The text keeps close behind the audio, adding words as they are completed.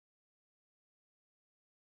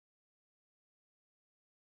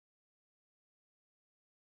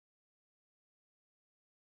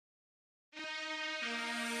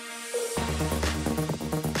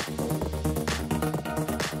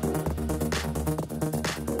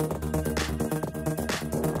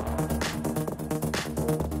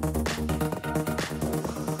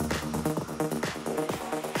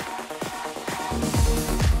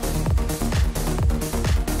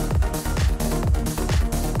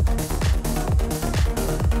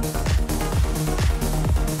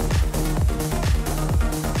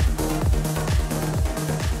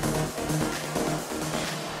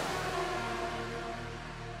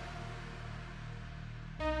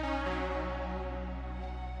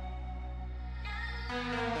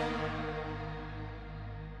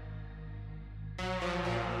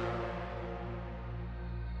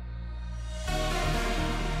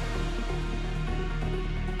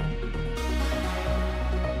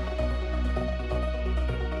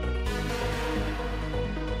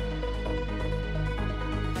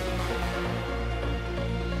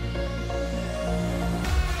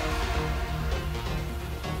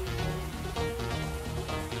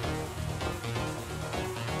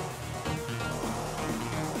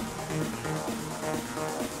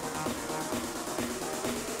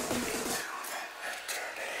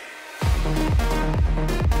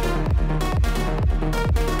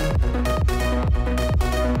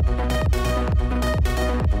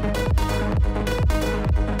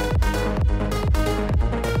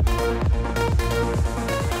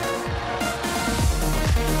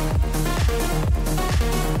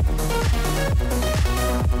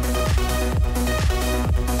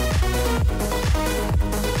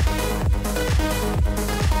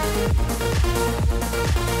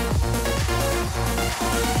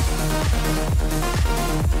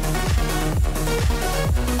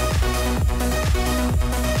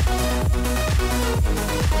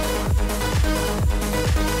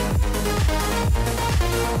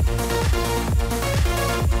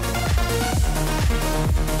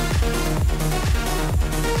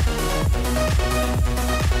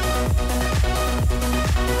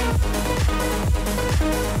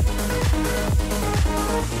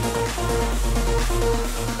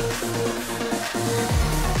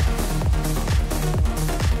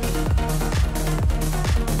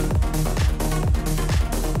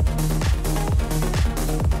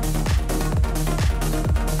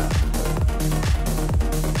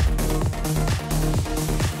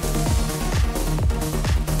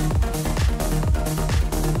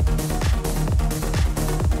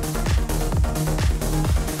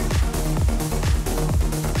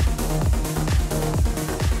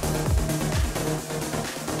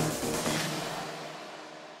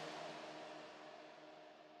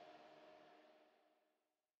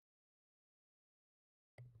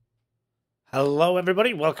Hello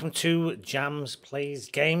everybody, welcome to Jamz Plays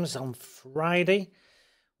Games on Friday.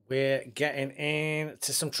 We're getting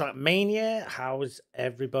into some TRACKMANIA. How's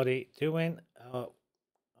everybody doing? I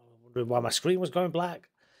wondered why my screen was going black.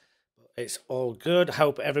 It's all good.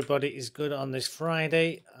 Hope everybody is good on this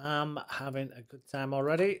Friday. I'm having a good time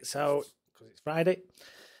already, so because it's Friday.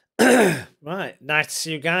 Right, nice to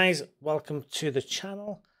see you guys. Welcome to the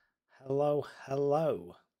channel. Hello,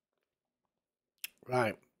 hello.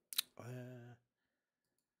 Right.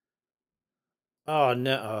 Oh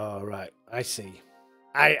no! Oh right, I see.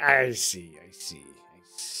 I see. Right,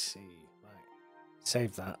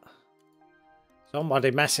 save that. Somebody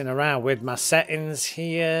messing around with my settings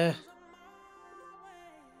here.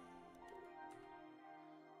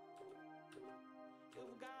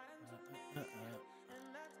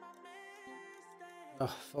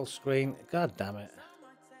 Oh, full screen. God damn it.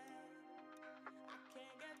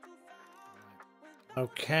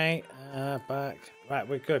 Okay, back. Right,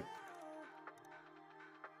 we're good.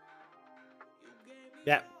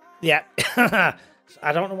 Yeah.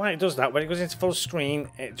 I don't know why it does that. When it goes into full screen,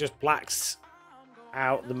 it just blacks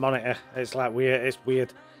out the monitor. It's like weird. It's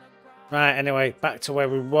weird. Right, anyway, back to where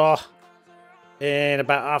we were. In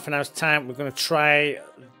about half an hour's time, we're going to try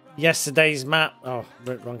yesterday's map. Oh,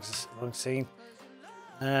 wrong scene.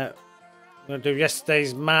 I'm going to do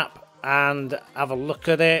yesterday's map and have a look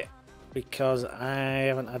at it because I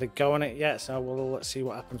haven't had a go on it yet. So let's see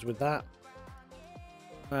what happens with that.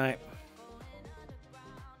 Right.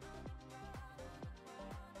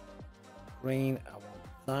 Green, I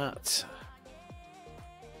want that.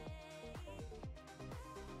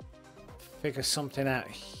 Figure something out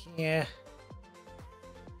here.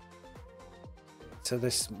 To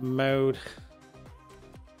this mode.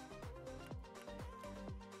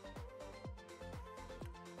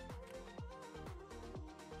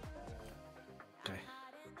 Okay.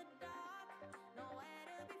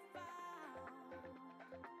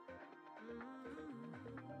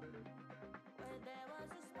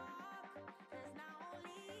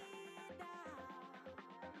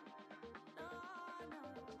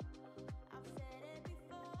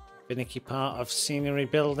 Finicky part of scenery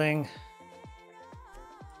building.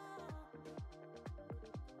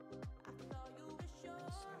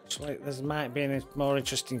 Actually, there might be a more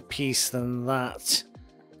interesting piece than that.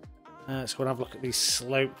 Let's go and have a look at these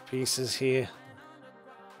slope pieces here.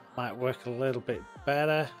 Might work a little bit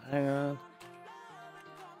better. Hang on.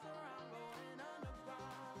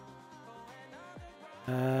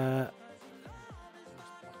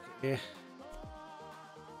 Here.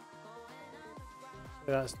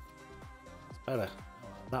 That's better.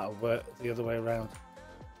 That'll work the other way around.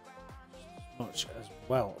 Much as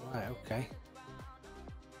well. Right, okay.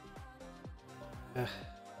 The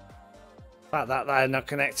fact that they're not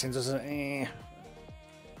connecting doesn't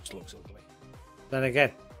just looks ugly. Then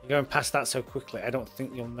again, you're going past that so quickly, I don't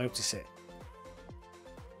think you'll notice it.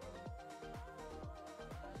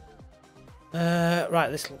 Right,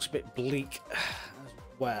 this looks a bit bleak as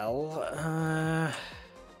well.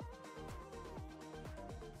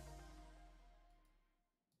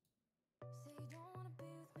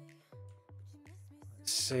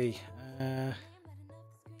 Let's see.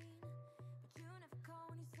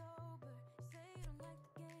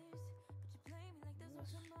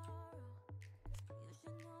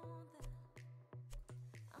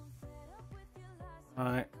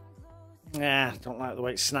 Right. Yeah, don't like the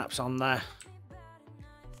way it snaps on there.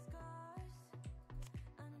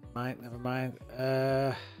 Never mind.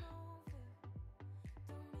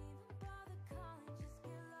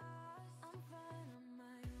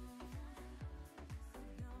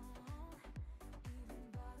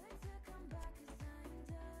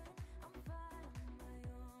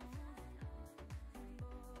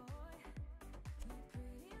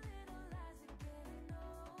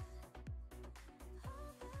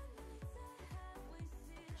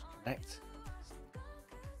 Connect.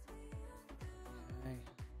 Okay.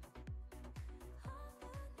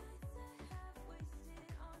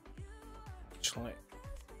 Actually,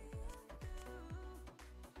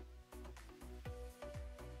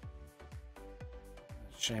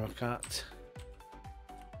 shame I can't.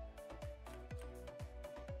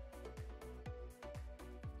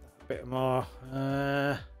 A bit more.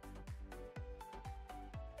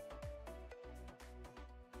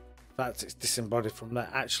 In fact, it's disembodied from that.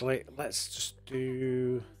 Actually, let's just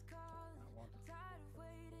do that one.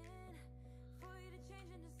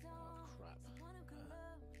 Oh, crap.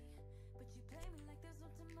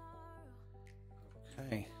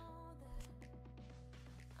 Okay.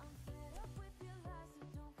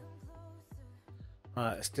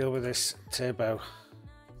 Right, let's deal with this turbo.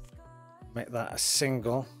 Make that a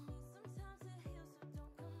single.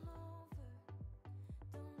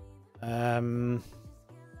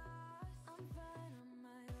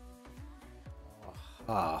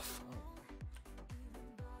 Half.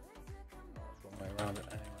 Wrong way around it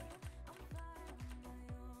anyway.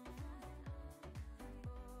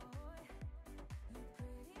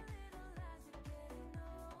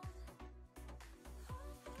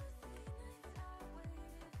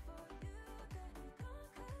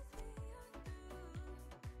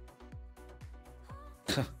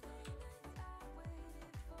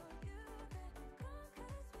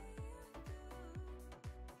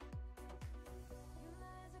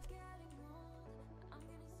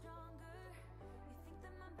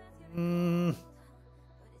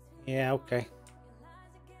 Yeah, okay.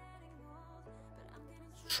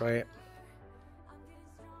 Let's try it.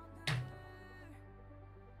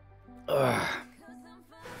 Ugh.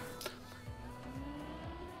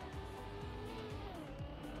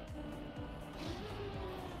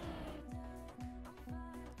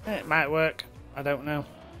 It might work. I don't know.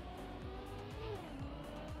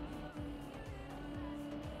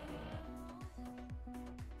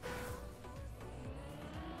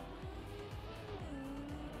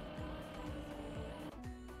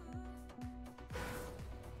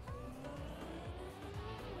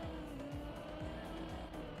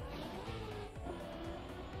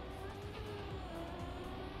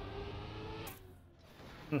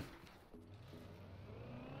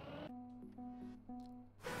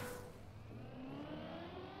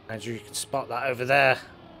 As you can spot that over there.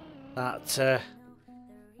 That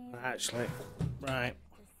actually, right.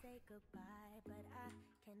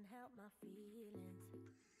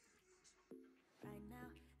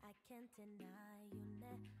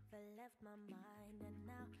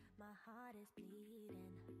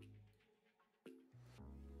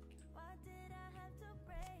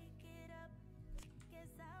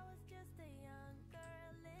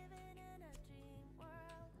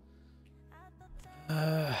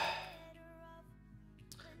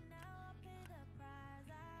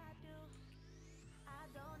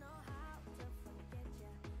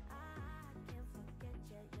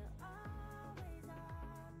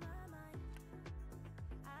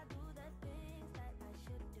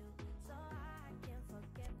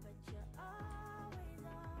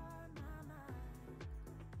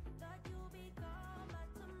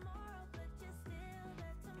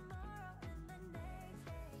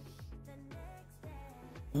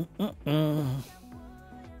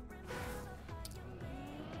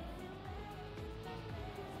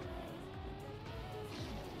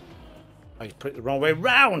 Oh, you put it the wrong way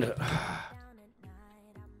round.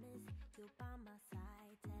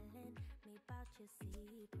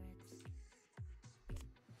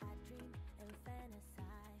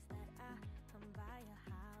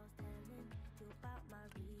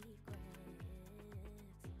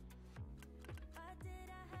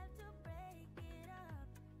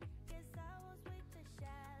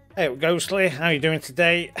 Hey, Ghostly, how are you doing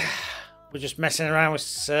today? We're just messing around with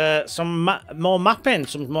some more mapping,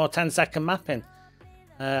 some more 10-second mapping.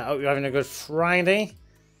 I hope you're having a good Friday.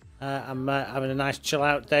 I'm having a nice chill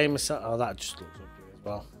out day myself. Oh, that just looks okay as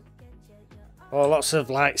well. Oh, lots of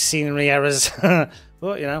like scenery errors,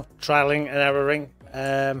 but you know, trialing and erroring.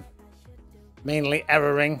 Mainly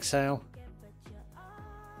erroring. So,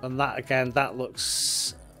 and that again, that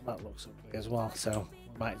looks ugly as well. So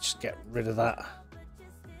we might just get rid of that.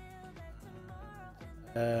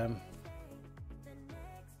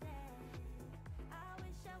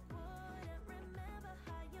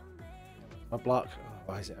 My block. Oh,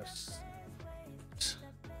 why is it?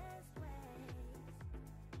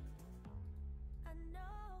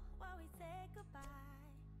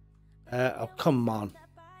 Oh, come on.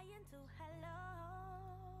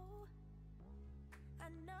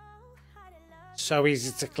 So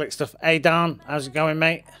easy to click stuff. Hey, Dan, how's it going,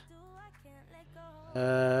 mate?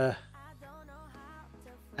 Hey,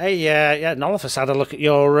 yeah, Nolofus had a look at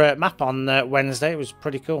your map on Wednesday. It was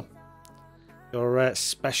pretty cool. Your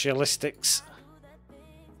specialistics.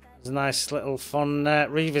 It was a nice little fun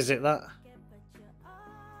revisit, that.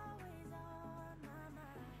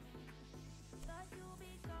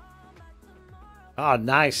 Oh,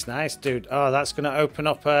 nice, dude. Oh, that's going to open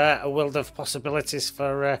up a world of possibilities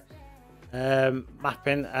for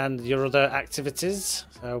mapping and your other activities.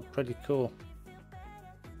 So, pretty cool.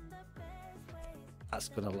 That's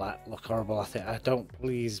going to look horrible, I think.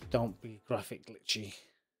 Please don't be graphic glitchy.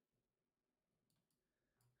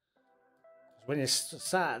 When you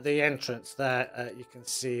start at the entrance there, you can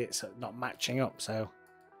see it's not matching up. So,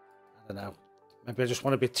 I don't know. Maybe I just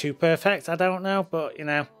want to be too perfect. I don't know, but you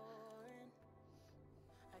know.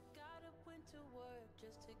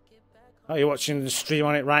 Oh, you're watching the stream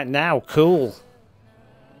on it right now. Cool.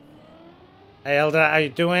 Hey Elder, how you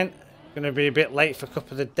doing? Gonna be a bit late for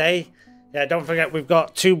Cup of the Day. Yeah, don't forget we've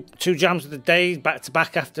got two jams of the day back to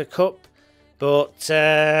back after Cup. But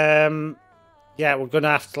yeah, we're gonna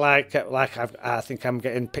have to I think I'm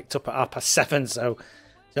getting picked up at 7:30,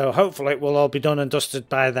 so hopefully it will all be done and dusted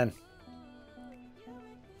by then.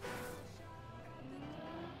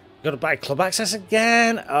 Got to buy club access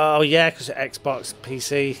again. Oh yeah, because of Xbox,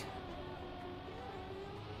 PC.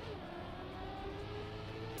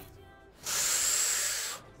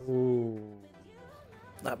 Ooh,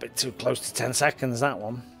 that bit too close to 10 seconds, that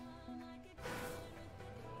one.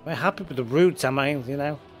 I'm happy with the routes, am I? You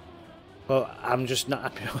know, but I'm just not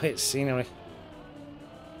happy with its scenery.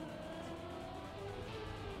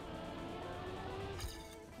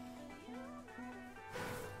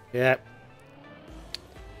 Yeah.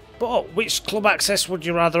 But which club access would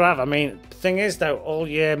you rather have? I mean, the thing is though, all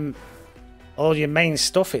your main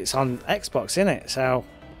stuff, it's on Xbox, isn't it? So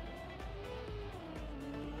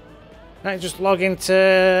can't you just log into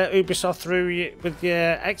Ubisoft through with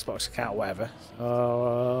your Xbox account or whatever?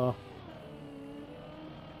 So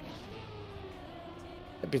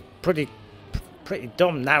it'd be pretty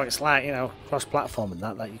dumb now. It's like, you know, cross-platform and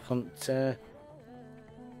that you couldn't.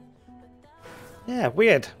 Yeah,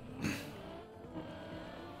 weird.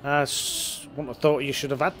 I wouldn't have thought you should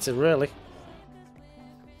have had to, really.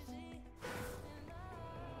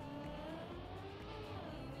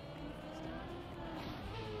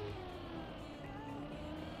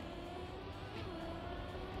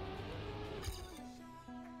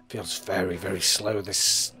 Feels very, very slow,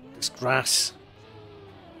 this grass.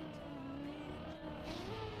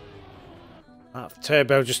 That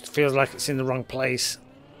turbo just feels like it's in the wrong place.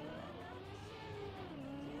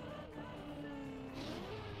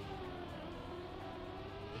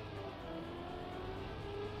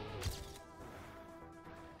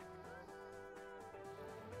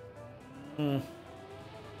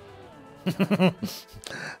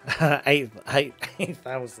 Eight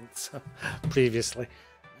thousand previously.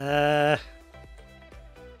 Yeah,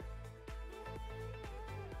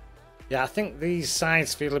 I think these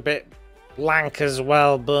sides feel a bit blank as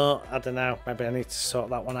well, but I don't know. Maybe I need to sort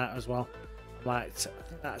that one out as well. I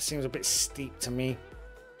think that seems a bit steep to me.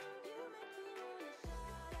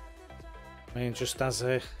 I mean, just as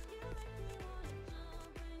a...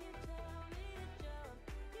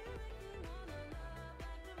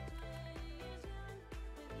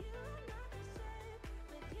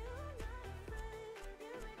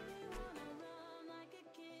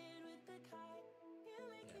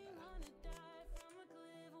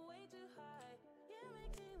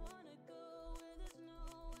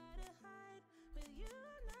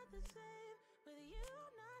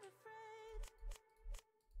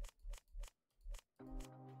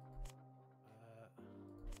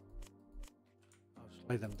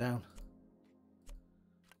 lay them down.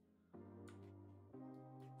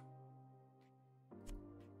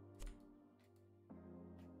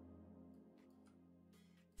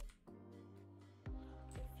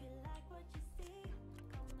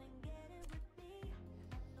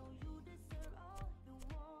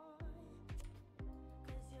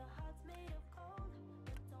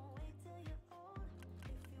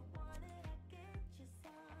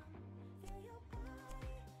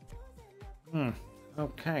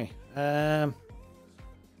 Okay. Oh,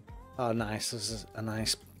 nice. This is a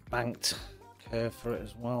nice banked curve for it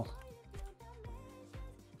as well.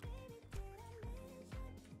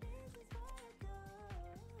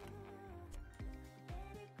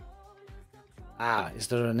 Ah, is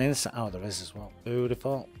there an inside? Oh, there is as well.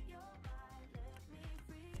 Beautiful.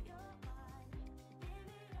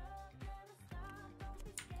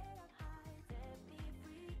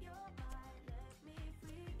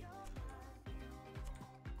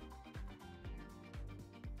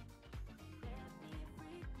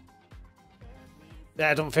 Yeah,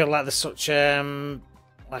 I don't feel like there's such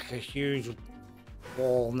like a huge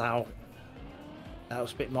wall now. That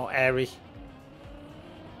was a bit more airy.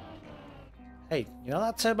 Hey, you know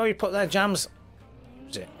that turbo you put there, Jamz?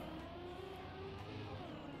 Use it.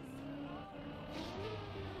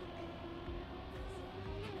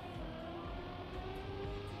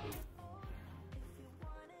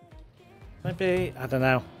 Maybe, I don't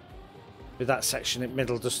know. With that section in the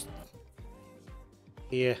middle, just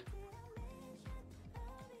here.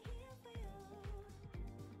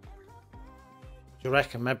 Do you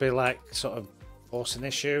reckon maybe like sort of force an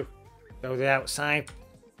issue? Go the outside?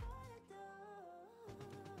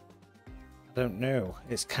 I don't know.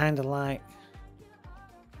 It's kind of like...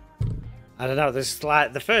 I don't know. This is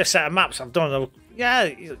like the first set of maps I've done. Yeah,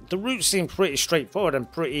 the routes seem pretty straightforward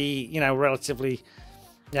and pretty, you know, relatively,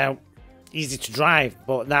 you know, easy to drive,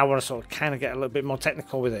 but now I want to sort of kind of get a little bit more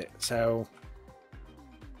technical with it. So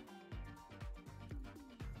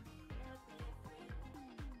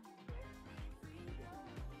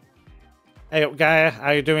hey up, Gaia,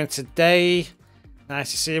 how you doing today?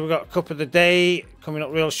 Nice to see you. We've got a cup of the day coming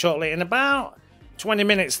up real shortly. In about 20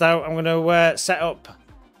 minutes though, I'm going to set up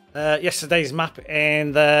yesterday's map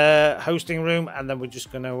in the hosting room, and then we're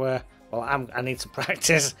just going to well, I need to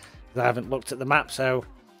practice because I haven't looked at the map. So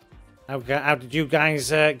how did you guys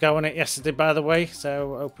go on it yesterday, by the way?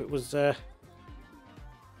 So I hope it was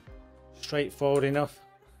straightforward enough.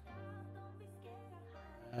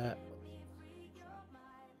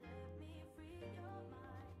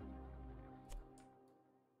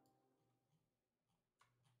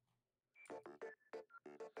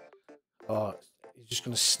 Oh, you're just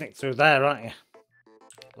going to sneak through there, aren't you?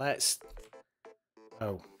 Let's...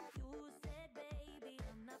 Oh.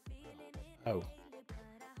 Oh.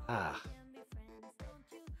 Ah.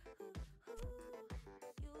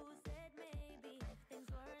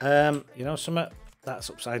 You know something? That's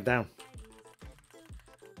upside down.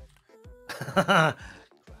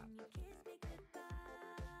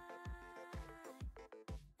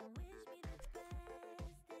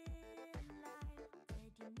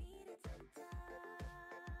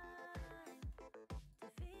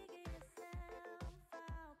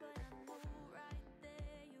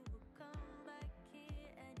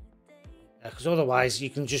 Because otherwise you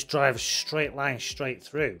can just drive a straight line straight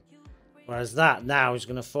through, whereas that now is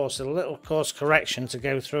going to force a little course correction to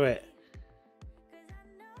go through it.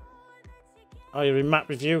 Oh, you're in map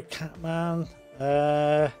review, Catman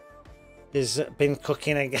has been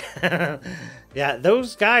cooking again. Yeah,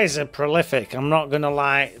 those guys are prolific, I'm not going to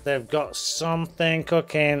lie. They've got something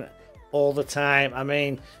cooking all the time. I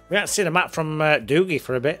mean, we haven't seen a map from Doogie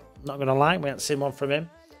for a bit, not going to lie. We haven't seen one from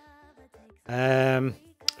him.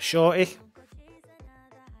 Shorty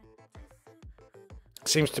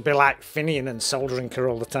seems to be like Finian and soldering her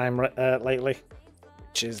all the time lately,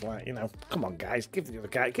 which is like, you know, come on guys, give the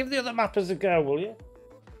other mappers a go, will you?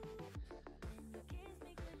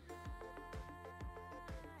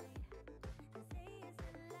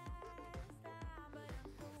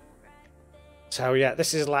 So yeah,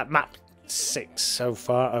 this is like map 6 so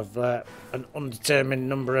far of an undetermined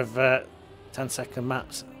number of 10-second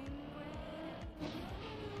maps.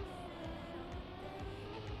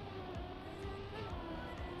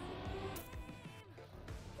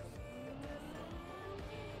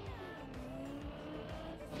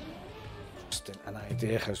 An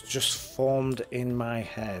idea has just formed in my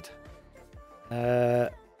head.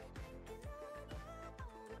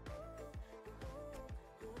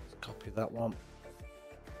 Copy that one.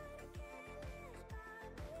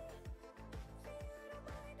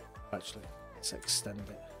 Actually, let's extend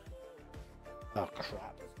it. Oh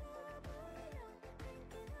crap.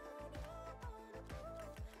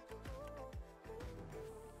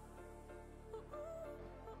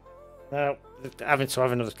 No, having to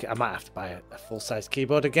have another. I might have to buy a full-size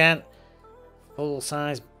keyboard again.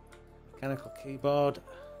 Full-size mechanical keyboard.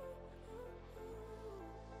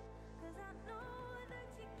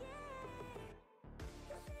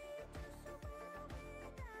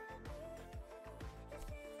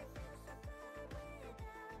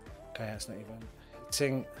 Okay, that's not even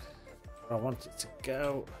hitting where I want it to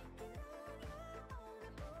go.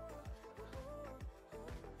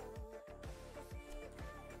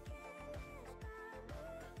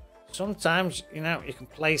 Sometimes, you know, you can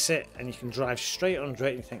place it and you can drive straight under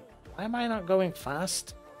it and you think, why am I not going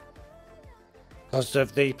fast? Because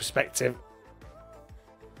of the perspective.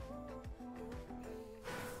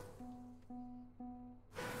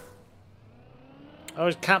 Oh,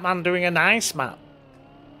 is Catman doing a nice map?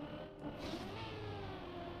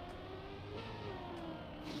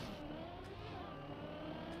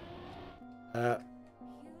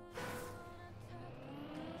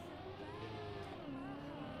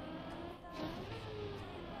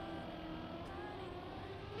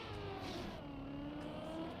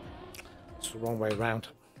 The wrong way around.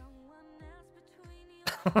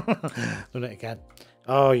 Done it again.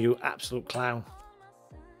 Oh, you absolute clown.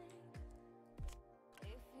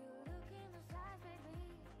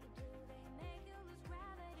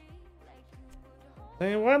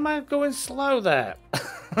 Hey, why am I going slow there?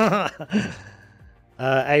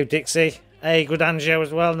 Hey Dixie. Hey, good Angio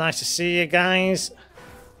as well. Nice to see you guys.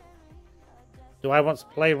 Do I want to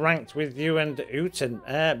play ranked with you and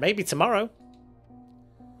Uten? Maybe tomorrow.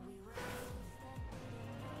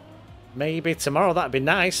 Maybe tomorrow, that'd be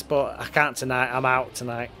nice, but I can't tonight. I'm out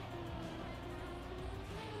tonight.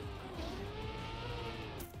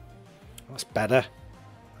 That's better.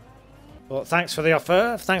 Well, thanks for the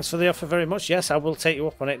offer. Thanks for the offer very much. Yes, I will take you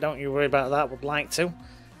up on it. Don't you worry about that. Would like to.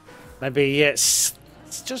 Maybe it's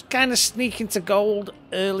just kind of sneak into gold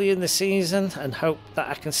early in the season and hope that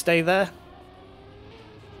I can stay there.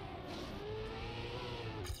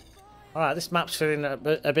 All right, this map's feeling a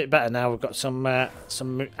bit better now. We've got some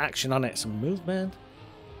action on it, some movement.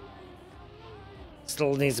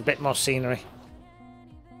 Still needs a bit more scenery.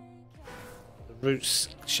 The routes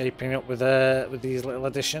shaping up with these little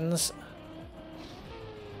additions.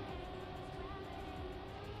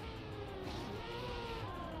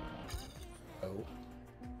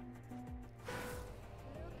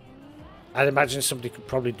 I'd imagine somebody could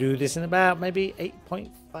probably do this in about maybe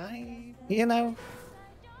 8.5, you know?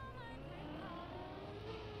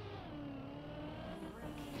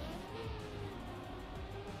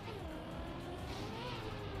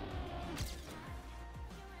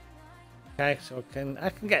 Okay, so I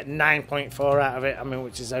can get 9.4 out of it, I mean,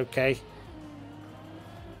 which is okay.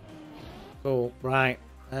 Cool, right.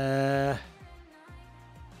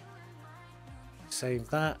 Save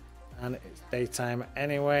that, and it's daytime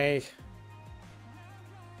anyway.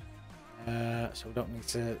 So we don't need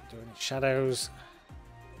to do any shadows.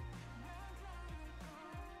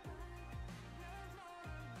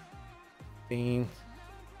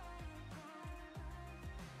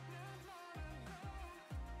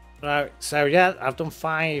 Right, so yeah, I've done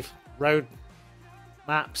 5 road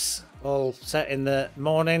maps, all set in the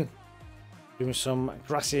morning. Doing some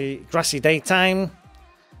grassy daytime,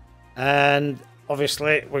 and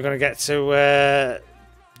obviously we're going to get to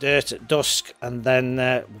dirt at dusk, and then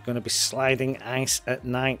we're going to be sliding ice at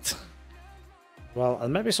night. Well,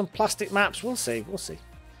 and maybe some plastic maps. We'll see. We'll see.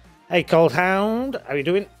 Hey, Cold Hound, how are you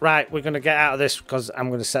doing? Right, we're going to get out of this because I'm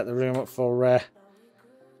going to set the room up for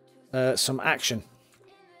some action.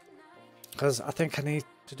 Because I think I need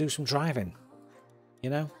to do some driving. You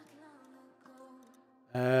know.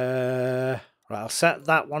 Right, I'll set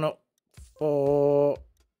that one up for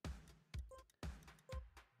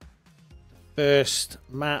first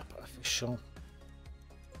map official.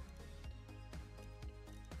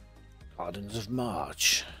 Gardens of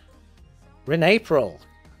March. We're in April.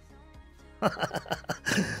 But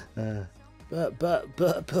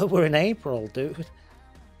we're in April, dude.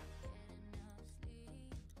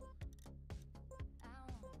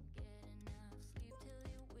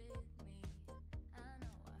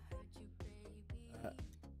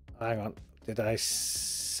 Hang on, did I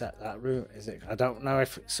set that route? Is it? I don't know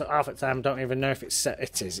if it's, so half the time I don't even know if it's set.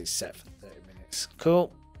 It is. It's set for 30 minutes.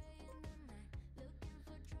 Cool.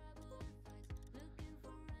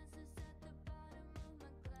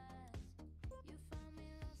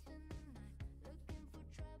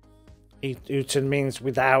 Uten means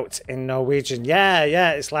without in Norwegian. Yeah,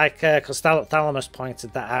 yeah. It's like because Thalamus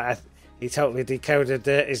pointed that out. He totally decoded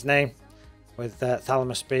his name with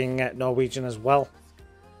Thalamus being Norwegian as well.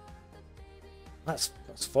 That's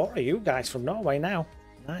 4 of you guys from Norway now.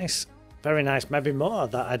 Nice. Very nice. Maybe more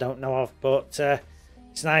that I don't know of, but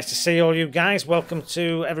it's nice to see all you guys. Welcome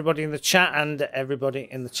to everybody in the chat and everybody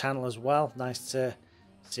in the channel as well. Nice to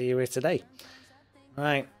see you here today.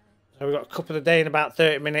 Right. So we've got a couple of day in about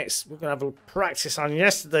 30 minutes. We're going to have a practice on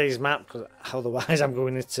yesterday's map, because otherwise I'm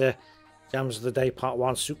going into Jams of the Day Part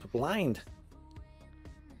 1 Super Blind.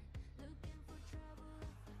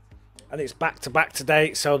 And it's back to back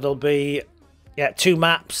today, so there'll be 2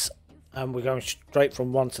 maps, and we're going straight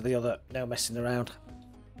from one to the other, no messing around.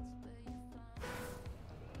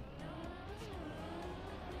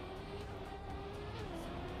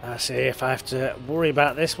 Let's see if I have to worry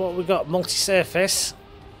about this. What we got? Multi-surface,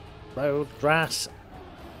 road, grass.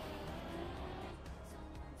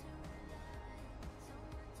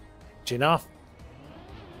 Engine off.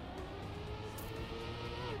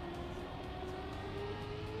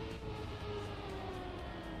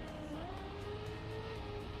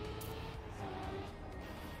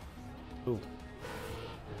 Ooh.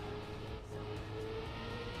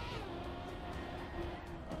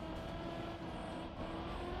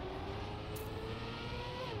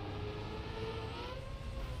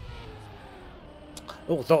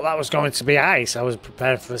 Oh, thought that was going to be ice. I was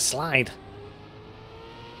prepared for a slide.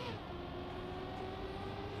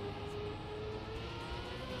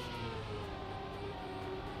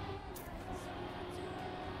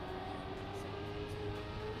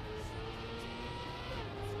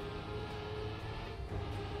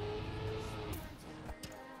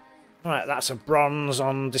 Right, that's a bronze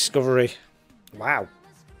on Discovery. Wow.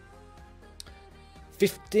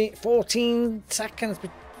 14 seconds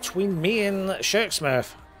between me and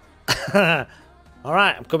Shirksmurf.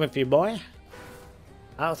 Alright, I'm coming for you, boy.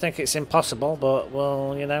 I don't think it's impossible, but,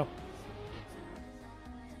 well, you know.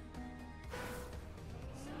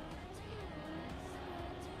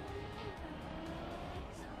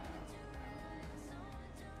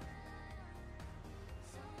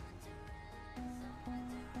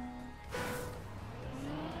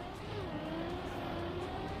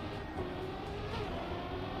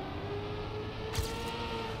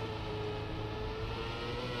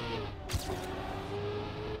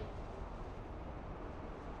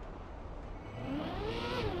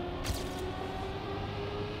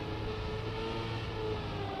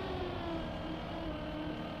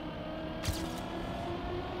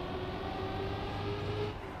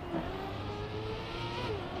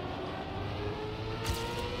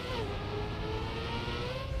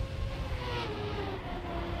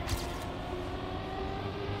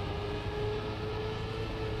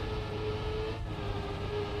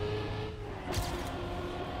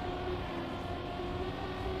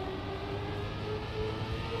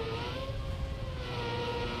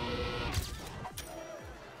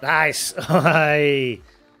 Nice. Hey,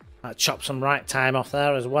 that chopped some right time off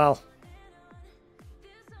there as well.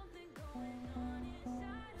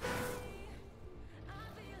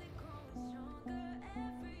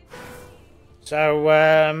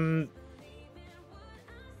 So,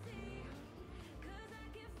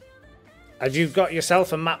 have you got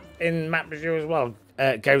yourself a map in map review as well,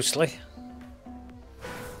 Ghostly?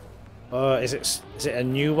 Or is it a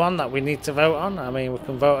new one that we need to vote on? I mean, we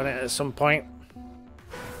can vote on it at some point.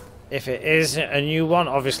 If it is a new one,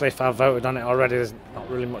 obviously if I've voted on it already, there's not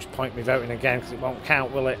really much point me voting again because it won't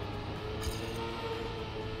count, will it?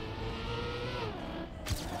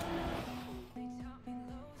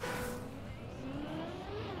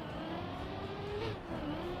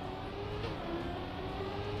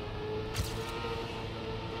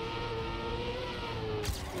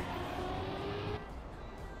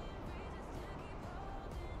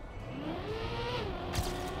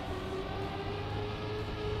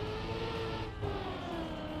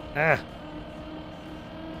 Ah.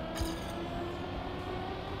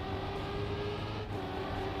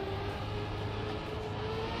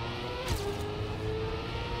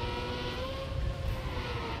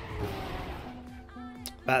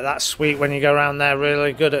 That's sweet when you go around there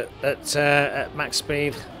really good at max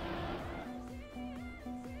speed.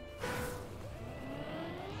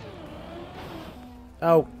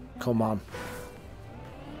 Oh, come on.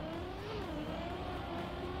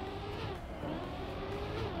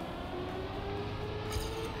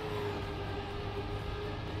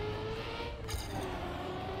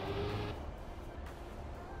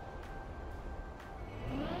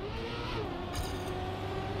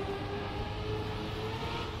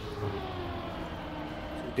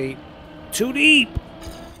 Deep. Too deep.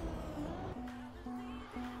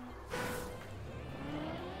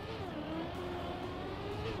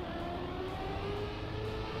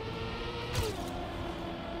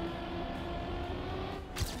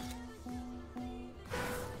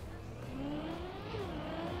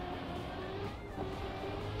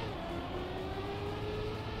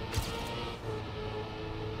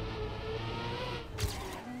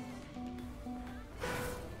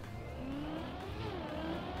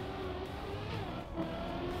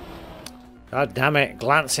 God damn it,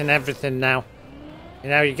 glancing everything now. You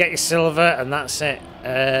know, you get your silver and that's it.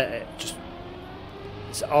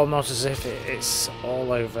 It's almost as if it's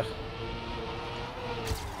all over.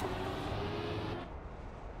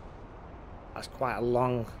 That's quite a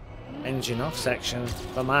long engine off section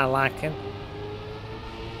for my liking.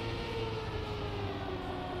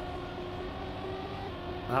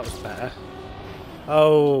 That was better.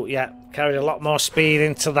 Oh, yeah, carried a lot more speed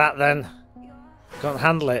into that then. Couldn't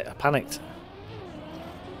handle it, I panicked.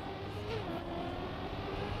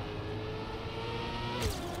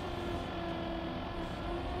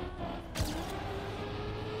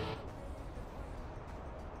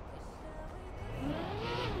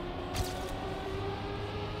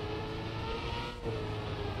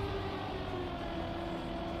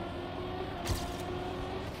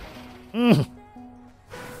 Mm.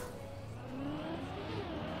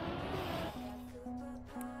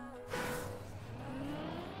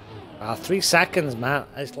 3 seconds, man.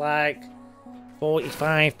 It's like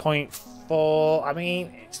 45.4. I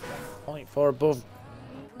mean, it's 0.4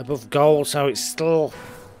 above goal, so it's still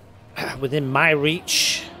within my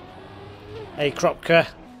reach. Hey, Kropka.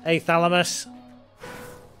 Hey, Thalamus.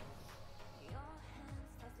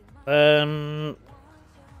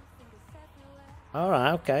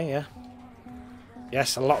 Alright, okay, yeah.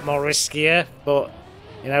 Yes, a lot more riskier, but,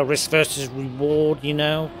 you know, risk versus reward, you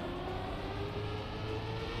know.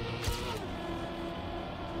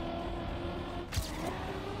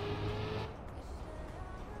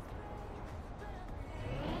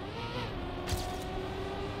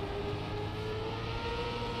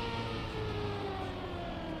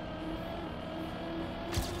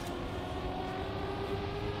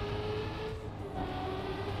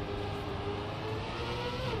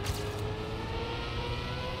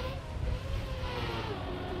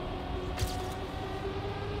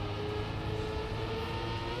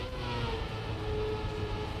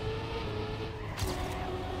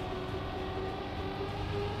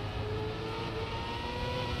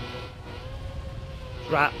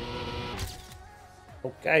 Right.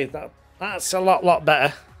 Okay, that's a lot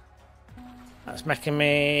better. That's making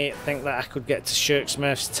me think that I could get to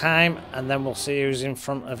Shirksmurf's time, and then we'll see who's in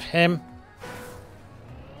front of him.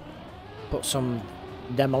 Put some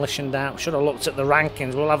demolition down. Should have looked at the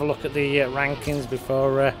rankings. We'll have a look at the rankings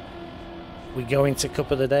before we go into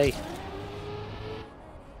Cup of the Day.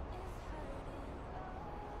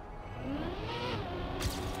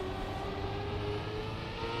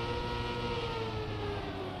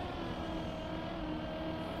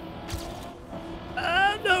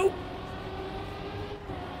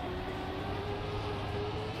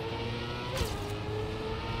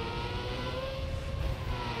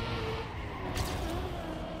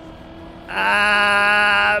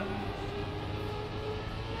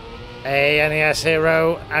 Hey, NES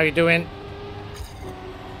hero, how you doing?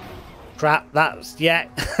 Crap, that's yeah.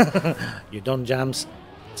 You're done, Jamz.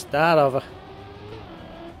 Start over.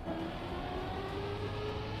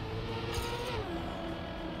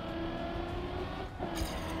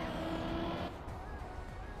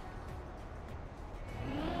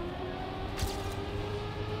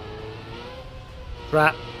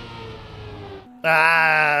 Crap.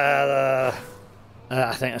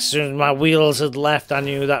 I think as soon as my wheels had left, I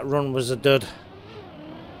knew that run was a dud.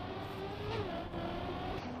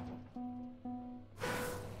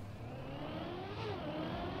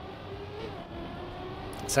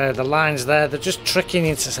 So the lines there, they're just tricking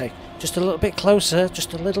you to say, just a little bit closer,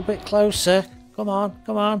 just a little bit closer. Come on,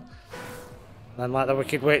 come on. And then like the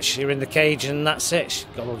Wicked Witch, you're in the cage and that's it. She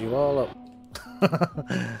gobbled you all up.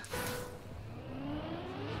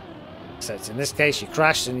 Except in this case, you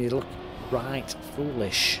crashed and you look right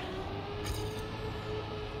foolish.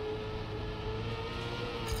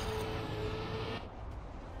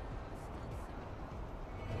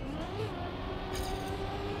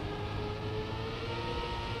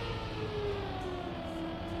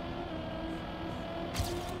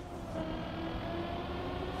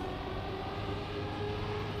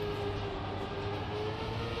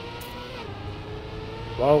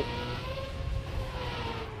 Whoa.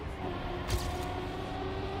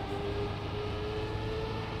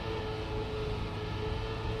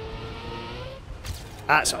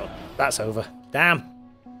 That's over. Damn.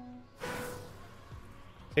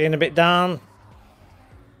 Being a bit down.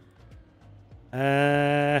 Give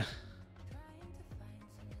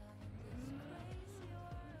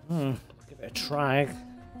it a try.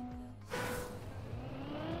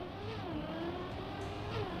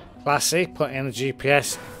 Classy, putting the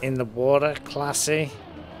GPS in the water. Classy.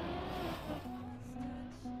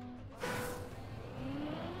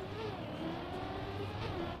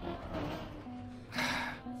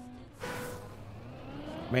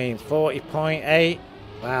 I mean, 40.8.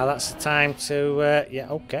 Wow, that's the time to, yeah,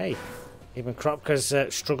 okay. Even Kropka's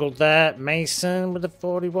struggled there. Mason with a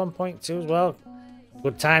 41.2 as well.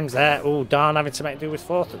 Good times there. Oh, Darn having to make do with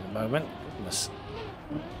fourth at the moment. Goodness.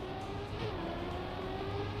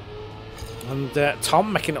 And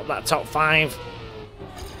Tom making up that top five.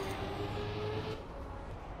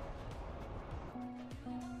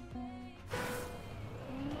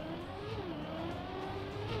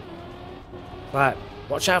 Right.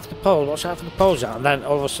 Watch out for the pole, watch out for the poles, and then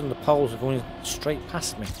all of a sudden the poles are going straight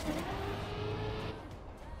past me.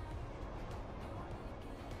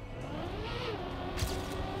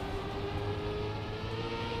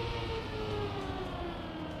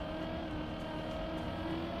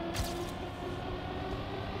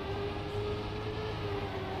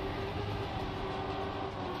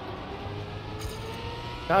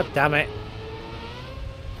 God damn it.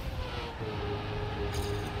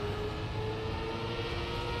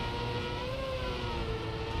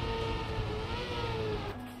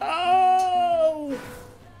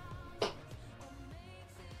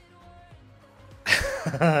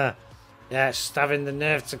 Yeah, it's just having the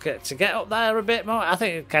nerve to get up there a bit more. I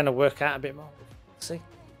think it'll kind of work out a bit more. Let's see.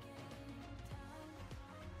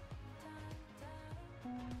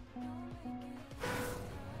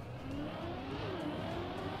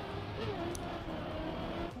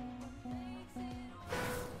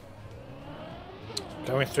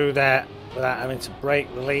 Going through there without having to brake,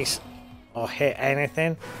 release, or hit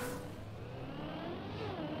anything.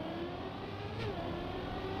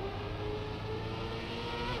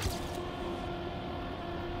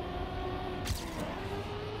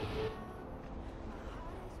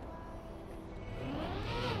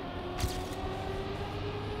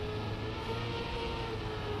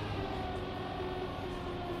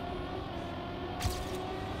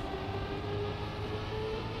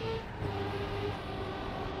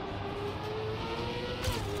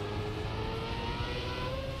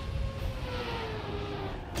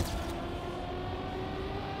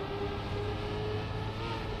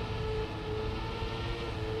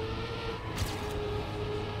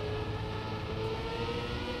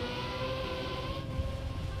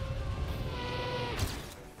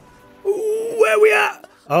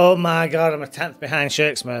 Oh my god, I'm a 10th behind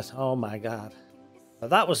Shirksmith. Oh my god.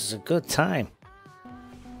 But that was a good time.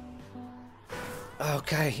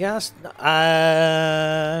 Okay, yes.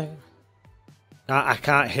 I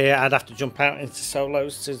can't hear. I'd have to jump out into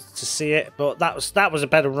solos to see it, but that was a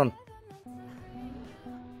better run.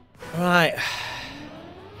 Right.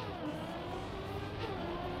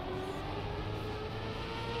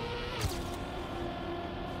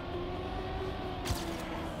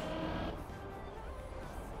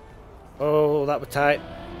 that was tight.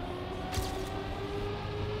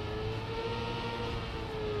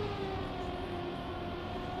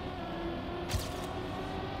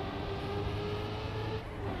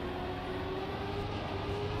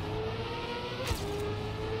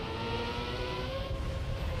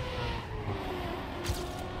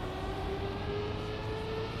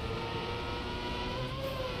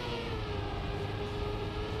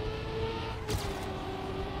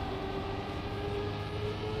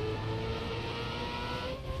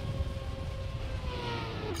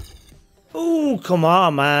 Ooh, come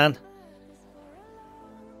on, man.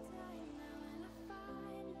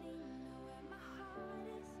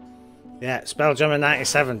 Yeah, Spelljammer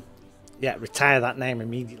 97. Yeah, retire that name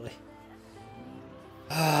immediately.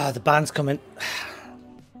 Ah, the band's coming.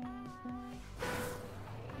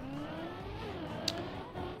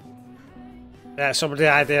 Yeah, somebody the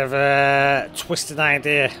idea of a twisted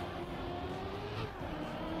idea.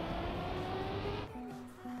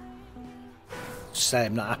 Just say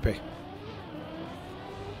I'm not happy.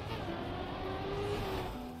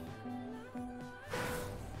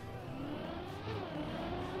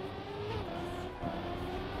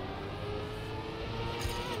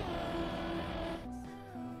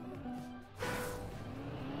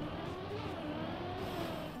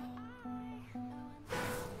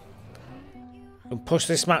 And push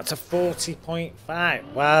this map to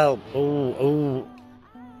 40.5. Well, ooh.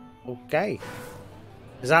 Okay.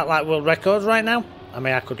 Is that like world records right now? I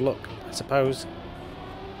mean, I could look, I suppose.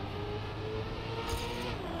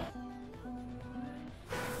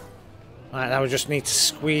 Right, now we just need to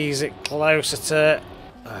squeeze it closer to...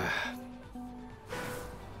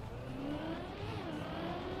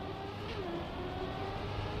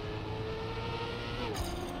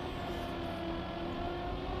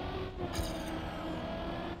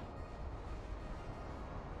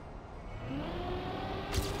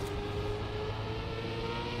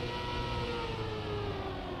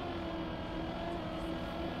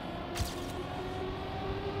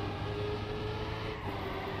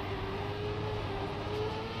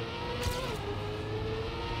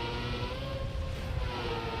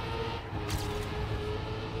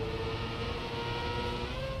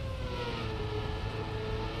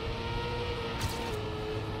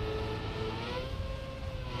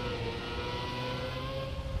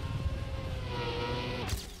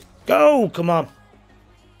 Go! Come on.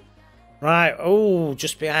 Right. Oh,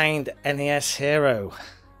 just behind NES Hero.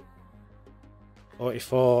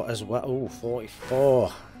 44 as well. Oh,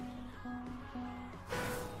 44.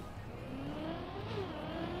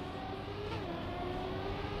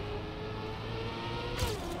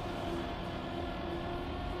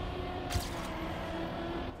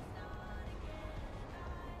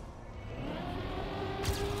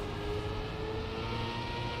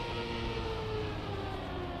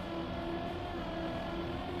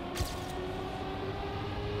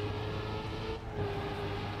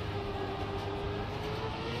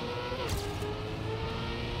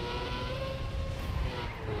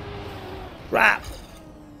 Rap.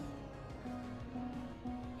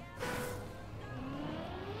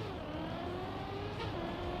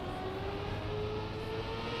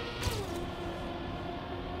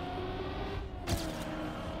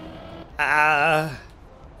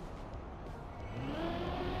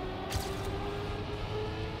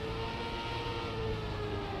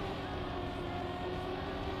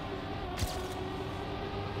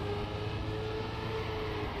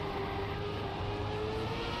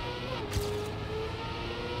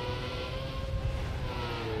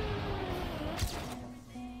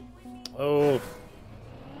 Oh,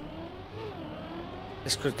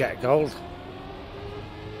 this could get gold.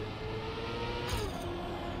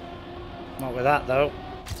 Not with that though.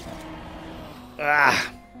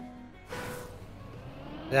 Ah.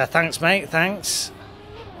 Yeah, thanks mate, thanks.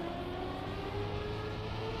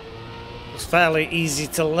 It's fairly easy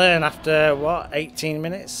to learn after what, 18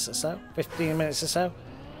 minutes or so? 15 minutes or so?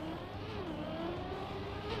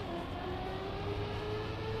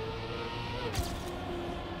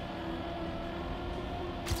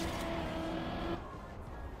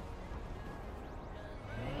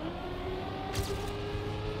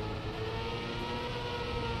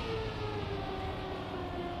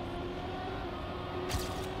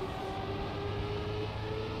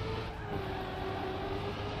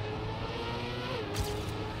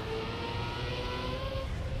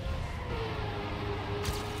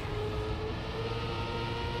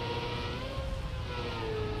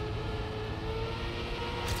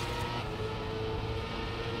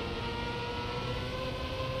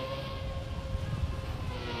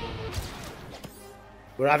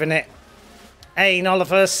 We're having it. Hey,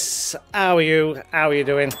 Nolifus, how are you? How are you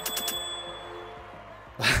doing?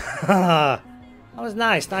 That was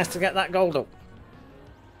nice. Nice to get that gold up.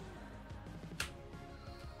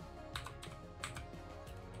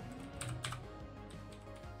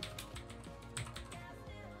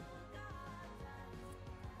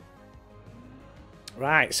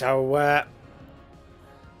 Right, so we've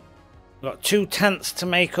got 2/10 to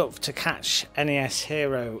make up to catch NES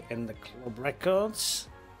Hero in the club records.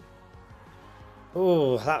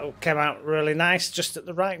 Oh, that came out really nice just at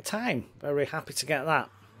the right time. Very happy to get that.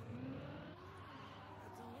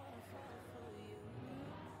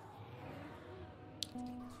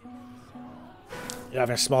 You're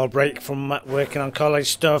having a small break from working on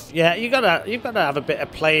college stuff. Yeah, you've gotta have a bit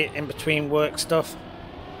of play in between work stuff.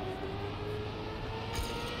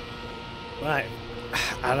 Right,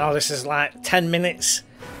 I know this is like 10 minutes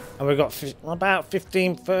and we've got about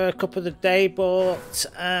 15 for a cup of the day, but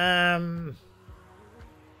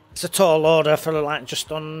it's a tall order for like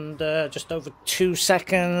just over 2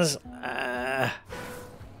 seconds.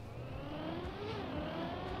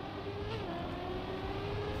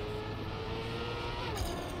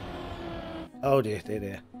 Oh dear, dear,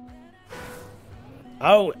 dear.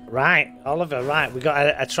 Oh, right, Oliver, right. We got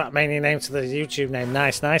a TRACKMANIA name to the YouTube name.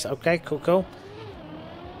 Nice, nice. Okay, cool, cool.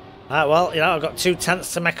 Well, you know, I've got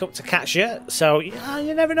 2/10 to make up to catch you. So, yeah,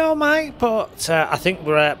 you never know, mate. But I think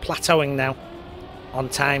we're plateauing now on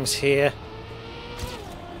times here.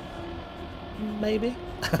 Maybe.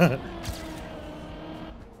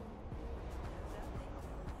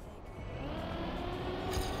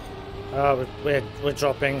 Oh, we're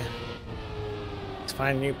dropping. Let's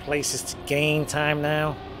find new places to gain time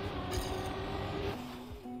now.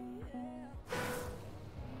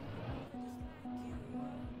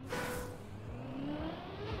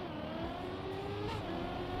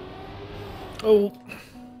 Oh,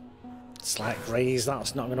 slight graze,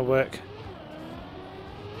 that's not going to work.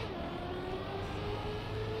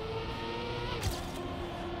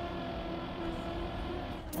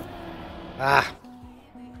 Ah.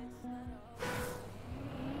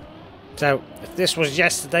 So, if this was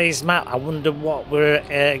yesterday's map, I wonder what we're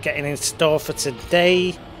getting in store for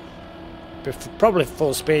today. Probably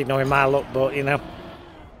full speed, knowing my luck, but you know.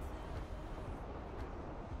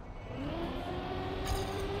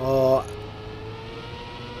 Or,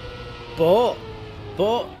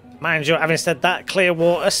 but, mind you, having said that, clear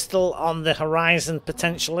water still on the horizon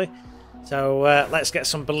potentially. So let's get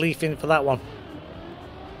some belief in for that one.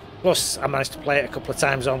 Plus, I managed to play it a couple of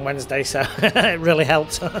times on Wednesday, so it really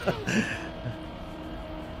helped.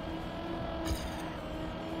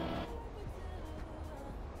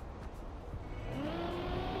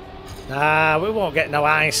 Nah, we won't get no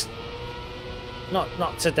ice.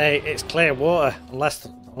 Not today. It's clear water, unless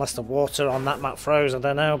the water on that map froze. I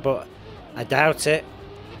don't know, but I doubt it.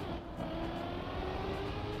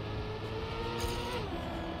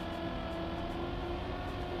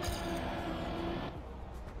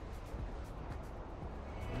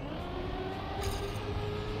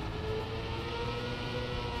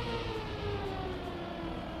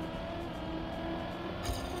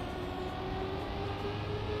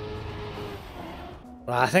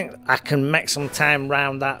 Well, I think I can make some time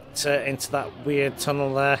round that into that weird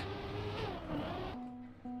tunnel there.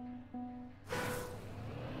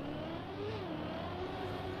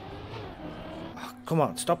 Oh, come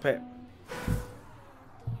on, stop it.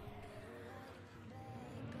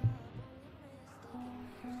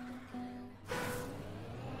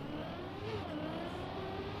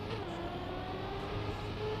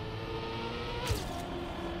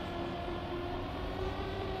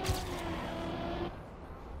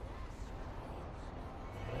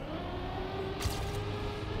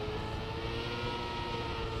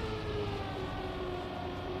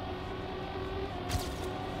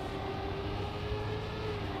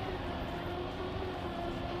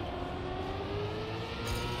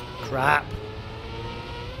 Crap.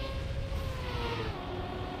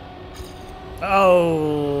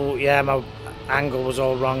 Oh, yeah, my angle was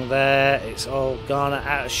all wrong there. It's all gone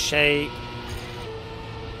out of shape.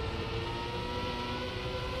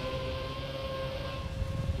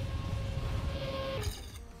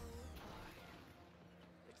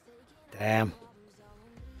 Damn.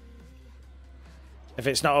 If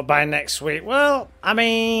it's not up by next week, well, I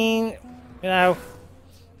mean, you know.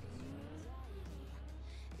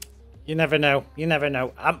 You never know. You never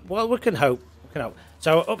know. Well, we can hope. We can hope.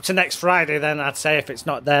 So up to next Friday, then I'd say if it's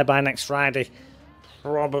not there by next Friday,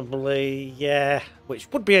 probably yeah,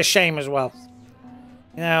 which would be a shame as well.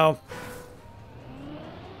 You know,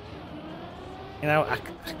 I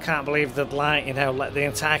can't believe that, like, let the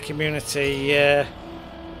entire community. It's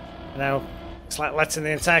like letting the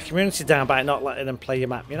entire community down by not letting them play your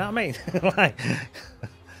map. You know what I mean? Like.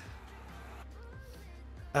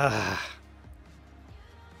 Ah.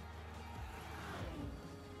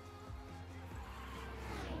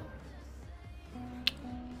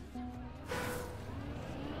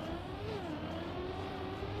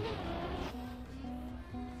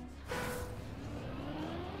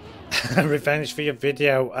 Revenge for your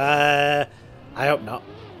video. I hope not.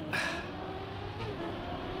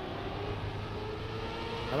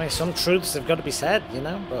 I mean, some truths have got to be said, you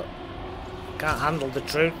know, but can't handle the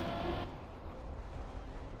truth.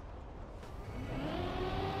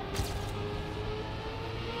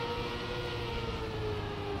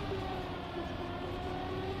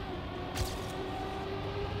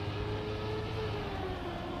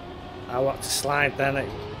 I want to slide then, it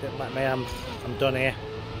didn't let me, I'm done here.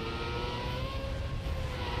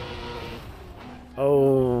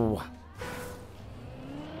 Oh,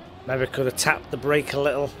 maybe I could have tapped the brake a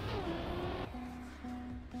little.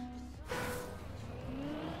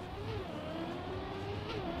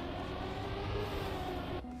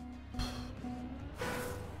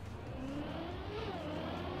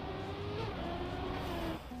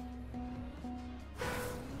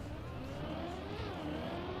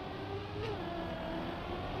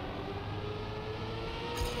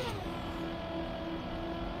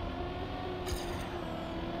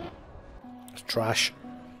 Trash.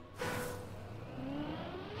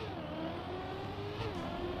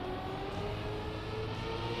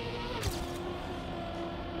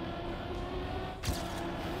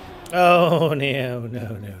 Oh no.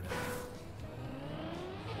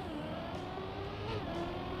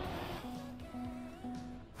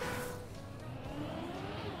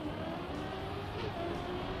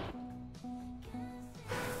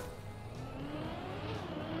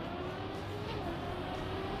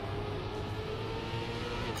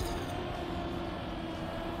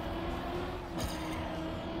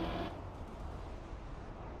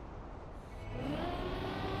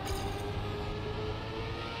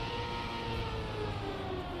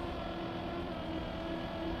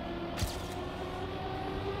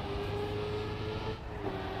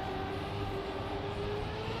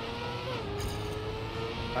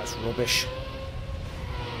 That's rubbish.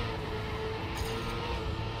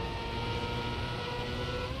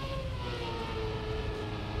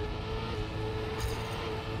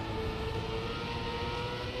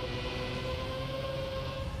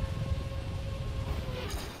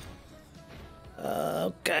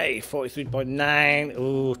 Okay, 43.9.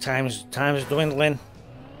 Ooh, time's dwindling.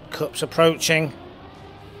 Cup's approaching.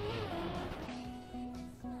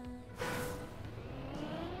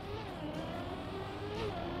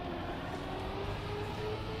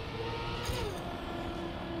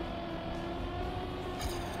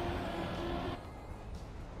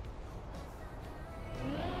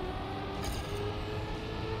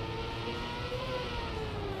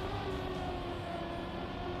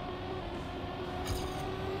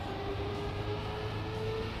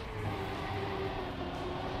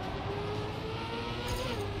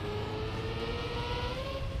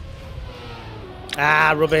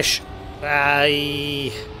 Ah, rubbish.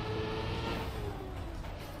 Aye.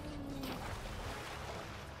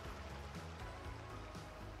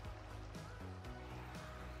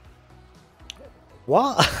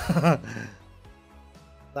 What?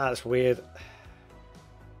 That's weird.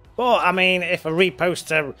 But, I mean, if a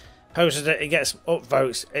reposter posted it, it gets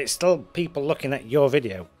upvotes, it's still people looking at your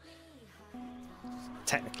video.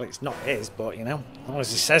 Technically it's not his, but you know, as long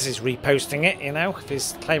as he says he's reposting it, you know, if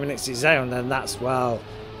he's claiming it's his own, then that's, well,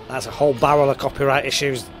 that's a whole barrel of copyright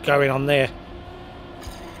issues going on there.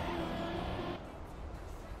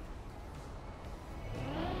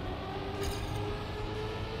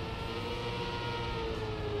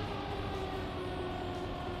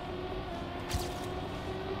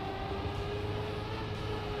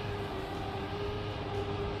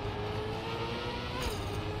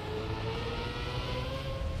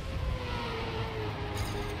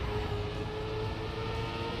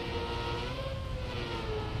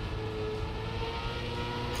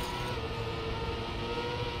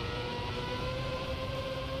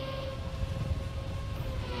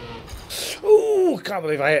 Ooh, can't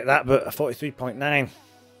believe I hit that, but a 43.9.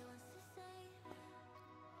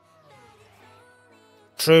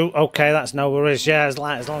 True, okay, that's no worries. Yeah, as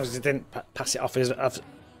long as he didn't pass it off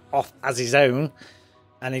as his own,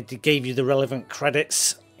 and he gave you the relevant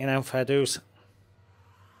credits, you know, fair dues.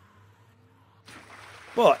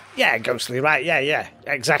 But yeah, Ghostly, right? Yeah,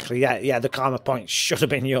 exactly. Yeah, the karma point should have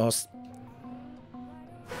been yours.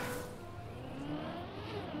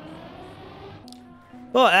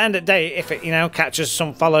 But at the end of the day, if it, you know, catches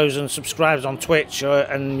some follows and subscribes on Twitch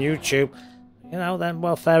and YouTube, you know, then,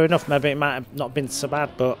 well, fair enough. Maybe it might have not been so bad,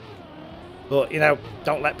 but But, you know,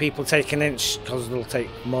 don't let people take an inch, because they'll take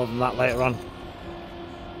more than that later on.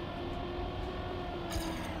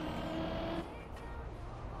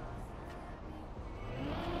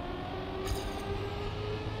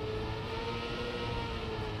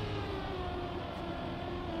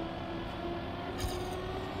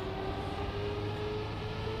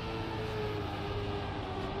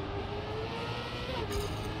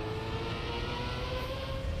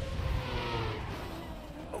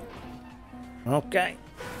 Okay.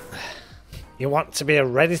 You want to be a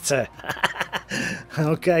Redditor.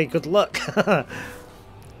 Okay, good luck. Might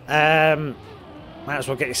as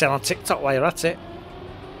well get yourself on TikTok while you're at it.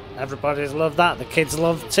 Everybody's love that. The kids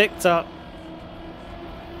love TikTok.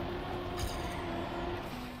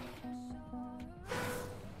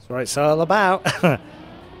 That's what it's all about.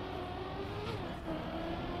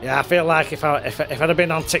 Yeah, I feel like if I'd have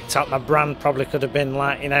been on TikTok, my brand probably could have been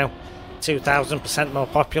like, you know, 2,000% more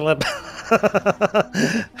popular.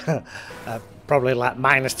 Probably like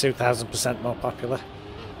minus 2,000% more popular,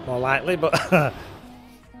 more likely. But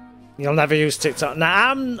you'll never use TikTok.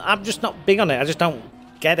 Now I'm just not big on it. I just don't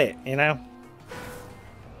get it, you know.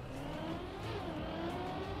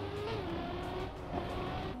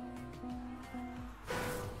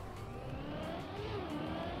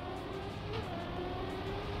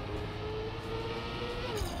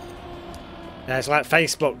 Yeah, it's like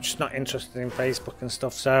Facebook, just not interested in Facebook and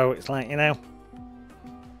stuff, so it's like, you know,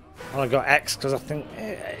 I got X because I think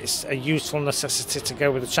it's a useful necessity to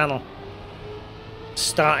go with the channel.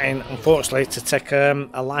 Starting, unfortunately, to take a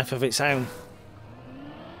life of its own.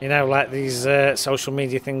 You know, like these social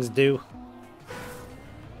media things do.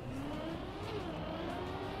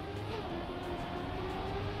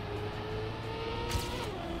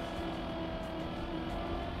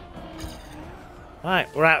 Right,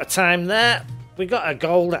 we're out of time there. We got a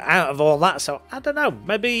gold out of all that, so I don't know.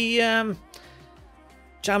 Maybe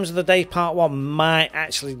Jams of the Day Part 1 might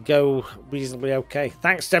actually go reasonably okay.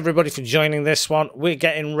 Thanks to everybody for joining this one. We're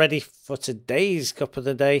getting ready for today's Cup of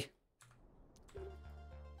the Day.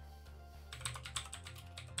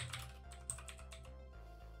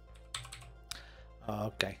 Oh,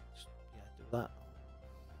 okay. Yeah, do that.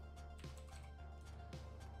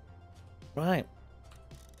 Right.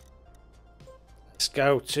 Let's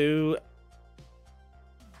go to...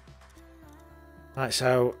 Right,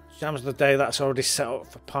 so Jams of the Day, that's already set up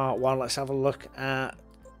for part 1. Let's have a look at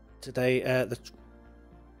today, the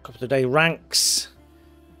Cup of the Day ranks.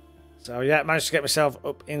 So yeah, managed to get myself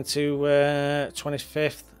up into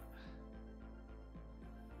 25th.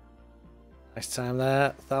 Nice time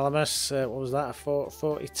there. Thalamus, what was that?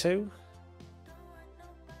 42?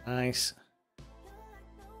 Nice.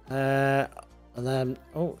 And then,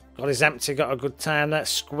 oh, got his empty, got a good time there.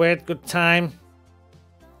 Squid, good time.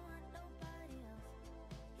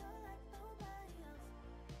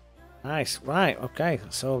 Nice, right, okay,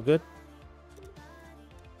 that's all good.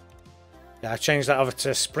 Yeah, I changed that over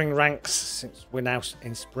to spring ranks since we're now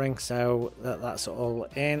in spring, so that's all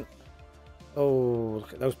in. Oh,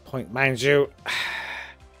 look at those points, mind you.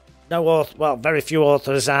 No author, well, very few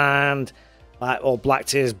authors, and like all black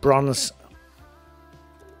tiers, bronze.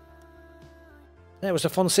 Yeah, it was a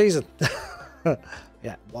fun season.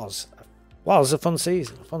 Yeah, it was a fun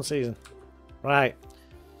season. Right.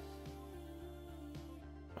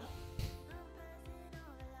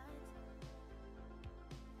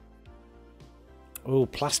 Oh,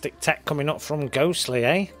 plastic tech coming up from Ghostly,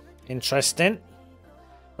 eh? Interesting.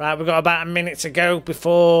 Right, we've got about a minute to go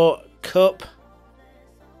before Cup.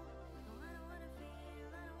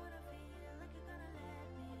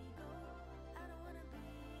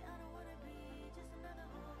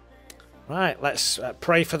 Right, let's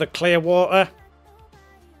pray for the clear water.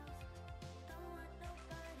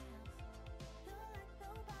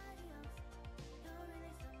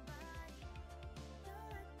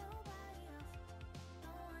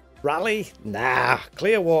 Rally? Nah,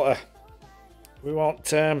 clear water. We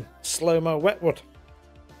want slow-mo wetwood.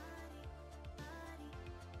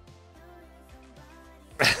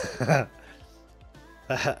 Well,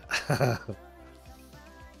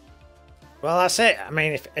 that's it. I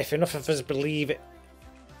mean, if enough of us believe it,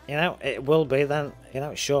 you know, it will be, then, you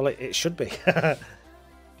know, surely it should be.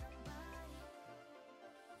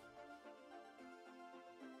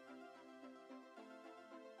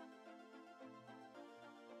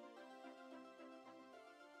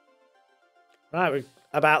 Right, we're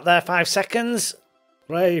about there, 5 seconds.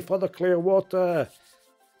 Pray for the clear water.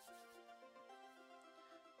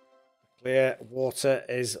 Clear water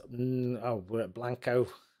is, oh, we're at Blanco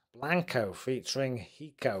featuring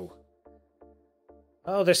Hiko.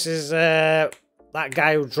 Oh, this is that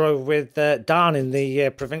guy who drove with Dan in the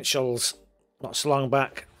provincials. Not so long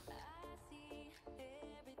back.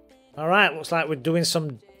 All right, looks like we're doing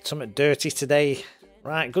something dirty today.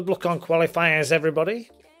 Right, good luck on qualifiers, everybody.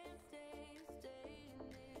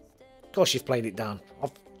 Of course you've played it down.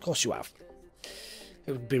 Of course you have.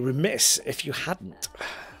 It would be remiss if you hadn't.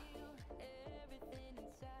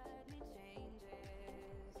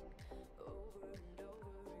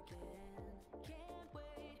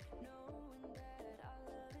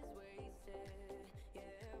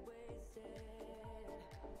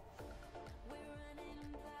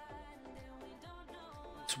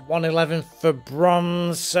 It's 111 for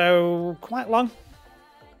bronze, so quite long.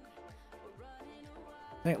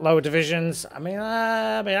 I think lower divisions. I mean,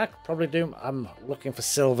 I could probably do. I'm looking for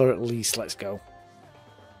silver at least. Let's go.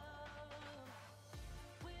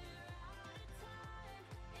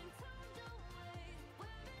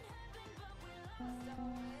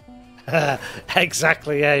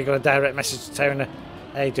 Exactly. Yeah, you got a direct message to Tony.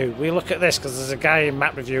 Hey, dude, we look at this because there's a guy in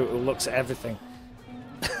map review who looks at everything.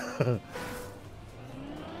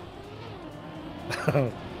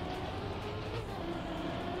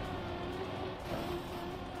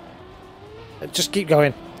 Just keep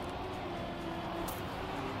going.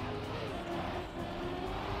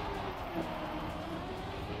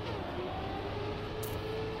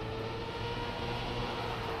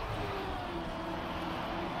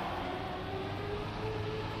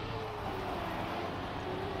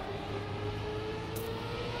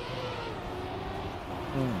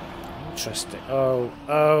 Interesting.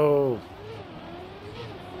 Oh.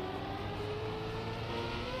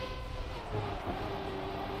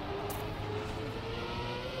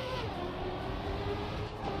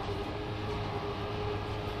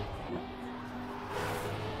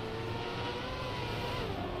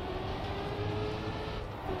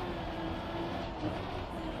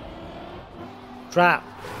 Trap.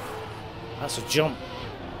 That's a jump.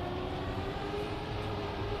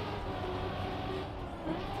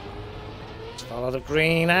 Just follow the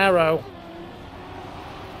green arrow.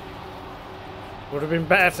 Would have been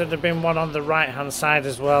better if there'd have been one on the right hand side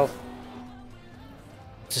as well.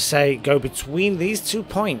 To say go between these 2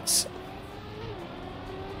 points.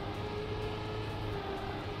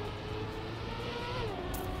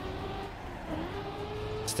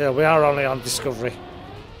 Still, we are only on discovery.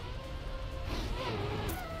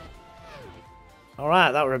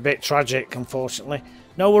 Alright, that were a bit tragic, unfortunately.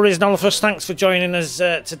 No worries, Nolafus. Thanks for joining us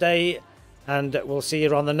today. And we'll see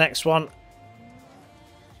you on the next one.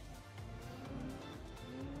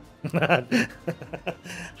 He's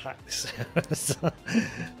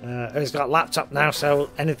got a laptop now,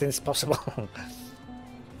 so anything's possible.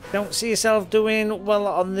 Don't see yourself doing well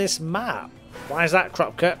on this map. Why is that,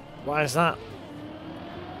 Cropcut? Why is that?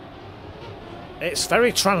 It's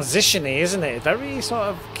very transition-y, isn't it? Very sort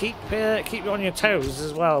of keep you on your toes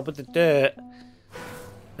as well, but the dirt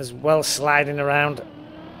as well sliding around.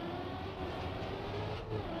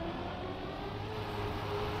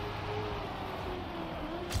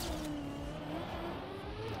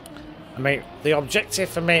 I mean, the objective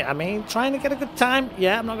for me, I mean, trying to get a good time,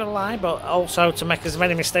 yeah, I'm not going to lie, but also to make as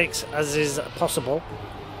many mistakes as is possible.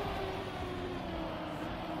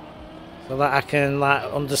 So that I can like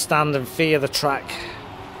understand and fear the track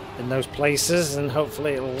in those places, and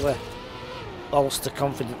hopefully it'll bolster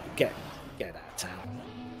confidence. Get out of town.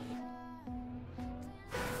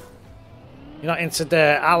 You're not into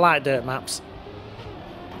dirt. I like dirt maps.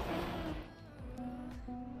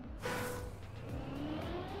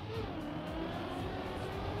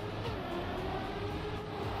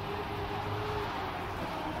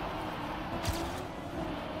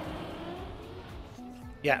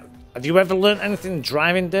 Yeah. Have you ever learned anything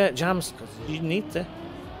driving dirt, Jamz? Because you need to.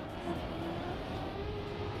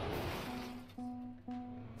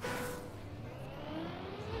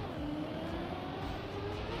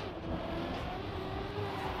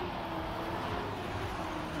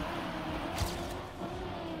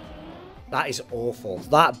 That is awful.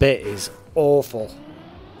 That bit is awful.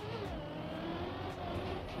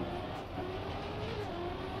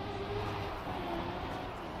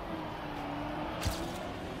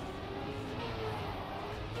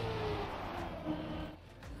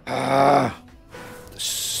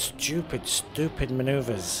 The stupid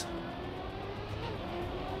maneuvers.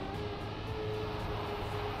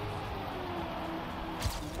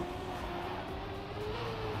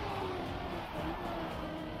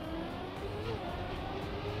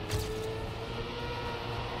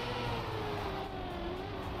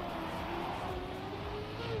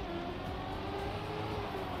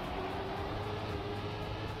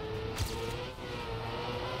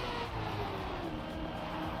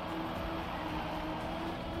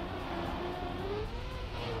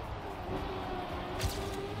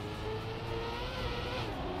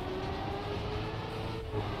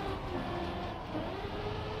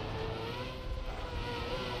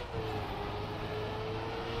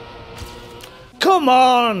 come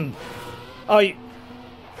on! Oh,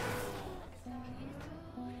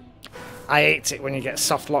 I hate it when you get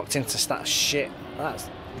soft locked into that shit. That's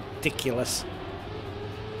ridiculous.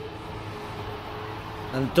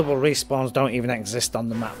 And double respawns don't even exist on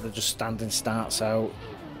the map. They're just standing start. So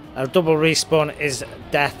a double respawn is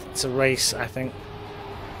death to race, I think.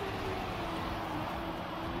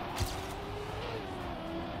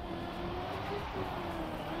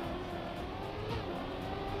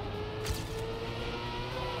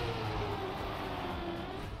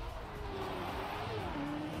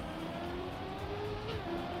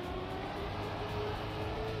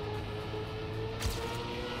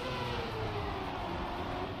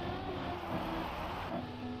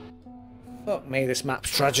 Fuck me, this map's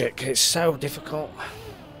tragic. It's so difficult.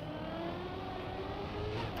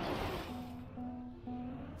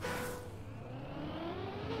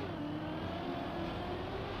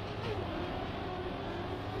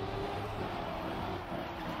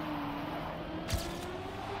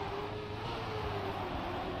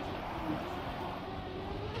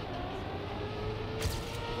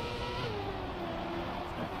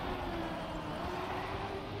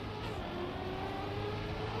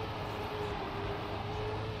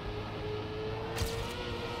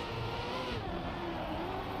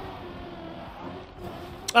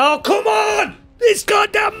 Oh, come on! This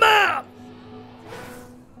goddamn map!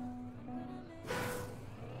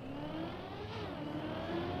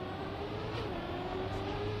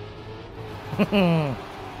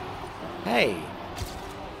 Hey.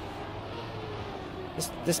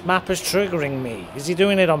 This map is triggering me. Is he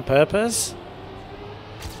doing it on purpose?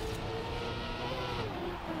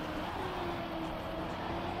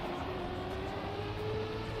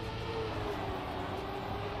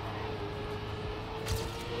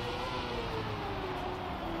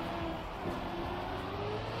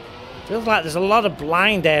 Feels like there's a lot of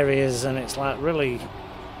blind areas and it's like really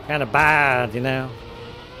kind of bad, you know.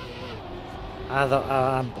 I thought,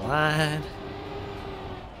 oh, I'm blind.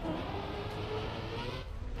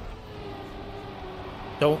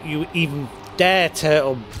 Don't you even dare,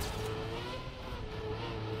 turtle.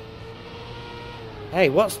 Hey,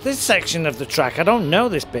 what's this section of the track? I don't know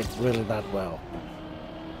this bit really that well.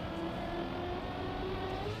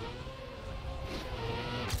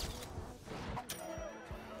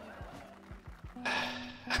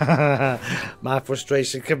 My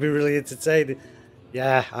frustration can be really entertaining.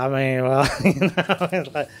 Yeah, I mean, well, you know,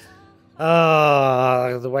 it's like,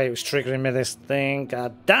 oh, the way it was triggering me, this thing.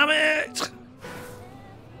 God damn it!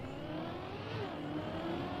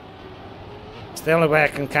 It's the only way I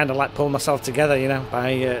can kind of like pull myself together, you know,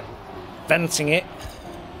 by venting it.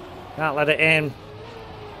 Can't let it in.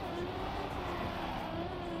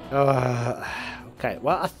 Okay,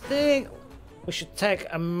 well, I think we should take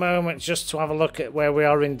a moment just to have a look at where we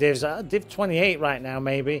are in divs. Div 28 right now,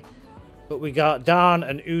 maybe. But we got Dawn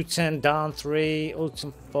and Uten, Dawn 3,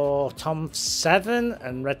 Uten 4, Tom 7,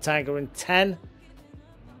 and Red Tiger in 10.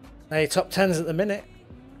 They top 10s at the minute.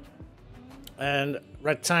 And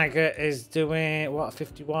Red Tiger is doing, what,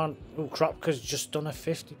 51? Ooh, Kropka's just done a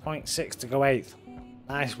 50.6 to go 8th.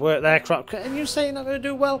 Nice work there, Kropka. And you say you're not going to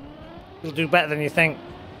do well? You'll do better than you think.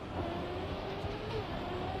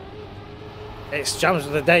 It's Jamz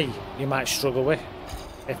of the day you might struggle with.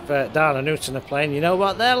 If Dan and Newton are playing, you know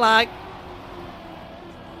what they're like.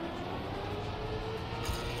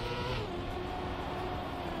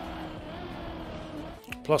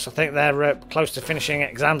 Plus, I think they're close to finishing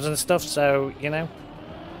exams and stuff, so, you know.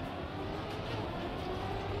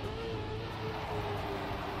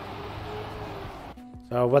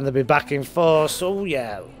 So when they'll be back in force, oh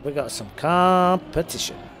yeah, we got some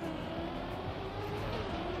competition.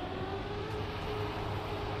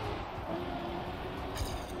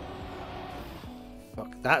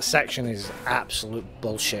 That section is absolute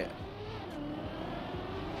bullshit.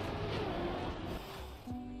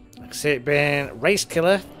 I can see it being Race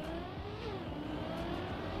Killer.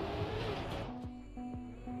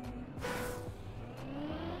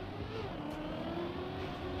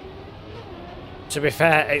 To be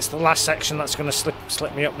fair, it's the last section that's going to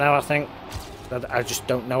slip me up now, I think. I just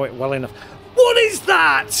don't know it well enough. What is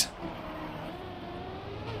that?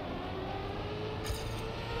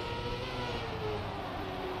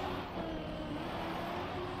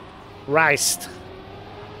 Christ.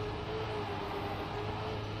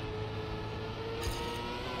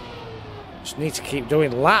 Just need to keep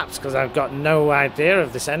doing laps because I've got no idea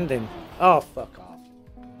of this ending. Oh, fuck off.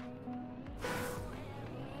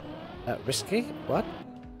 Risky? What?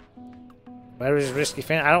 Where is risky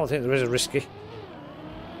thing? I don't think there is a risky.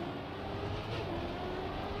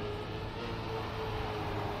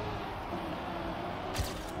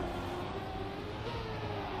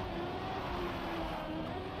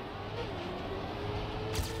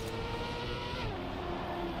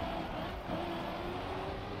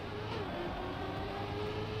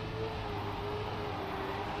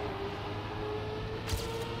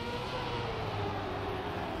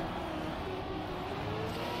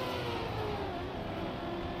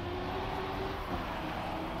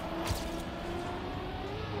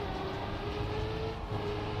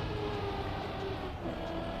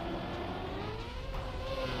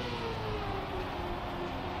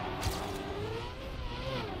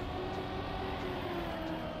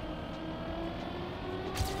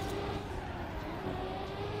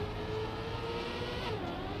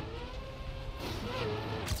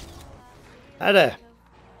 Better.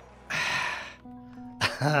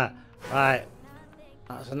 Right.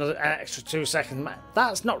 That's another extra 2 seconds.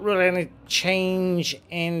 That's not really any change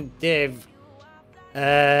in div.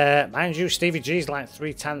 Mind you, Stevie G's like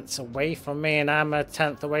 3/10 away from me, and I'm a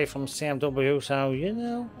 10th away from CMW, so you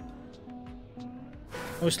know.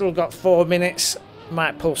 We've still got 4 minutes.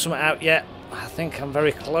 Might pull something out yet. I think I'm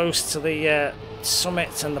very close to the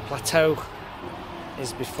summit, and the plateau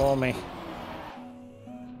is before me.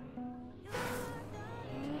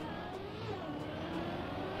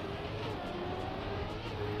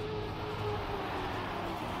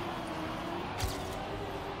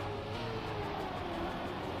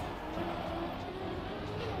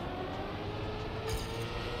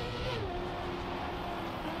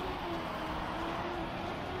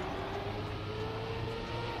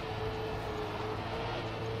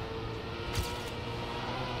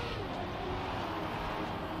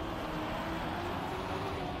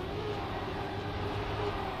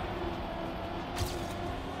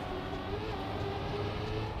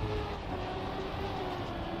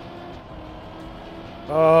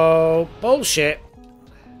 Oh, bullshit.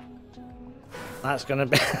 That's gonna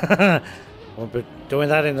be... We'll be doing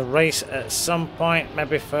that in the race at some point,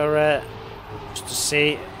 maybe for... just to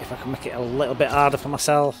see if I can make it a little bit harder for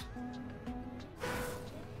myself.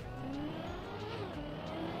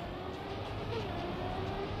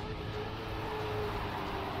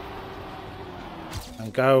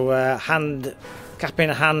 And go cap in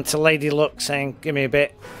a hand to Lady Luck saying, give me a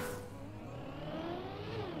bit.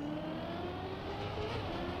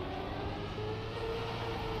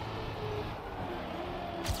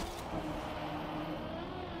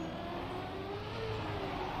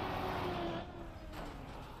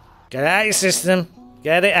 Get it out of your system.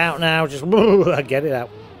 Get it out now. Just get it out.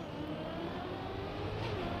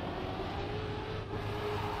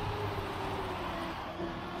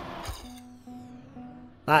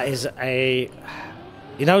 That is a...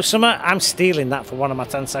 You know, Summer, I'm stealing that for one of my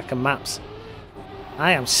 10-second maps.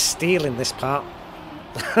 I am stealing this part.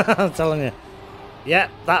 I'm telling you.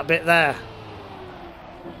 Yep, that bit there.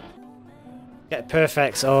 Get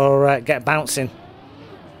perfect or get bouncing.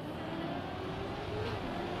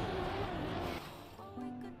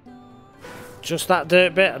 Just that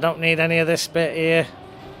dirt bit. I don't need any of this bit here.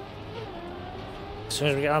 As soon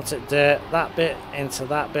as we get onto dirt, that bit, into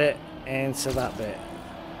that bit, into that bit.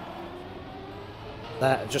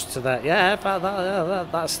 That, just to that. Yeah,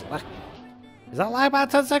 that's like... Is that like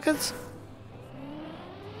about 10 seconds?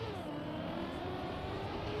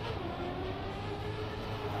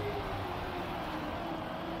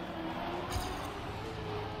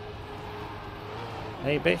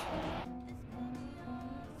 Maybe.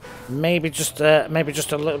 Maybe just a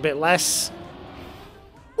little bit less.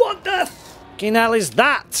 What the fucking hell is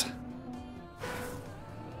that?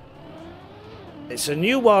 It's a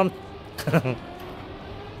new one.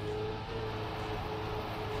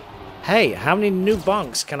 Hey, how many new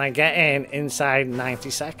bonks can I get in inside 90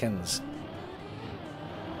 seconds?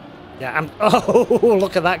 Yeah, I'm... Oh,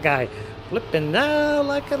 look at that guy. Flipping now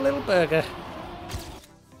like a little burger.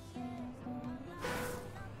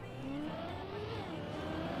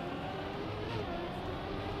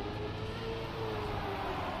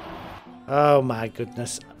 Oh my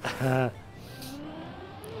goodness.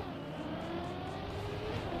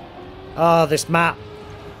 Oh, this map.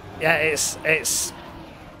 Yeah, it's...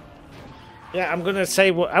 Yeah, I'm gonna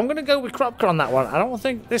say what I'm gonna go with Cropker on that one. I don't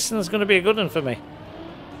think this one's gonna be a good one for me.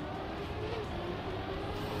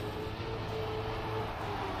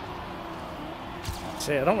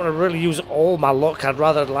 See, I don't want to really use all my luck. I'd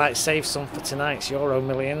rather like save some for tonight's Euro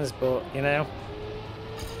Millions, but you know.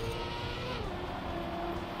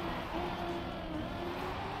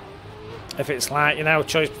 If it's like, you know,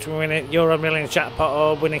 choice between winning Euro Millions jackpot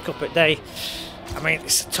or winning Cup at Day. I mean,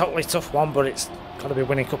 it's a totally tough one, but it's got to be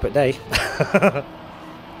winning Cup at Day.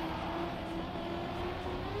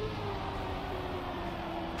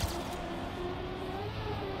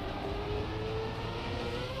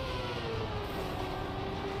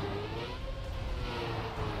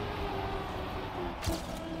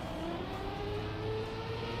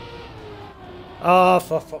 Oh,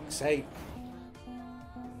 for fuck's sake.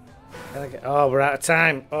 Oh, we're out of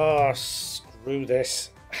time. Oh, screw this.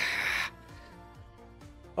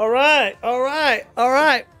 Alright.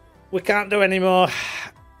 We can't do any more.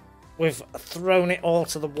 We've thrown it all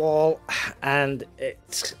to the wall and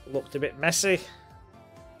it looked a bit messy.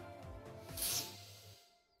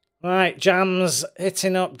 Right, Jamz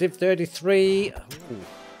hitting up Div 33.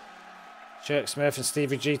 Shirk Smurf and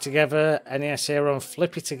Stevie G together. NES Hero and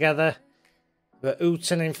Flippy together.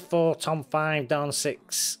 VORTEX in 4, Tom 5, Don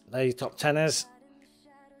 6. They're your top 10ers.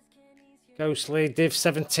 Ghostly Div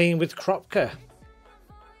 17 with Kropka.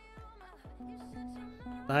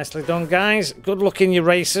 Nicely done, guys. Good luck in your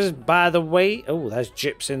races. By the way, oh, there's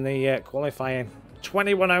Jips in the qualifying.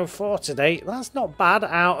 21.04 today. That's not bad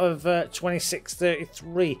out of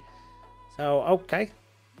 26.33. So, okay.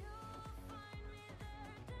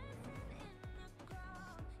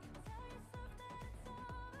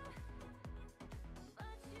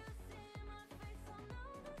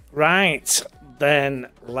 Right, then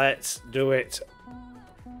let's do it.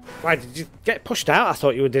 Why did you get pushed out? I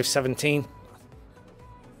thought you were Div 17.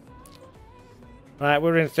 Right,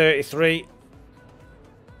 we're in 33.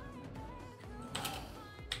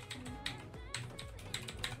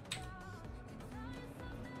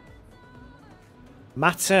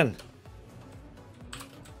 Matten.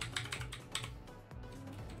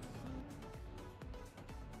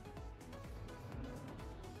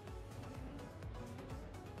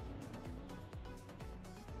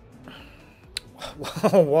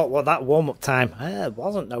 What that warm-up time? It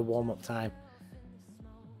wasn't no warm-up time.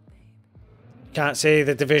 Can't see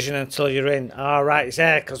the division until you're in. All right, it's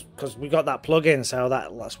there because we got that plug-in, so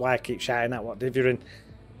that's why I keep shouting at what div you're in.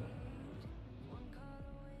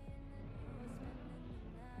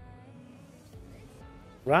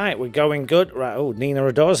 Right, we're going good. Right, oh, Nina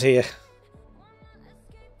Ador's here.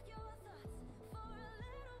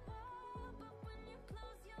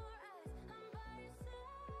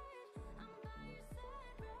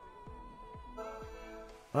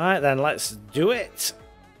 Right, then let's do it.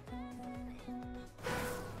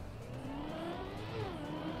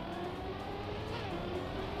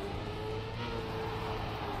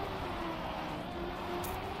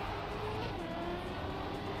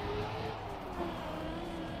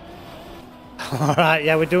 All right,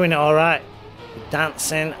 yeah, we're doing it all right. We're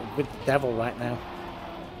dancing with the devil right now.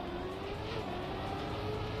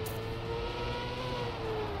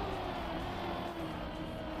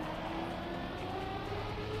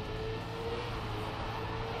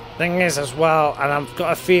 Thing is as well, and I've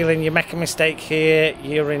got a feeling you make a mistake here,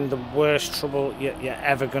 you're in the worst trouble you're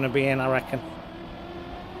ever going to be in, I reckon.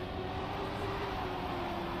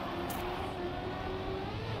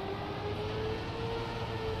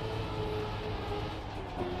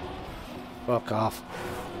 Fuck off.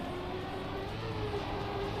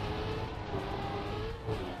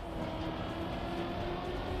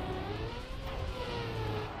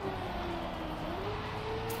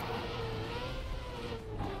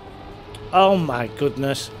 Oh my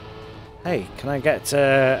goodness. Hey, can I get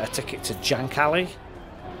a ticket to Jank Alley?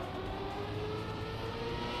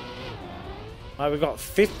 Right, we got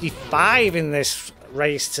 55 in this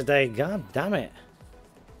race today. God damn it.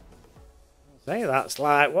 Say that's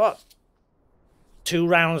like what? 2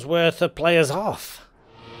 rounds worth of players off.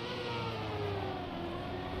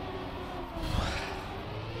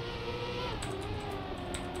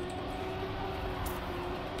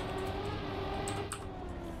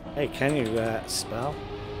 Hey, can you spell?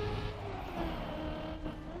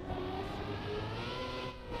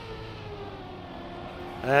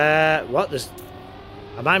 What?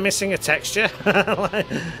 Am I missing a texture?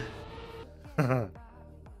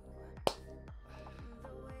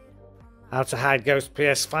 How to hide Ghost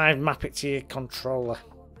PS5, map it to your controller.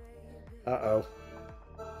 Uh-oh.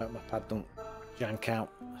 Hope my pad don't jank out.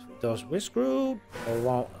 If it does, we're screwed. Or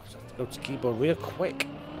won't. I have to go to keyboard real quick.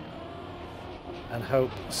 And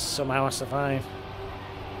hope somehow I survive.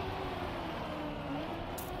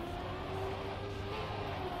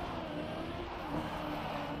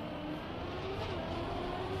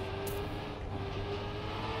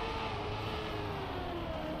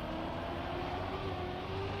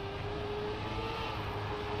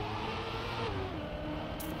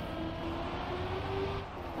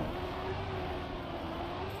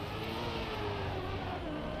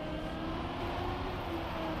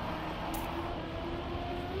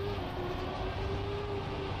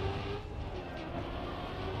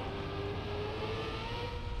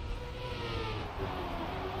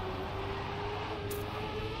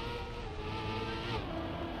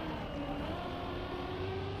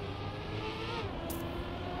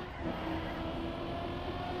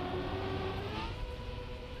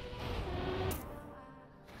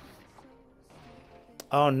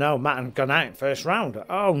 Oh no, Matt gone out in first round.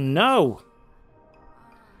 Oh no!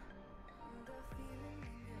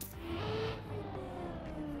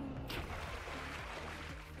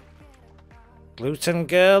 Gluten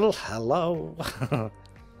girl, hello.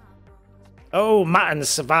 Oh, Matten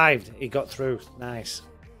survived. He got through. Nice.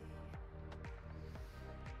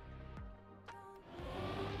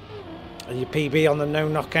 Are you PB on the no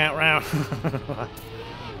knockout round?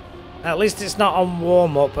 At least it's not on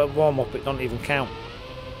warm-up. At warm-up, it don't even count.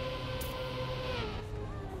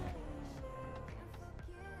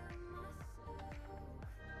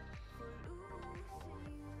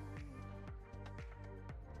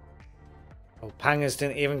 Pangers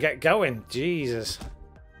didn't even get going. Jesus.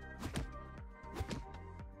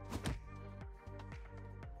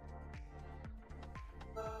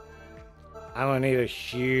 I'm going to need a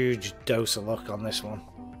huge dose of luck on this one.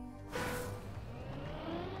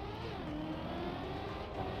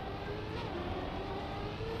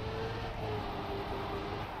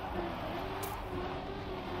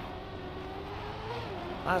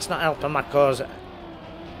 That's not helping my cause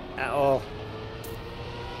at all.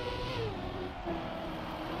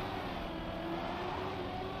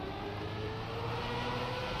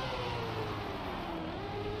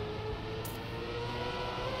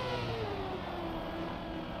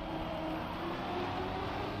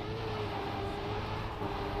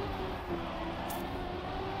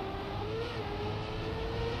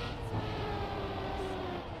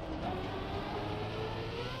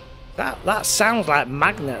 That sounds like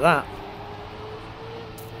magnet, that.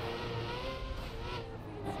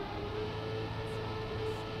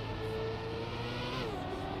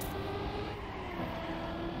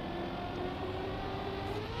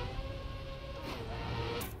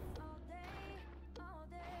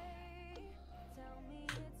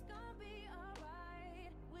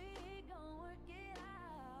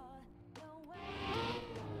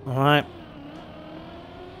 All right.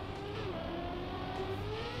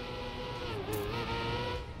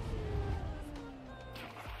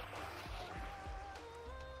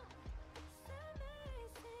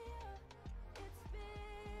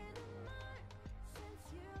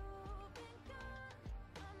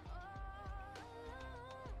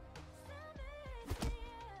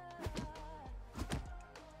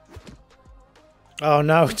 Oh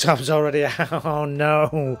no, Tom's already out. Oh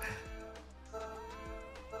no.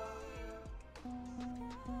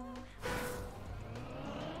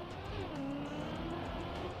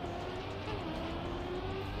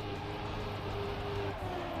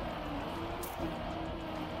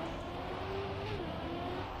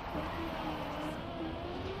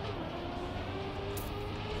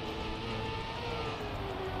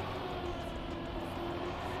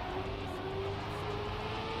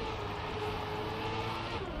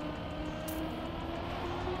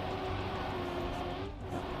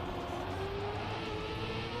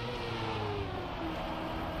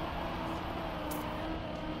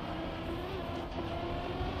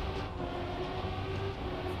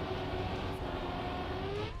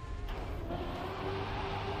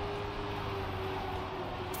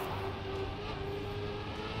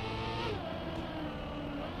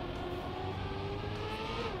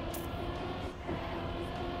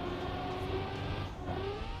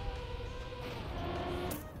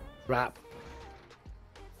 Rap.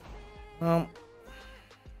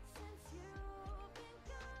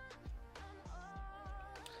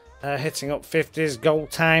 Hitting up 50s, goal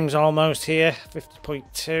times almost here,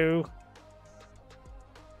 50.2.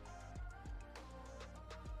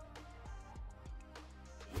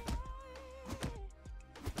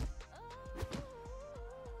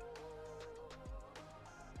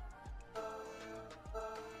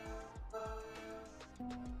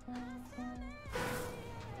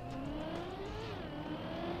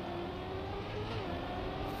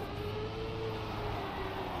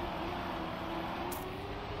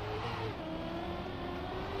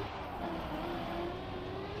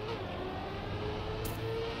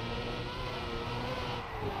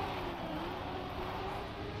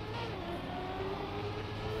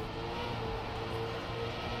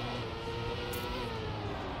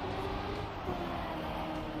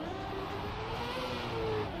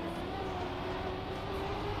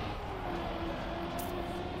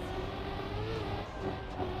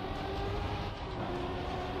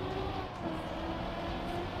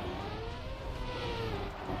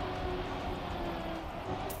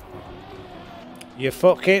 You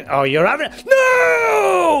fucking... Oh, you're having...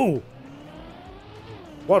 No!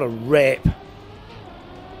 What a rip.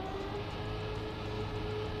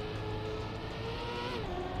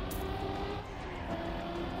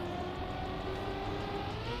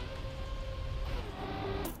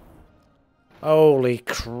 Holy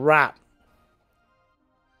crap.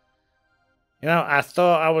 You know, I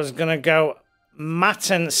thought I was going to go...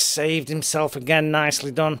 Matten saved himself again.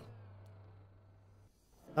 Nicely done.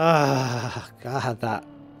 Ah, God, that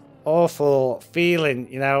awful feeling,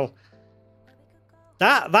 you know.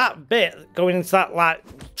 That bit going into that like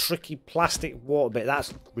tricky plastic water bit,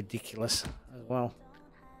 that's ridiculous as well.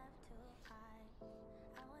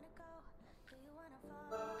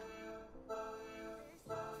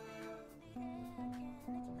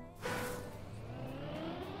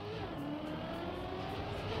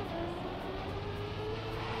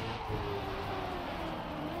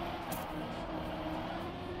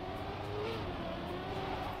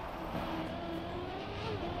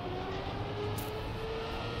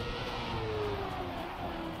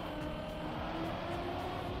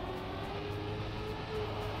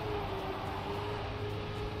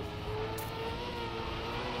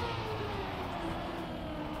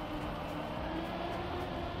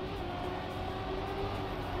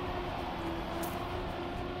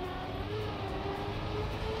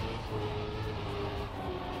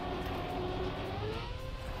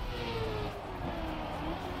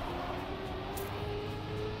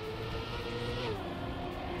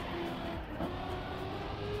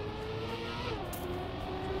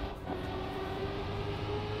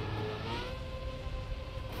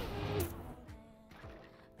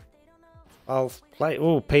 12th place.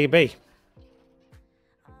 Oh, PB.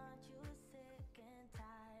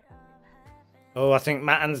 Oh, I think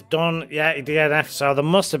Matten's done. Yeah, he DNF. So there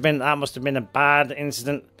must have been, that must have been a bad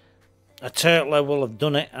incident. A turtler will have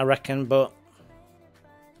done it, I reckon, but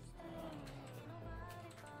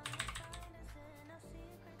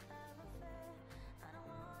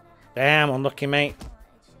damn, unlucky, mate.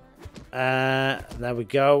 There we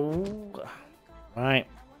go. Right.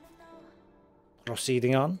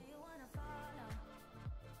 Proceeding on.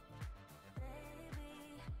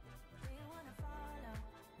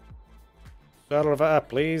 Elevator,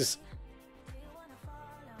 please.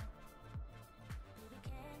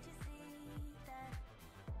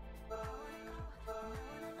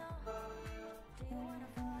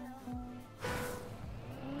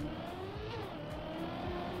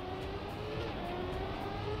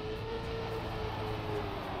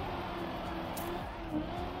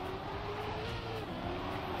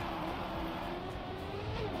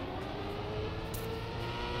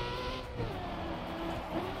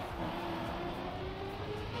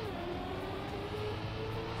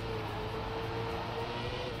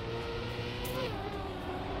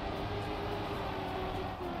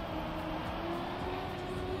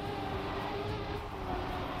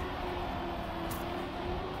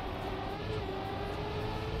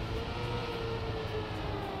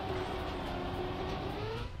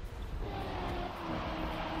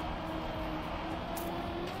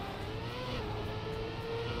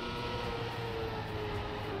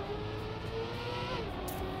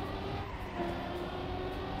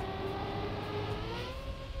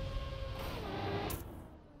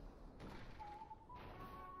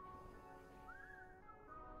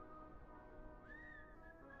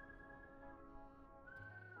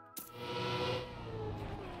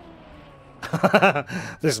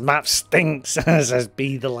 This map stinks, says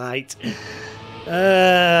Be the Light.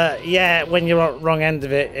 Yeah, when you're on the wrong end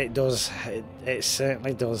of it, it does. It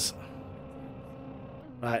certainly does.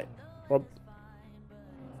 Right. Well,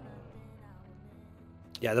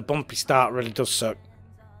 yeah, the bumpy start really does suck.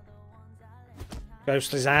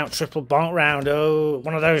 Ghostly's out, triple bonk round. Oh,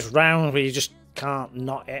 one of those rounds where you just can't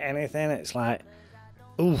not hit anything. It's like,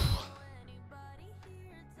 ooh.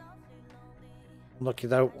 Unlucky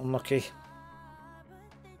though, unlucky.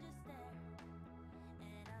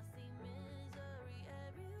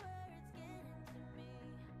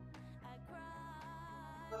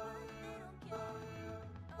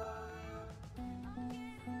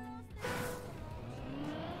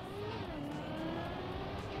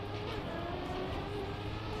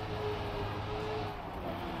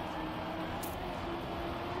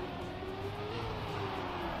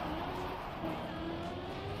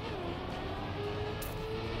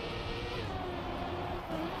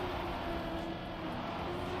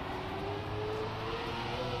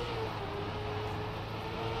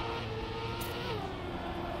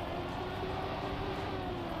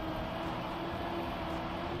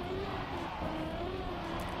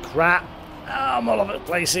 Crap. Oh, I'm all over the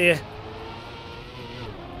place here.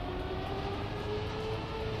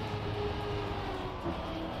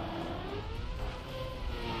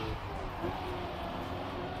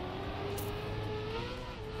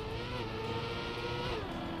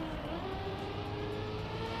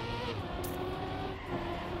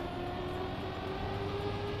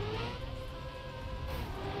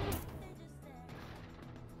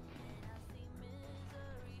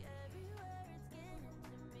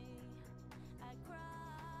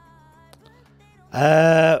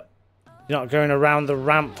 You're not going around the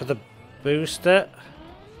ramp for the booster?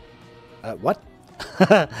 What?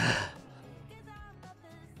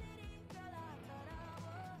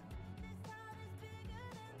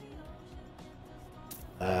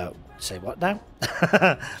 Say what now?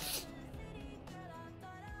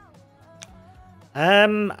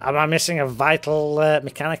 Am I missing a vital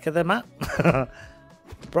mechanic of the map?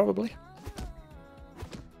 Probably.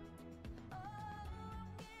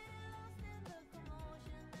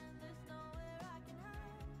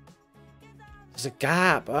 There's a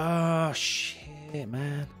gap. Oh, shit,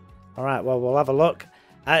 man. All right, well, we'll have a look.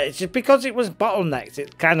 It's just because it was bottlenecked,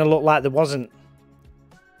 it kind of looked like there wasn't.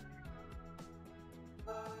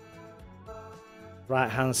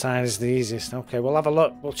 Right-hand side is the easiest. Okay, we'll have a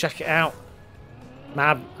look. We'll check it out.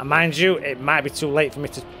 Mind you, it might be too late for me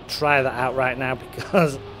to try that out right now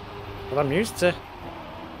because well, I'm used to.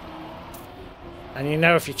 And you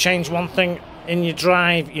know, if you change one thing in your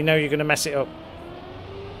drive, you know you're going to mess it up.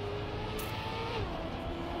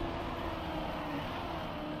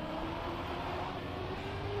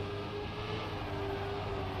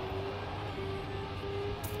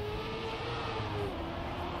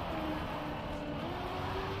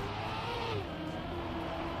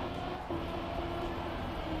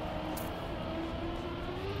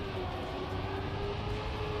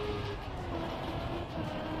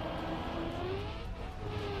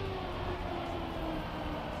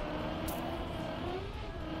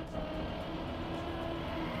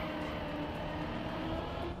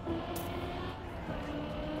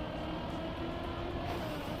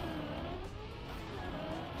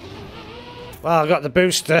 Well, I got the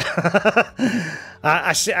booster.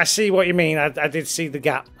 I see what you mean. I did see the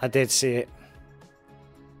gap. I did see it.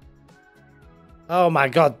 Oh my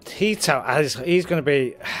God, he's going to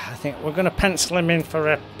be. I think we're going to pencil him in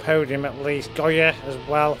for a podium at least. Goya as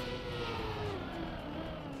well.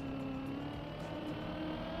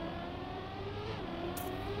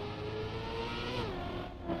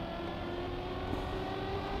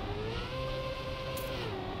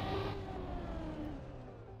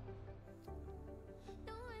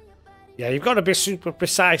 Yeah, you've got to be super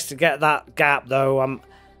precise to get that gap though.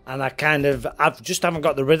 And I just haven't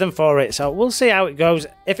got the rhythm for it. So we'll see how it goes.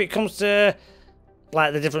 If it comes to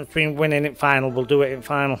like the difference between winning in final, we'll do it in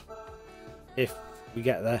final. If we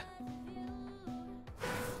get there.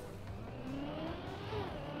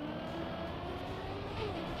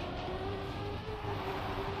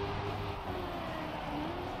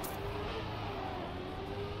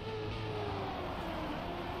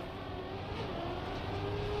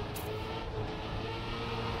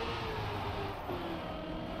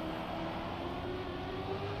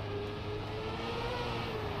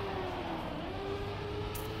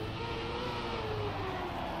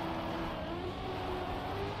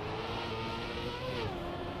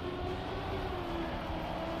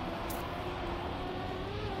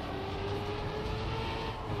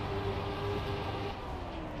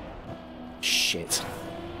 Shit.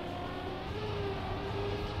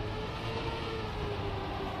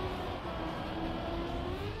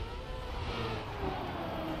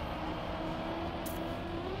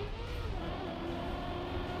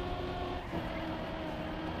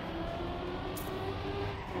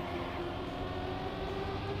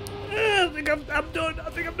 I think I'm done. I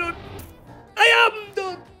think I'm done. I am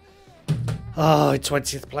done. Oh,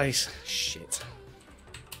 20th place. Shit.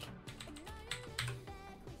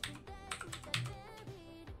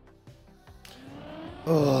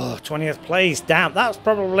 Oh, 20th place. Damn, that's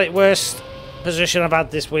probably the worst position I've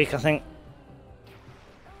had this week, I think.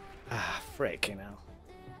 Ah, freaking hell.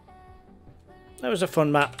 That was a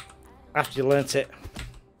fun map after you learnt it.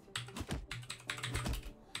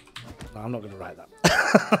 No, I'm not going to write that.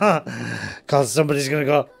 Because somebody's going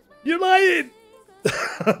to go, you're lying!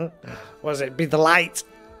 What is it? Be the light.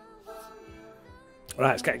 Right,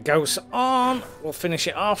 let's get Ghosts on. We'll finish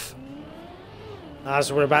it off.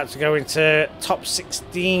 As we're about to go into top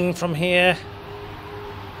 16 from here.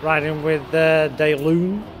 Riding with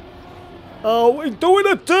DeLune. Oh, we're doing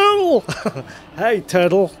a turtle! Hey,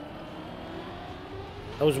 turtle.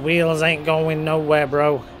 Those wheels ain't going nowhere,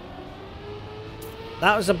 bro.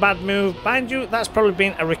 That was a bad move. Mind you, that's probably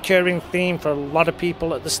been a recurring theme for a lot of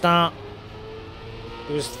people at the start.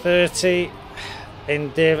 It was 30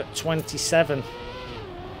 in Div 27.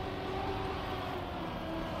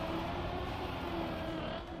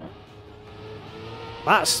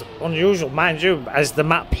 That's unusual, mind you. Is the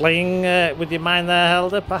map playing with your mind there,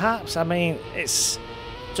 Helder, perhaps? I mean, it's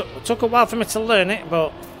took a while for me to learn it,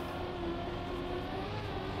 but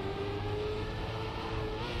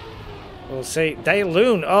we'll see.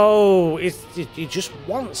 DeLune, oh, he just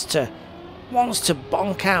wants to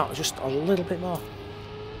bonk out just a little bit more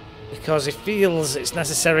because he feels it's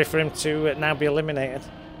necessary for him to now be eliminated.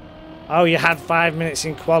 Oh, you had 5 minutes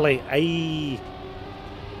in quali. Aye.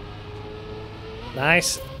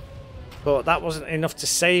 Nice, but that wasn't enough to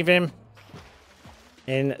save him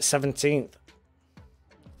in 17th.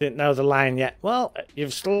 Didn't know the line yet. Well,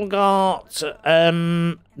 you've still got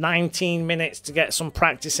 19 minutes to get some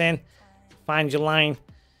practice in. Find your line,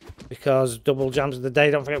 because double jams of the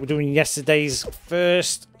day. Don't forget we're doing yesterday's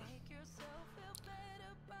first.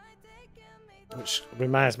 Which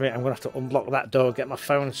reminds me, I'm going to have to unblock that door, get my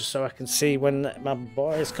phone just so I can see when my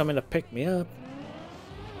boy is coming to pick me up.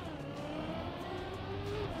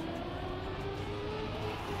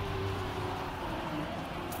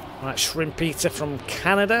 Right, Shrimp Eater from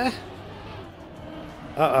Canada.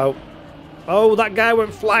 Uh-oh. Oh, that guy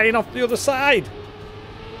went flying off the other side.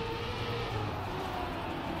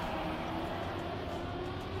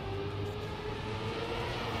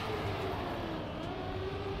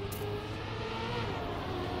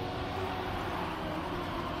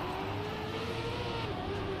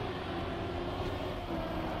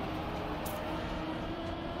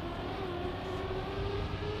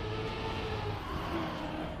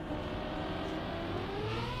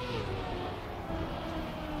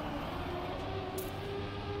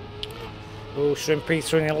 Oh, Shrimp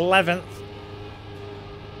Eater in 11th.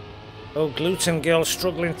 Oh, Gluten Girl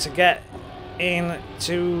struggling to get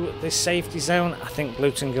into the safety zone. I think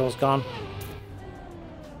Gluten Girl's gone.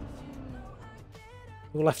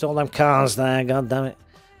 Who left all them cars there? God damn it.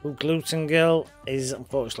 Oh, Gluten Girl is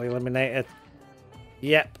unfortunately eliminated.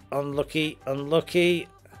 Yep, unlucky, unlucky.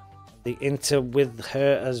 The Inter with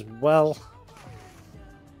her as well.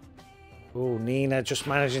 Oh, Nina just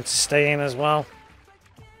managing to stay in as well.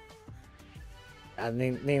 And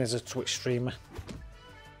Nina's a Twitch streamer.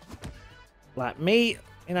 Like me,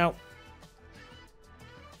 you know.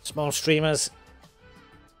 Small streamers.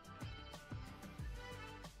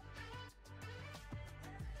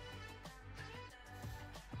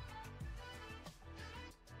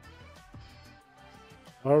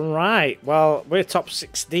 Alright, well, we're top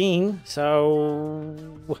 16, so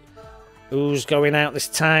who's going out this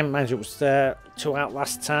time? Mind you, it was 2 out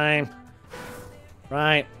last time.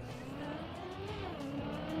 Right.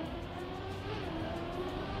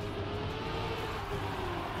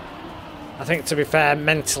 I think, to be fair,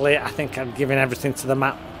 mentally, I think I'm giving everything to the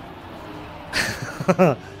map.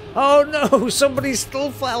 Oh no, somebody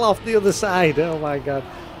still fell off the other side. Oh my god.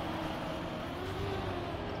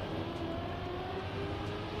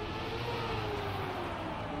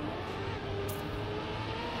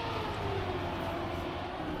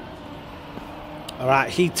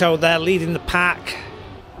 Alright, Hito there leading the pack.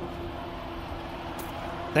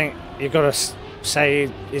 I think you've got to say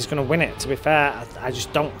he's going to win it, to be fair. I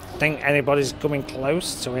just don't think anybody's coming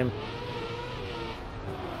close to him.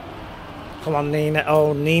 Come on, Nina.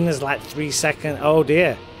 Oh, Nina's like 3 seconds. Oh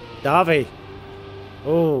dear. Darby.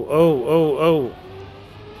 Oh.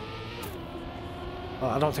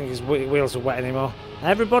 Well, I don't think his wheels are wet anymore.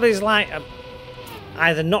 Everybody's like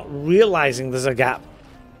either not realizing there's a gap.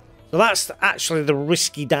 So that's actually the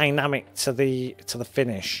risky dynamic to the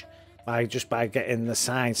finish, by getting the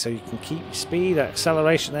side, so you can keep your speed,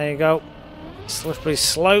 acceleration. There you go. Slippery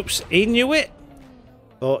slopes. He knew it,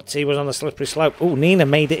 but he was on the slippery slope. Oh, Nina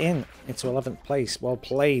made it into 11th place. Well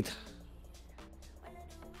played.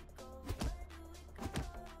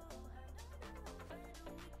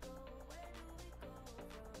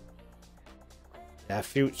 Yeah,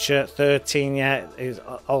 Future 13. Yeah, is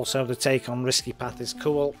also the take on risky path is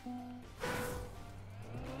cool.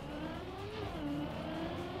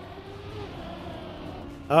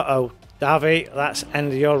 Uh-oh, Davy, that's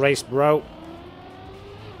end of your race, bro.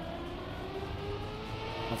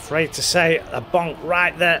 I'm afraid to say a bonk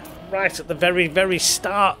right there, right at the very, very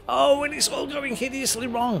start. Oh, and it's all going hideously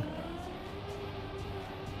wrong.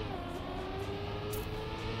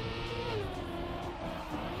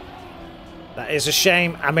 That is a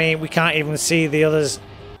shame. I mean, we can't even see the others.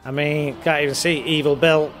 I mean, can't even see Evil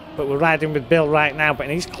Bill, but we're riding with Bill right now, but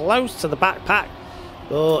he's close to the backpack.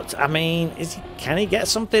 But, I mean, can he get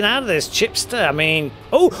something out of this? Chipster, I mean...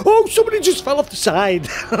 Oh, somebody just fell off the side.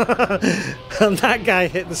 And that guy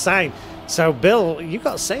hit the side. So, Bill, you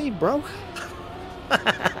got saved, bro.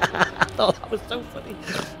 I thought that was so funny.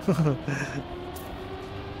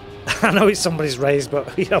 I know it's somebody's race,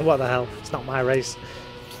 but, you know, what the hell. It's not my race.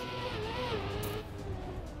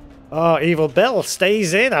 Oh, Evil Bill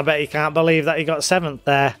stays in. I bet he can't believe that he got 7th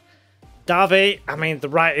there. Davy, I mean, the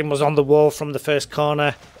writing was on the wall from the first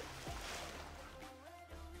corner.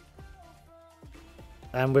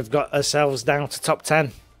 And we've got ourselves down to top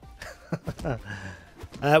 10.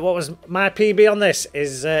 What was my PB on this?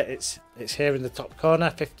 Is it's here in the top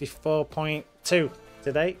corner, 54.2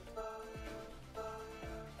 today.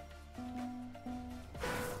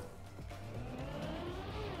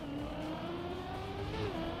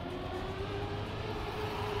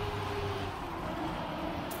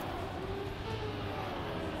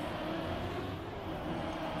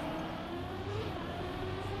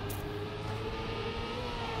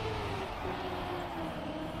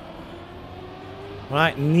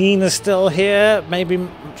 Right, Nina's still here. Maybe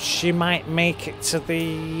she might make it to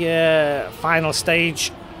the final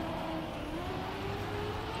stage.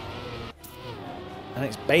 And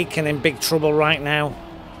it's Bacon in big trouble right now.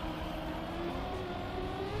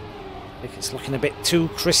 I think it's looking a bit too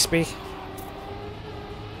crispy.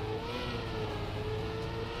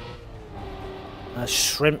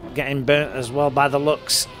 Shrimp getting burnt as well by the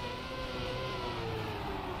looks.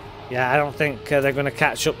 Yeah, I don't think they're going to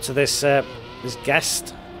catch up to this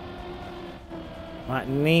guest. Right,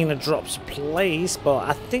 Nina drops Playz, but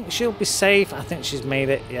I think she'll be safe. I think she's made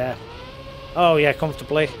it, yeah. Oh, yeah,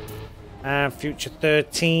 comfortably. And Future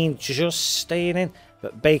 13 just staying in.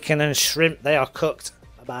 But Bacon and Shrimp, they are cooked.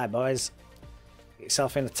 Bye-bye, boys. Get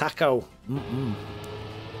yourself in a taco.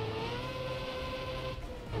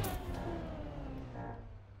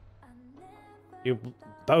 You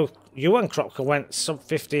and Kropka went sub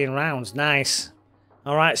 15 rounds. Nice.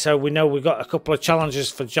 Alright, so we know we've got a couple of challenges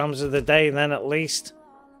for Jamz of the day, then at least.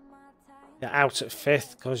 You're out at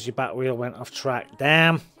 5th because your back wheel went off track.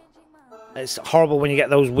 Damn. It's horrible when you get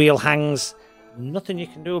those wheel hangs. Nothing you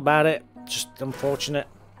can do about it. just unfortunate.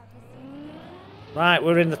 Right,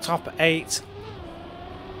 we're in the top 8.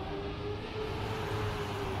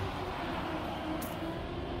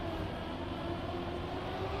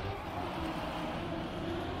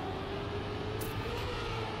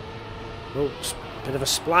 Oops, bit of a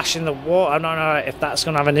splash in the water. I don't know if that's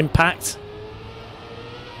going to have an impact.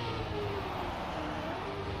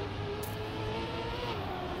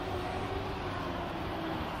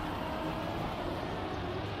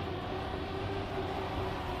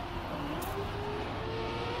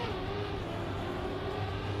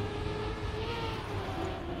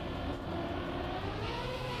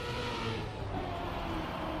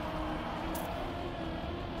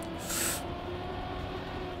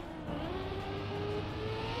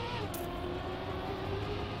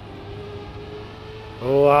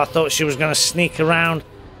 Oh, I thought she was going to sneak around,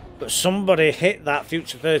 but somebody hit that.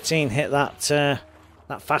 Future 13 hit that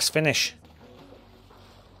that fast finish.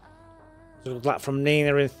 So that from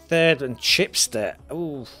Nina in 3rd and Chipster.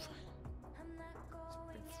 Oof,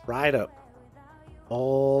 fried up,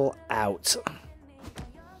 all out.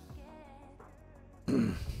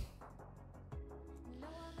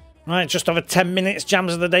 Right, just over 10 minutes.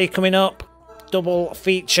 Jams of the day coming up. Double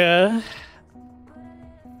feature.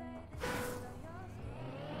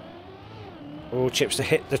 Oh, Chipster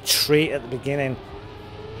hit the tree at the beginning.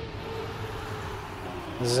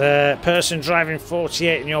 There's a person driving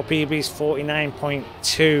 48 and your PB's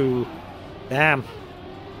 49.2. Damn.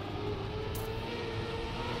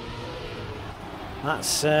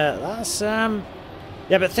 That's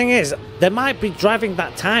yeah, but the thing is, they might be driving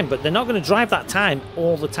that time, but they're not going to drive that time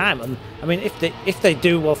all the time. And I mean, if they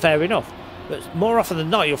do, well, fair enough. But more often than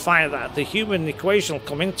not, you'll find that the human equation will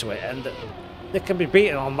come into it, and they can be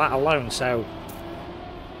beaten on that alone. So,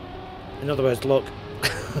 in other words, luck.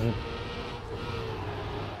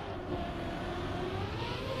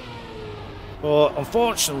 But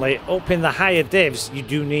unfortunately, up in the higher divs, you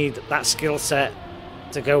do need that skill set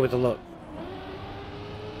to go with the luck.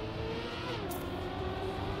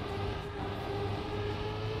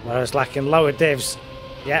 Whereas like in lower divs,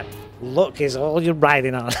 yep, luck is all you're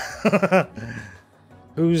riding on.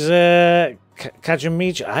 Who's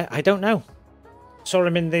Kajumij? I don't know. Saw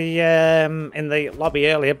him in the lobby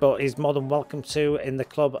earlier, but he's more than welcome to in the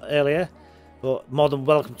club earlier. But more than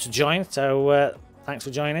welcome to join. So thanks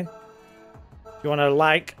for joining. If you want to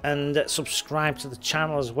like and subscribe to the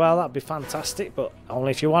channel as well, that'd be fantastic. But only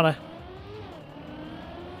if you want to.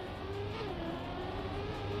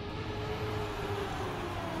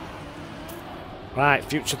 Right,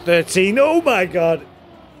 Future 13. Oh my god,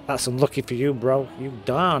 that's unlucky for you, bro. You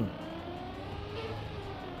darn.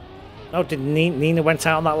 Oh, did Nina went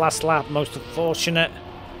out on that last lap? Most unfortunate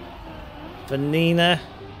for Nina.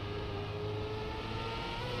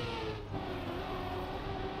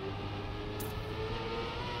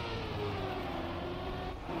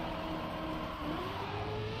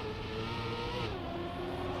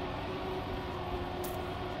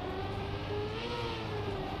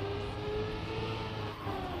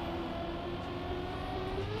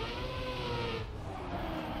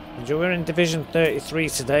 We're in Division 33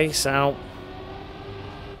 today, so...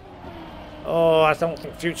 Oh, I don't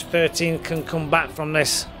think Future 13 can come back from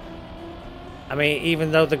this. I mean,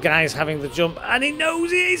 even though the guy's having the jump, and he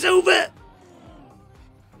knows it is over!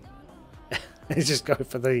 He's just going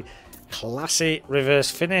for the classy reverse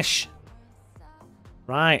finish.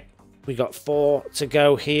 Right, we got 4 to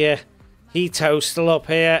go here. Hito's still up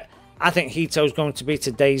here. I think Hito's going to be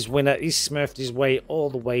today's winner. He's smurfed his way all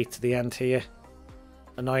the way to the end here.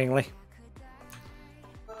 Annoyingly.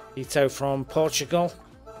 Ito from Portugal.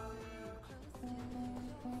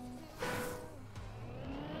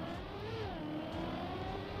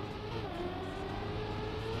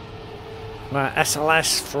 Right,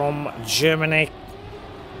 SLS from Germany.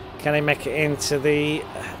 Can he make it into the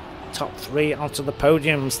top 3 onto the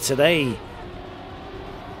podiums today?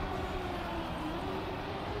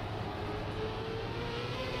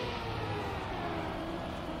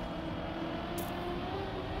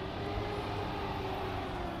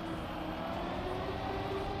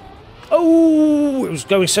 Oh, it was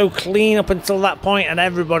going so clean up until that point, and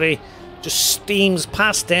everybody just steams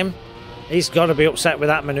past him. He's got to be upset with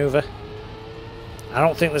that maneuver. I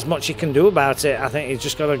don't think there's much he can do about it. I think he's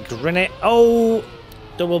just got to grin it. Oh,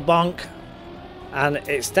 double bonk. And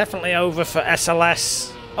it's definitely over for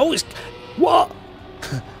SLS. Oh, it's... What?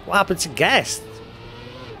 What happened to Guest?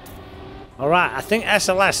 Alright, I think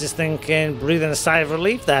SLS is thinking, breathing a sigh of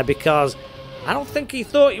relief there, because I don't think he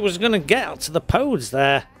thought he was going to get up to the pods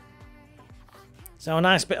there. So a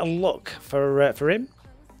nice bit of luck for him.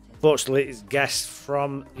 Unfortunately, it's Guest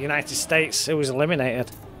from the United States who was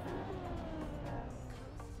eliminated.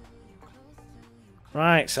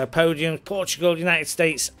 Right, so podiums, Portugal, United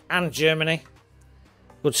States and Germany.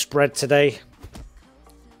 Good spread today.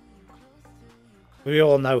 We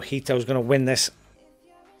all know Hito's going to win this.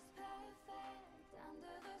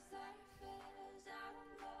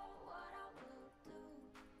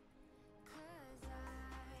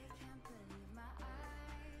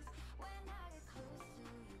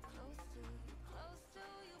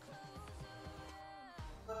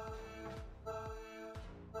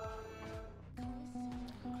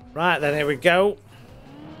 Right, then here we go.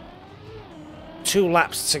 2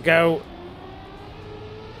 laps to go.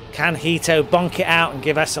 Can Hito bonk it out and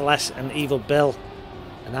give SLS and Evil Bill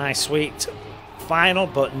a nice sweet final?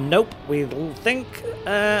 But nope, we think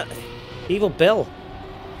Evil Bill.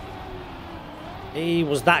 He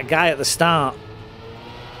was that guy at the start.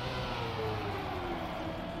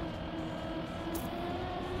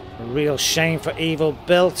 A real shame for Evil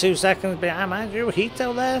Bill. 2 seconds behind, mind you.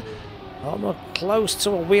 Hito there. Almost close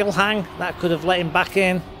to a wheel hang. That could have let him back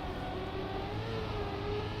in.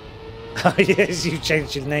 Oh yes, you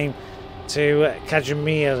changed your name to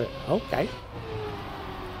KATNIP. Okay.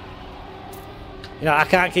 You know, I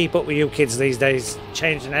can't keep up with you kids these days.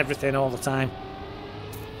 Changing everything all the time.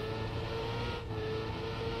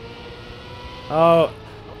 Oh.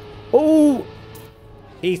 Oh!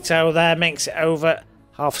 Hito there makes it over.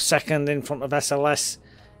 Half a second in front of SLS.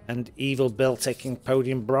 And Evil Bill taking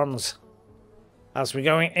podium bronze. As we're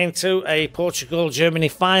going into a Portugal-Germany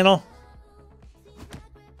final.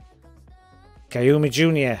 Kayumi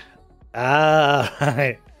Jr. Ah,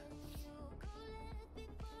 right.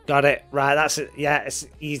 Got it. Right, that's it. Yeah, it's an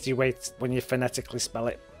easy way when you phonetically spell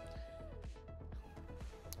it.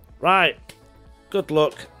 Right. Good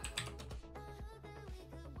luck.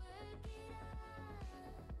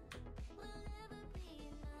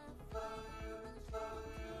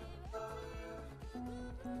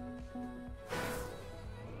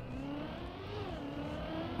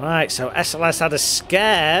 Right, so SLS had a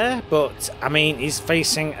scare, but I mean, he's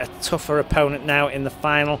facing a tougher opponent now in the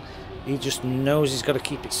final. He just knows he's got to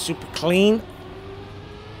keep it super clean.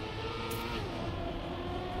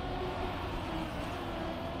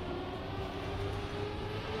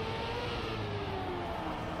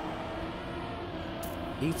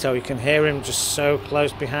 Hito, you can hear him just so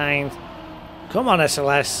close behind. Come on,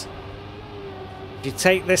 SLS. If you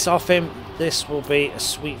take this off him, this will be a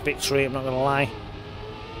sweet victory, I'm not going to lie.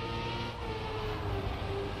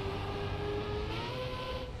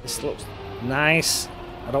 This looks nice.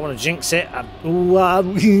 I don't want to jinx it. I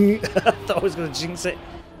thought I was going to jinx it.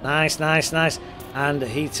 Nice, nice, nice. And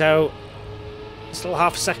Hito still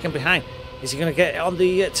half a second behind. Is he going to get it on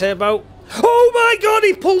the turbo? Oh my god,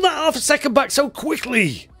 he pulled that half a second back so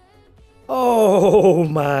quickly. Oh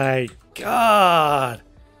my god.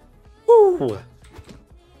 Woo.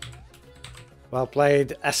 Well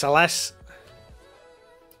played, SLS.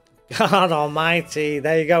 God almighty.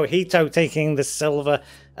 There you go. Hito taking the silver.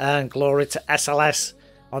 And glory to SLS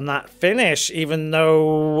on that finish, even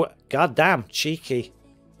though, goddamn, cheeky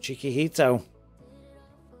Hito.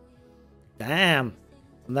 Damn.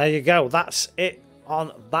 And there you go. That's it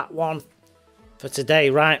on that one for today.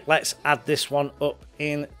 Right, let's add this one up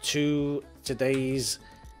into today's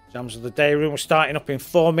Jams of the Day room. We're starting up in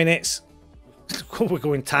 4 minutes. We're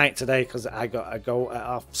going tight today because I got to go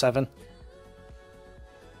at 7:30.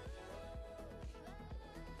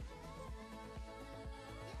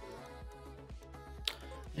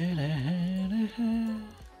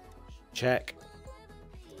 Check.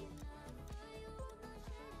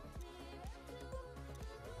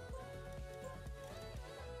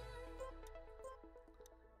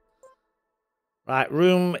 Right,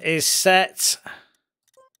 room is set.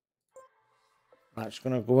 Right, just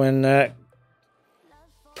gonna go and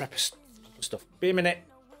prep stuff. Be a minute.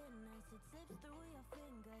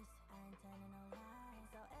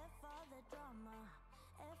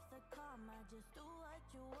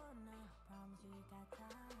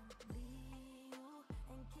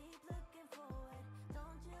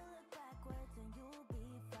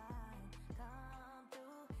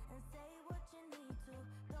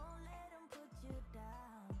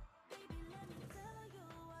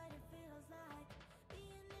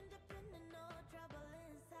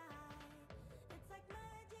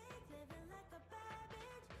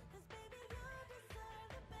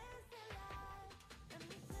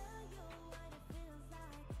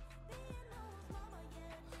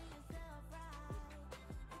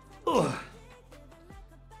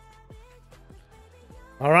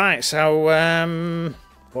 All right, so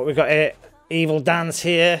what we got here? Evil Dan's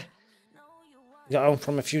here. Got home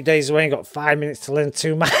from a few days away and got 5 minutes to learn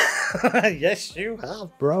 2 maths. Yes, you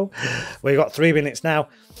have, bro. We got 3 minutes now.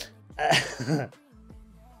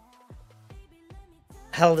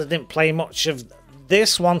 Helder didn't play much of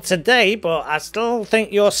this one today, but I still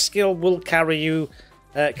think your skill will carry you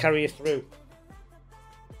through.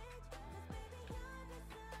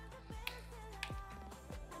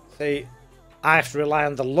 See, I have to rely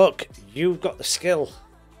on the luck. You've got the skill.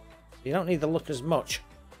 You don't need the luck as much.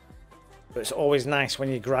 But it's always nice when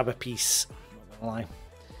you grab a piece. Not gonna lie.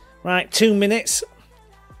 Right, 2 minutes.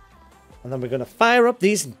 And then we're going to fire up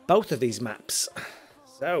both of these maps.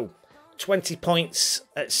 So, 20 points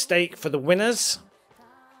at stake for the winners.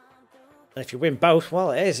 And if you win both,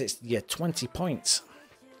 well, it's 20 points.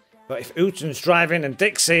 But if Uten's driving and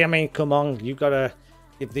Dixie, I mean, come on, you've got to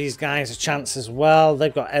give these guys a chance as well.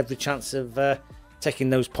 They've got every chance of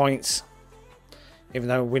taking those points. Even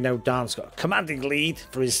though we know Dan's got a commanding lead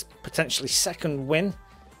for his potentially second win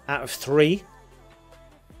out of 3.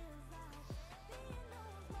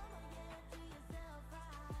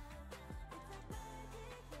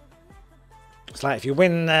 It's like if you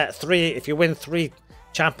win 3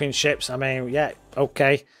 championships, I mean, yeah,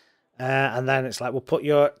 okay. And then it's like we'll put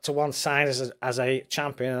you to one side as a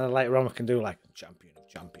champion, and then later on we can do like champion of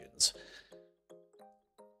champions.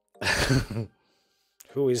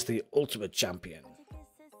 Who is the ultimate champion?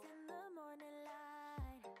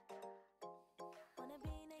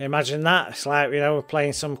 Imagine that. It's like, you know, we're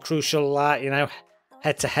playing some crucial, like, you know,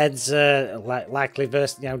 head-to-heads, like likely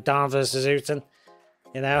versus, you know, Dan versus Uten.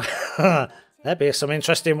 You know, there'd be some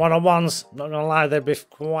interesting one-on-ones. Not gonna lie, they'd be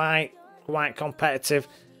quite competitive.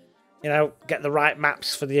 You know, get the right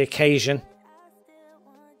maps for the occasion.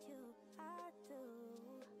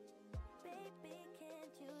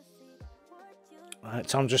 Right,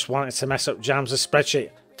 Tom just wanted to mess up Jamz' spreadsheet.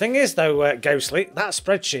 Thing is, though, Ghostly, that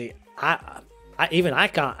spreadsheet, even I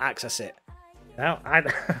can't access it. You know, I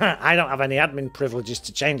don't have any admin privileges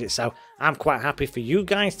to change it, so I'm quite happy for you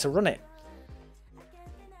guys to run it.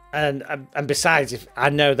 And besides, if I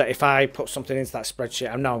know that if I put something into that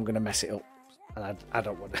spreadsheet, I know I'm going to mess it up, and I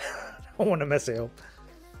don't want to. I don't want to mess it up.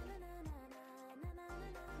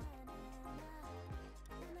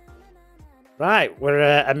 Right, we're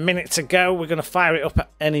a minute to go. We're going to fire it up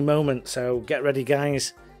at any moment, so get ready,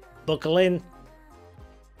 guys. Buckle in.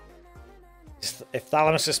 If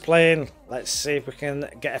Thalamus is playing, let's see if we can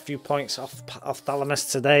get a few points off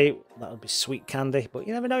Thalamus today. That would be sweet candy, but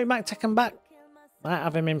you never know, he might take him back. Might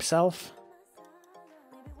have him himself.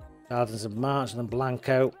 Gardens of March and then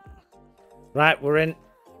Blanco. Right, we're in.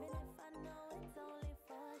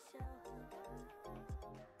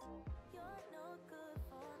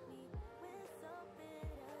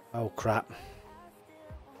 Oh, crap.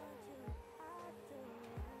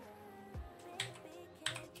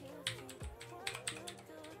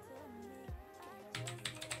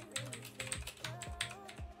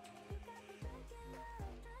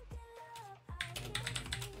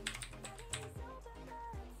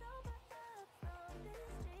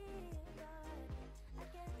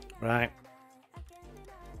 Right.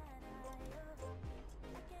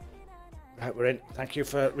 Right, we're in. Thank you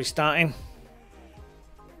for restarting.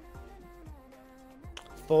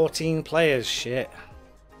 14 players, shit.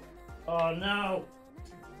 Oh no.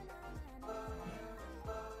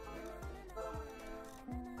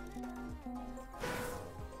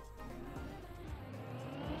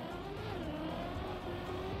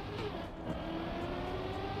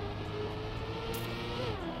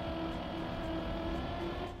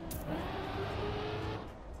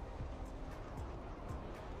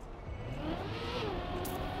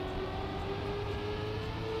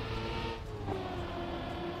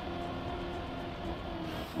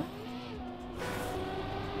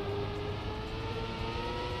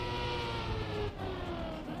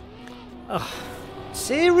 Oh,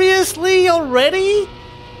 seriously already?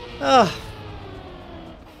 Oh,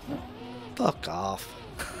 fuck off.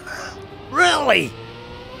 Really?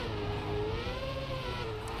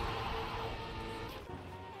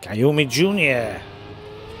 Kayumi Jr.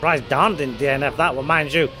 Surprised Dan didn't DNF that one,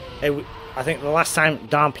 mind you. I think the last time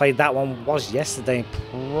Dan played that one was yesterday,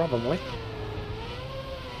 probably.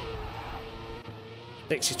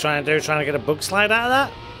 Dixie trying to get a bug slide out of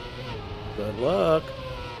that? Good luck.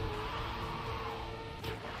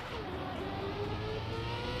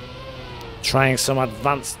 Trying some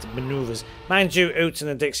advanced maneuvers. Mind you, Uten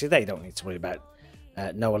and Dixie, they don't need to worry about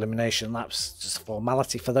no elimination laps. Just a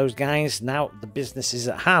formality for those guys. Now the business is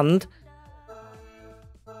at hand.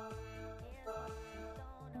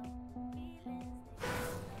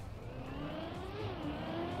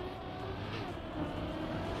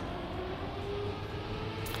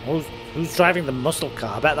 Who's driving the muscle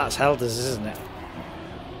car? I bet that's Helder's, isn't it?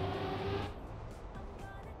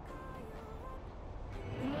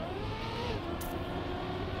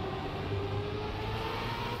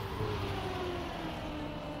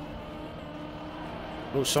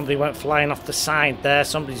 Oh, somebody went flying off the side there.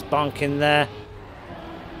 Somebody's bonking there.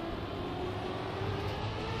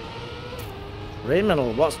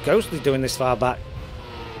 Criminal. What's Ghostly doing this far back?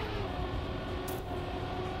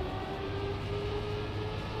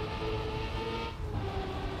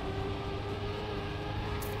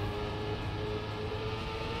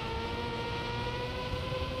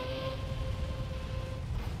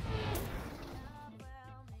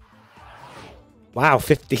 Wow,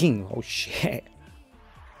 15. Oh shit.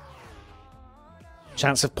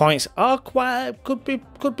 Chance of points. Oh, quite could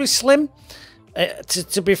be slim.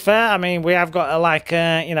 To be fair, I mean, we have got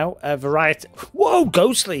a you know, a variety. Whoa,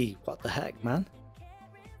 Ghostly! What the heck, man?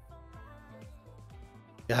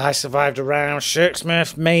 Yeah, I survived a round.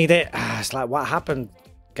 Shirksmith made it. It's like, what happened?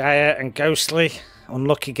 Gaia and Ghostly,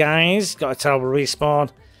 unlucky guys. Got a terrible respawn.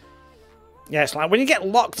 Yeah, it's like when you get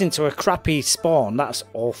locked into a crappy spawn, that's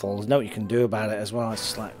awful. There's no what you can do about it as well. It's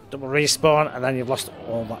just like double respawn, and then you've lost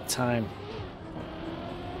all that time.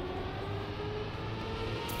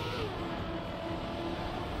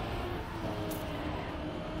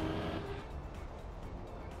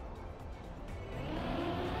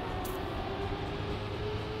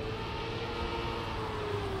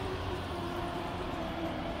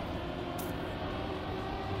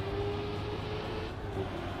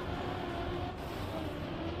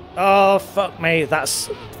 Oh, fuck me. That's...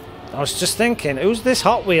 I was just thinking, who's this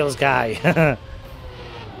Hot Wheels guy?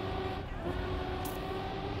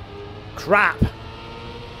 Crap.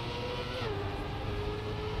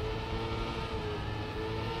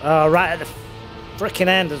 Oh, right at the freaking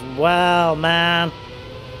end as well, man.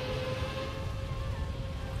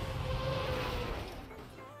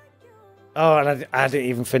 Oh, and I didn't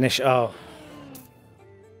even finish. Oh.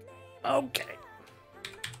 Okay.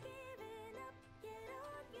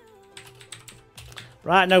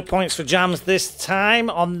 Right, no points for Jamz this time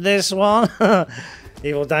on this one.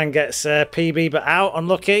 Evil Dan gets PB, but out.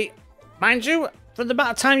 Unlucky. Mind you, for the amount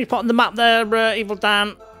of time you put on the map there, Evil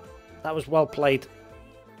Dan, that was well played.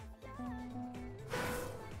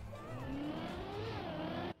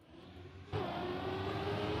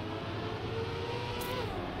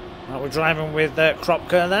 Right, we're driving with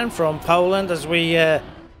Kropka then from Poland as we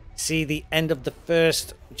see the end of the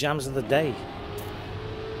first Jamz of the day.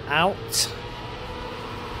 Out.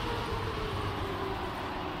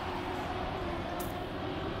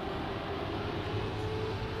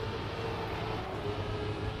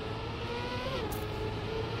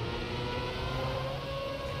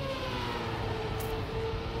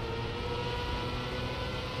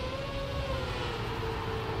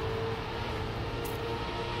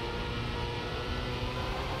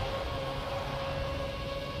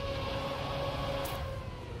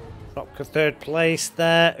 Kropka third place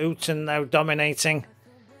there. Uten now dominating.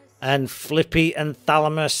 And Flippy and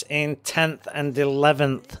Thalamus in 10th and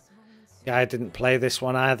 11th. Guy didn't play this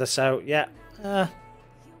one either, so yeah.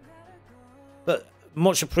 But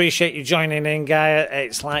much appreciate you joining in, Guy.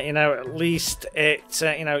 It's like, you know, at least it,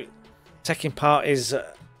 you know, taking part is,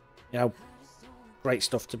 you know, great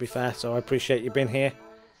stuff to be fair. So I appreciate you being here.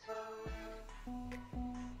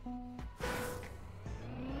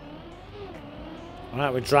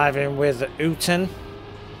 Alright, we're driving with Uten.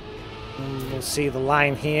 You'll see the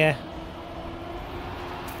line here.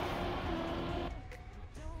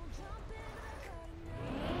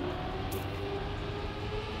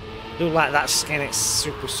 Do like that skin, it's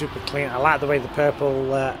super clean. I like the way the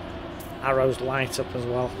purple arrows light up as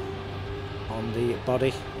well on the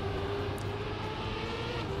body.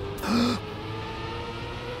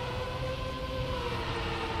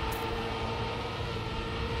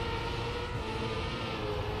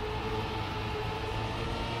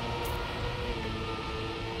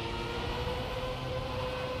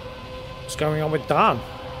 What's going on with Dan?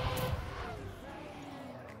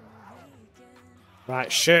 Right,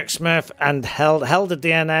 Shirksmith and held the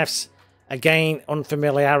DNFs. Again,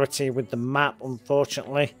 unfamiliarity with the map,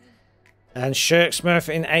 unfortunately. And Shirksmith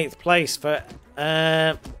in 8th place for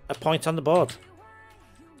a point on the board.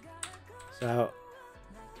 So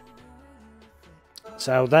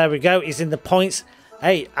there we go. He's in the points.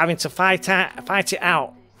 Hey, having to fight it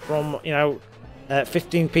out from, you know,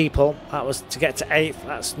 15 people. That was to get to 8th.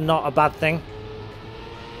 That's not a bad thing.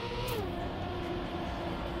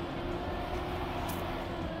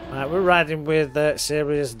 Right, we're riding with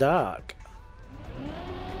Serious Dark.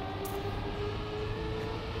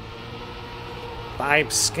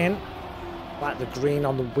 Vibe skin. Like the green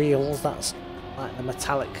on the wheels. That's like the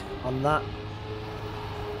metallic on that.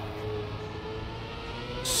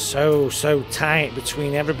 So tight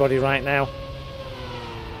between everybody right now.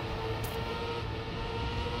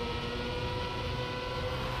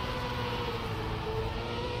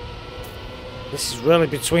 This is really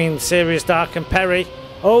between Serious Dark and Perry.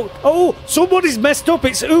 Oh, somebody's messed up.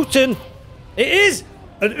 It's Uten. It is.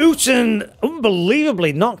 And Uten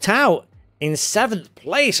unbelievably knocked out in 7th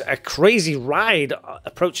place. A crazy ride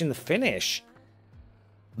approaching the finish.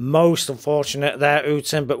 Most unfortunate there,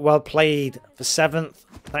 Uten, but well played for 7th.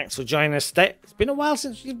 Thanks for joining us today. It's been a while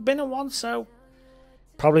since you've been on one, so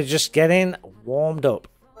probably just getting warmed up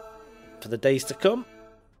for the days to come.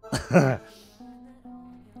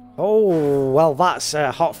 Oh, well, that's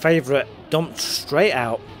a hot favourite dumped straight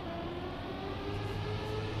out.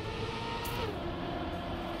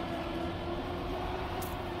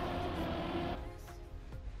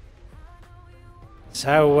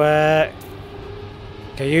 So,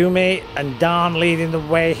 Kayumi and Dan leading the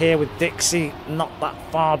way here with Dixie not that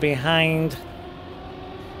far behind.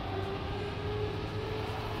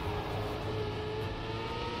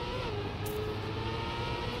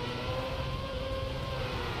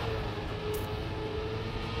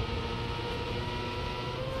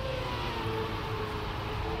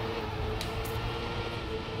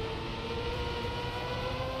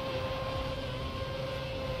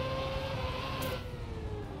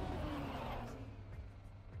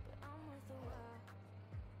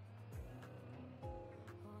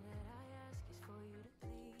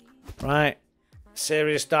 Right,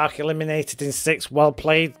 Serious Dark eliminated in 6. Well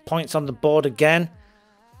played. Points on the board again.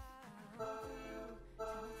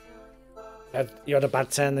 You had a bad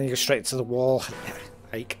turn, then you go straight to the wall.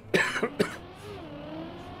 Like,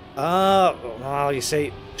 oh, well, you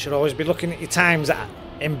see, should always be looking at your times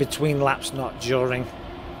in between laps, not during.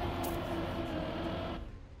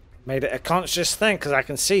 Made it a conscious thing because I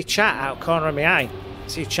can see chat out corner of my eye. I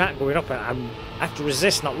see chat going up, and I have to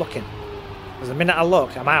resist not looking. Because the minute I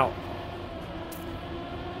look, I'm out.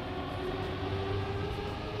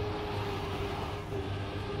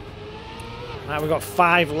 Right, we've got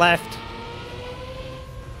 5 left.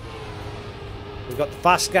 We've got the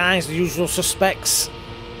fast guys, the usual suspects.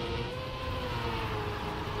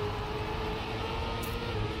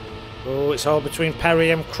 Oh, it's all between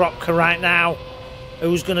Perry and Kropka right now.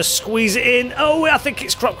 Who's going to squeeze it in? Oh, I think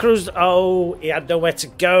it's Kropka. Oh, he had nowhere to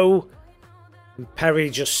go. And Perry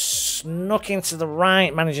just snuck into the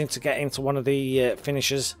right, managing to get into one of the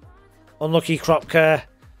finishers. Unlucky Kropka,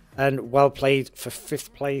 and well played for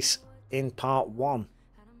 5th place in part 1.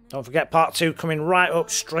 Don't forget part 2 coming right up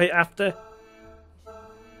straight after.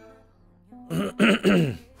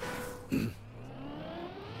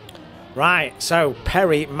 Right, so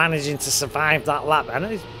Perry managing to survive that lap. I know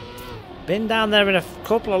he's been down there in a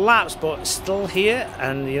couple of laps, but still here,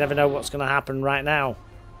 and you never know what's going to happen right now.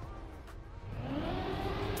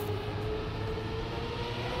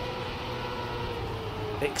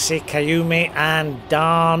 Dixie, Kayumi, and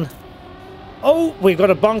Dan. Oh, we've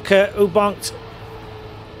got a bonker. Who bonked?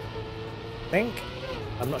 I think.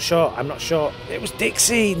 I'm not sure. It was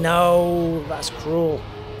Dixie. No, that's cruel.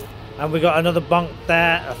 And we got another bonk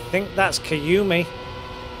there. I think that's Kayumi.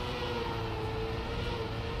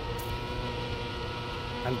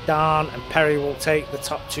 And Dan and Perry will take the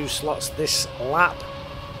top 2 slots this lap.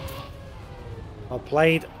 Well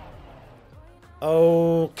played.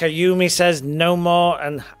 Oh, Kayumi says no more,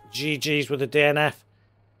 and GG's with the DNF.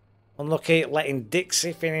 Unlucky, letting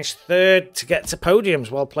Dixie finish 3rd to get to podiums.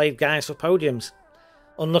 Well played, guys, for podiums.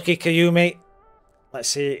 Unlucky, Kayumi. Let's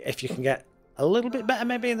see if you can get a little bit better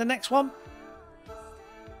maybe in the next one.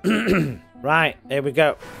 Right, here we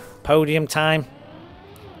go. Podium time.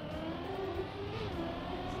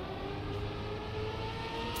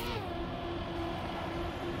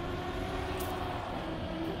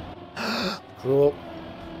 Cool.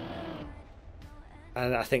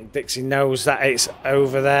 And I think Dixie knows that it's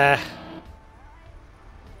over there.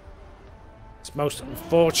 It's most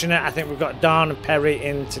unfortunate. I think we've got Dan and Perry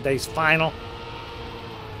in today's final.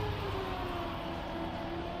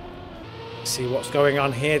 See what's going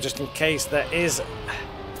on here, just in case there is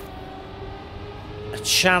a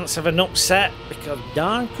chance of an upset, because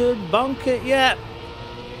Dan could bonk it yet.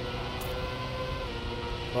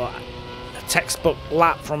 But a textbook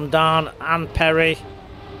lap from Dan and Perry.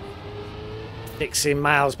 Dixie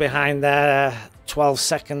miles behind there, 12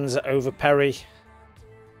 seconds over Perry,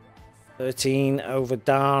 13 over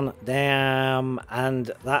Dan. Damn, and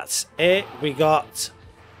that's it. We got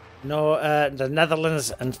the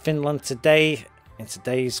Netherlands and Finland today in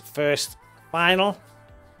today's first final.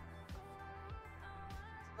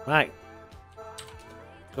 Right,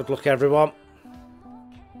 good luck everyone.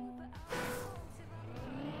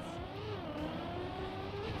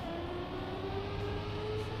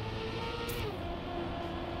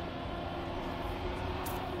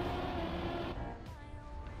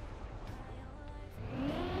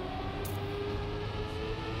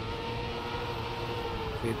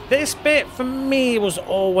 This bit for me was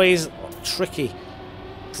always tricky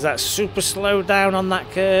because that's super slow down on that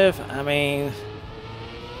curve. I mean,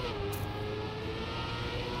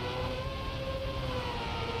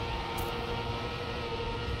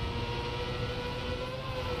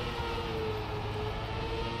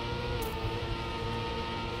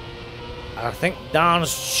 I think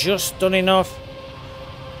Darn's just done enough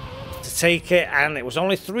to take it, and it was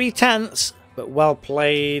only 3/10, but well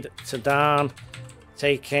played to Darn,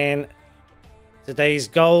 taking today's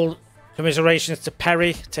gold. Commiserations to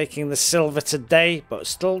Perry, taking the silver today, but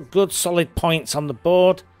still good solid points on the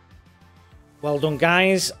board. Well done,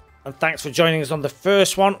 guys, and thanks for joining us on the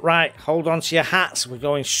first one. Right, hold on to your hats, we're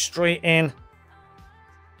going straight in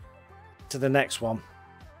to the next one.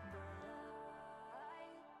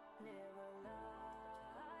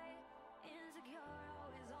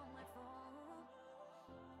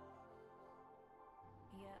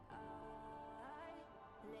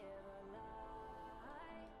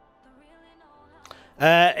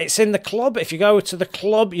 It's in the club. If you go to the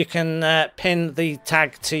club, you can pin the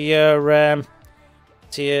tag to your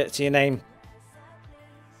name.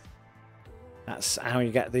 That's how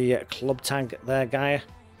you get the club tag there, Gaia.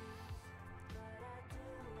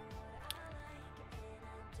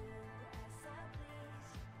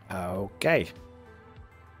 Okay.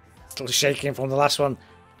 Still shaking from the last one.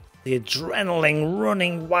 The adrenaline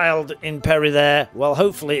running wild in Perry there. Well,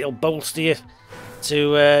 hopefully it'll bolster you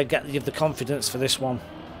to get you the confidence for this one.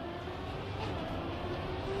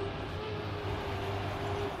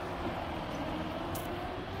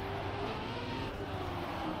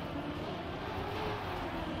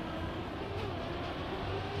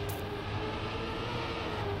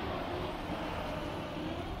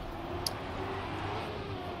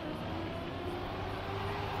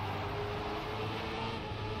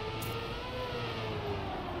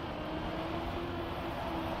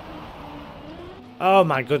 Oh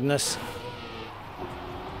my goodness.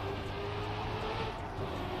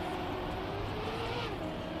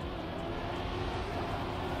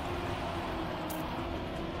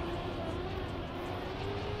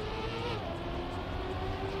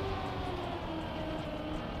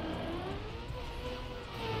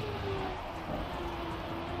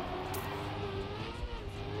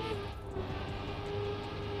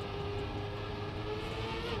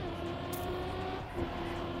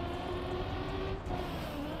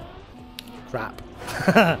 Crap.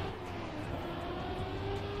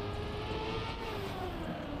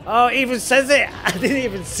 Oh, it even says it. I didn't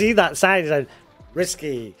even see that side. It said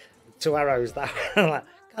risky. 2 arrows. That I'm like,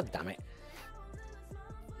 God damn it.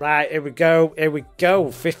 Right, here we go. Here we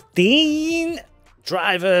go. 15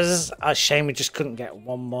 drivers. A shame we just couldn't get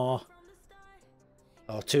one more.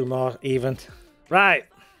 Or 2 more even. Right.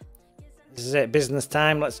 This is it. Business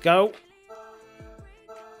time. Let's go.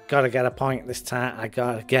 Gotta get a point this time. I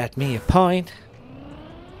gotta get me a point.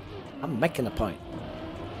 I'm making a point.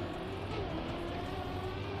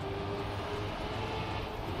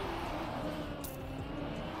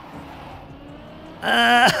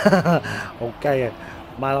 Okay,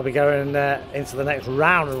 might not be going into the next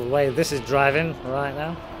round of the way this is driving right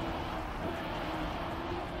now.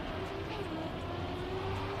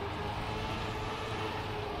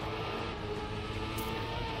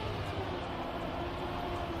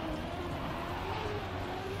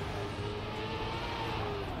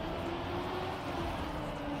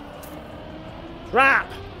 Crap!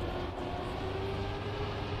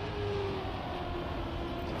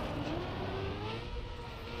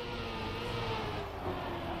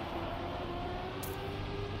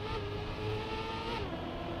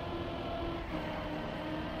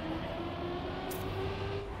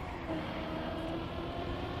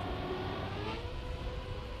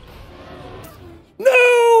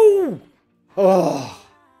 No! Oh!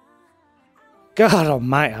 God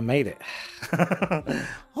almighty, I made it.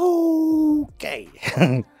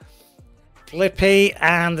 Okay. Flippy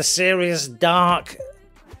and the Serious Dark.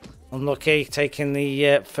 Unlucky, taking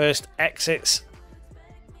the first exits.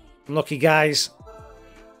 Unlucky, guys.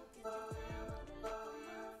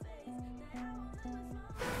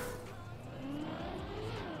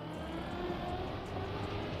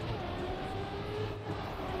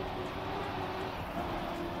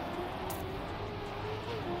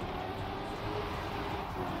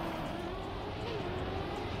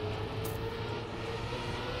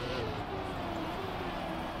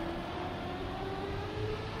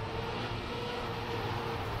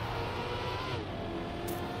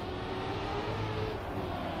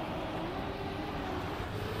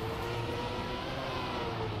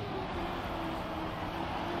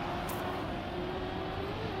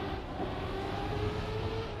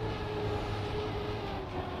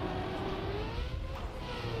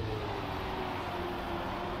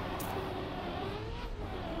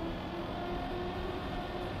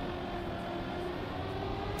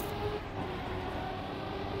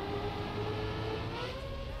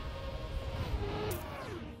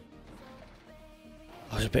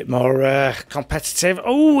 was a bit more competitive.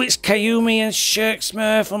 Oh, it's Kayumi and Shirk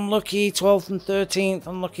Smurf. Unlucky. 12th and 13th.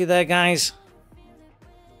 Unlucky there, guys.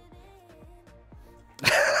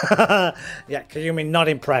 Yeah, Kayumi not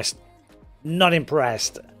impressed. Not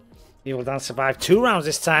impressed. Evil Dan survived 2 rounds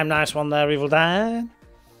this time. Nice one there, Evil Dan.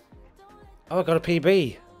 Oh, I got a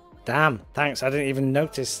PB. Damn, thanks. I didn't even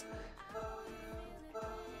notice.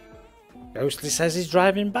 Ghostly says he's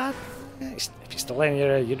driving bad. Yeah, if you're still in,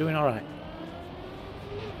 you're doing all right.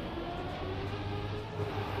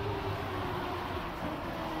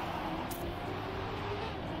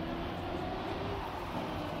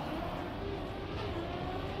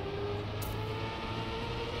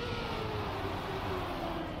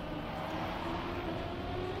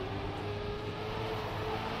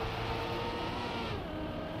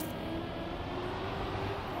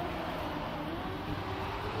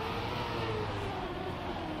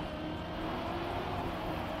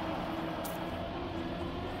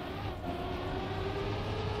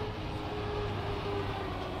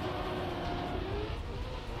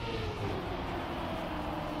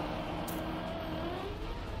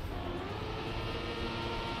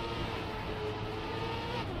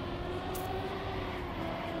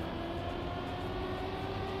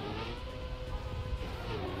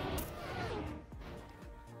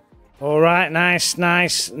 All right, nice.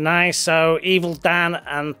 So Evil Dan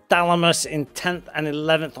and Thalamus in 10th and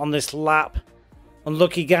 11th on this lap.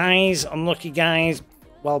 Unlucky guys.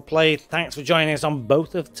 Well played. Thanks for joining us on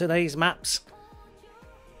both of today's maps.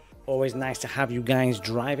 Always nice to have you guys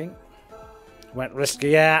driving. Went risky,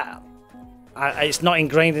 yeah. It's not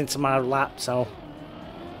ingrained into my lap, so...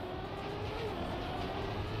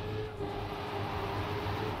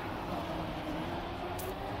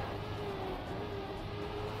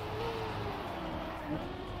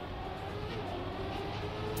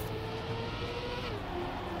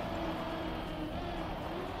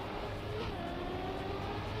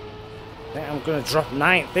 I'm going to drop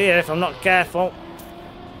 9th here if I'm not careful.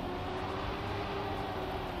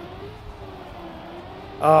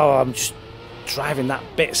 Oh, I'm just driving that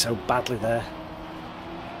bit so badly there.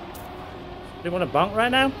 Do you want to bonk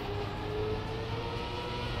right now?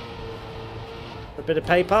 A bit of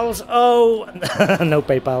PayPals? Oh, no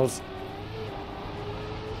PayPals.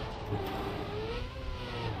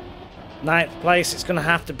 9th place, it's going to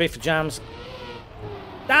have to be for Jamz.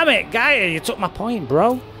 Damn it, Gaia, you took my point,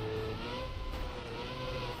 bro.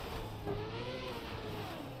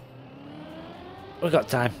 We've got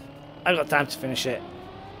time. I've got time to finish it.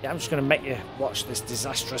 Yeah, I'm just going to make you watch this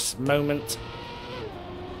disastrous moment.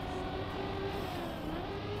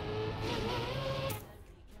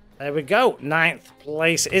 There we go. 9th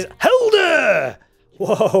place is Helder!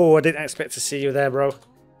 Whoa, I didn't expect to see you there, bro.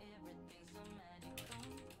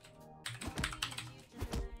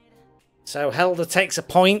 So Helder takes a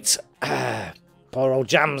point. Poor old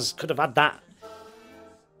Jamz could have had that.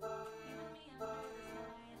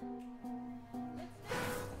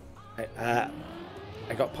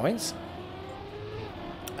 I got points.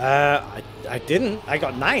 I didn't. I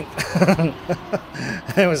got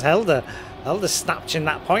 9th. It was Helder. Helder snatching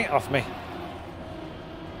that point off me.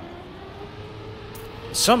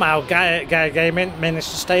 Somehow, Gaia Gaming managed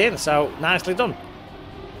to stay in, so nicely done.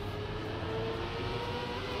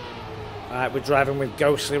 Alright, we're driving with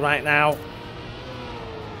Ghostly right now.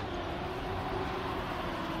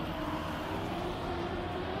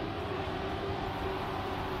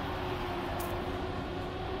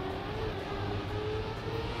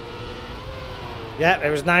 Yeah,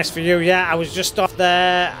 it was nice for you. Yeah, I was just off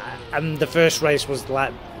there, and the first race was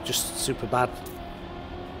like just super bad.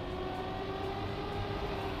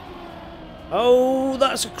 Oh,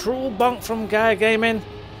 that's a cruel bonk from Gaia Gaming.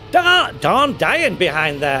 Darn dying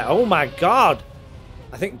behind there. Oh my god.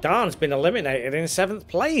 I think Darn's been eliminated in 7th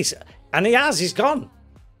place. And he has, he's gone.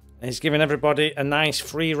 And he's giving everybody a nice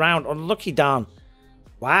free round. Unlucky Darn.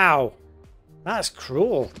 Wow. That's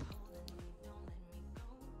cruel.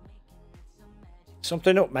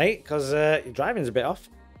 Something up, mate, because your driving's a bit off.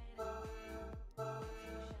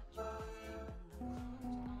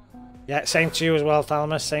 Yeah, same to you as well,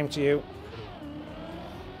 Thalamus. Same to you.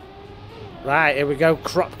 Right, here we go.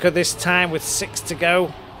 Kropka this time with 6 to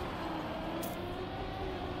go.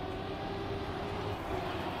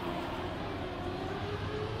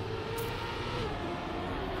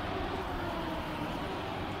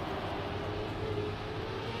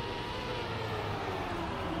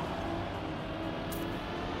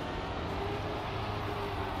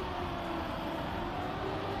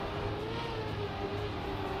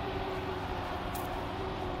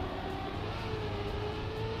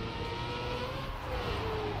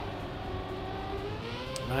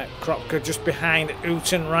 Right, Kropka just behind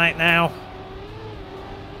Uten right now.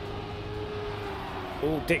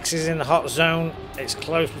 Oh, Dixie's in the hot zone. It's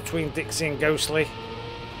close between Dixie and Ghostly.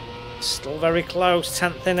 Still very close,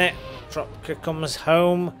 10th in it. Kropka comes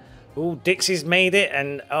home. Oh, Dixie's made it,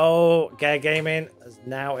 and oh, Gamez is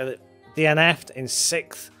now DNF'd in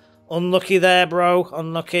 6th. Unlucky there, bro.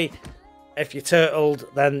 Unlucky. If you turtled,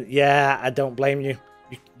 then yeah, I don't blame you.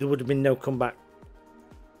 There would have been no comeback.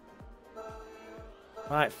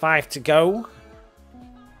 Right, 5 to go.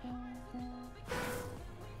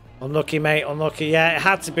 Unlucky, mate. Unlucky. Yeah, it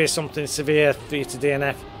had to be something severe for you to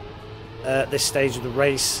DNF at this stage of the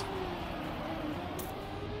race.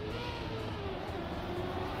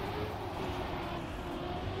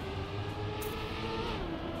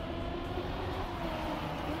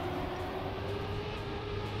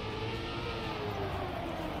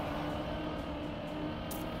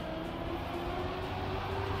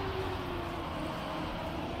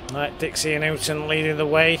 Right, Dixie and Uten leading the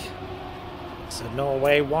way. So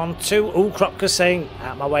Norway 1, 2. Oh, Kropka saying,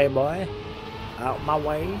 out my way, boy. Out my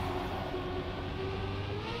way.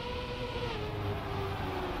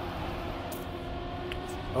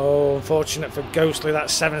 Oh, unfortunate for Ghostly.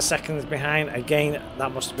 That's 7 seconds behind. Again,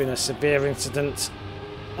 that must have been a severe incident.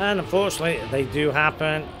 And unfortunately, they do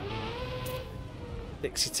happen.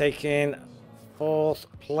 Dixie taking 4th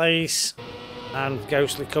place. And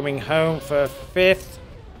Ghostly coming home for 5th.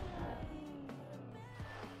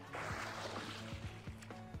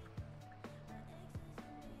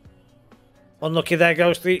 Unlucky there,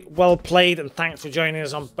 Ghostly. Well played, and thanks for joining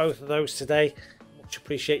us on both of those today. Much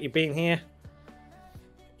appreciate you being here.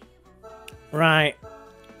 Right.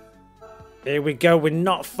 Here we go. We're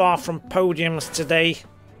not far from podiums today.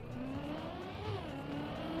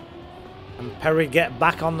 And Perry get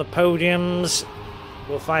back on the podiums.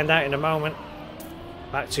 We'll find out in a moment.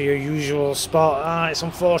 Back to your usual spot. Ah, it's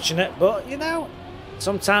unfortunate, but, you know,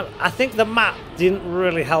 sometimes I think the map didn't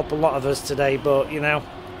really help a lot of us today, but, you know,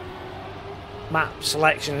 map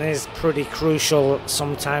selection is pretty crucial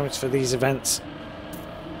sometimes for these events.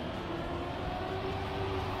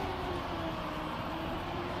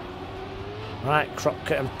 Right,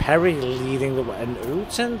 Kropka and Perry leading the way, and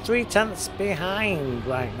Uten 3/10 behind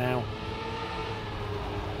right now.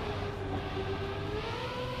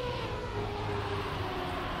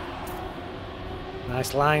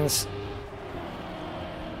 Nice lines.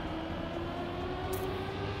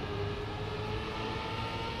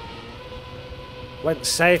 Went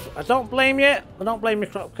safe. I don't blame you. I don't blame you,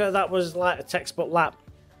 Kropka. That was like a textbook lap.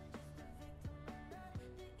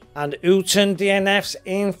 And Uten DNFs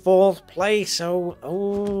in 4th place. So,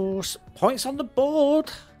 oh, points on the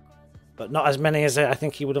board. But not as many as I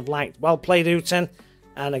think he would have liked. Well played, Uten.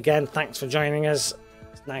 And again, thanks for joining us.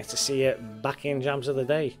 It's nice to see you back in Jams of the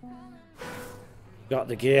Day. Got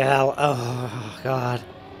the gear hell. Oh, God.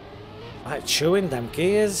 Like chewing them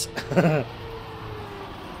gears.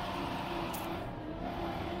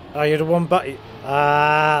 Oh, you're the one, but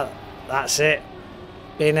that's it.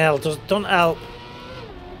 Being held don't help.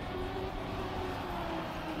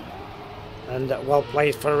 And well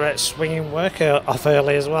played for swinging work off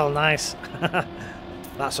early as well. Nice.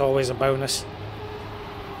 That's always a bonus.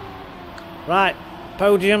 Right,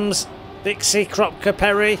 podiums. Dixie, Kropka,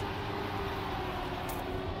 Perry.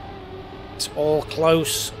 It's all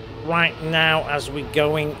close right now as we're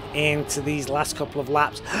going into these last couple of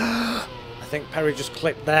laps. I think Perry just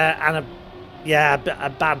clipped there, and a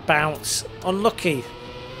bad bounce. Unlucky.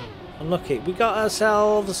 Unlucky. We got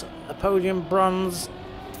ourselves a podium bronze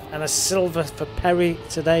and a silver for Perry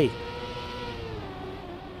today.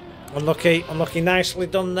 Unlucky. Unlucky. Nicely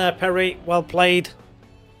done there, Perry. Well played.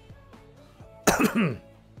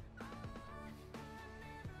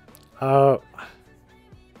 Oh.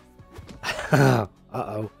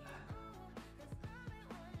 Uh-oh.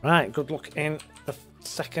 Right, good luck in the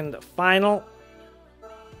second final.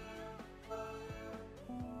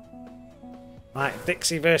 Right,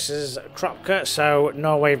 Dixie versus Kropka, so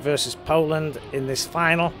Norway versus Poland in this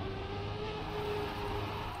final.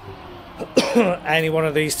 Any one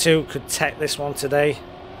of these two could take this one today.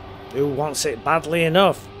 Who wants it badly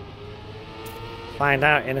enough? Find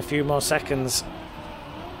out in a few more seconds.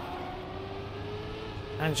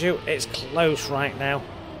 And it's close right now.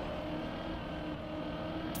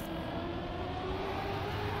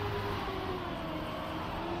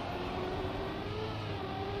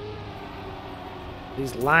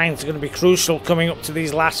 These lines are going to be crucial coming up to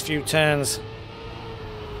these last few turns.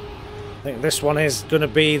 I think this one is going to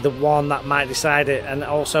be the one that might decide it, and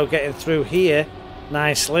also getting through here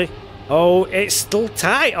nicely. Oh, it's still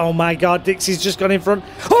tight. Oh my God, Dixie's just gone in front.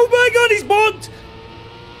 Oh my God, he's bugged.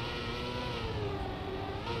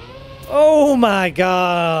 Oh my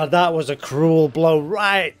god, that was a cruel blow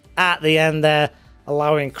right at the end there,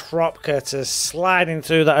 allowing Kropka to slide in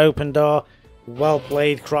through the open door. Well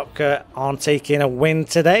played, Kropka, on taking a win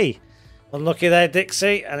today. Unlucky there,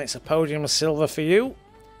 Dixie, and it's a podium of silver for you,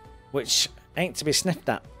 which ain't to be sniffed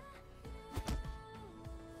at.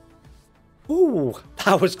 Ooh,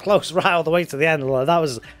 that was close right all the way to the end. That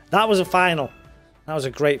was a final. That was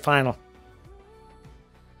a great final.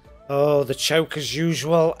 Oh, the choke as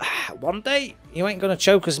usual. One day you ain't going to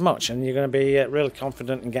choke as much, and you're going to be really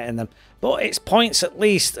confident in getting them. But it's points at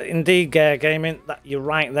least. Indeed, Gaming, that you're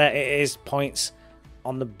right there. It is points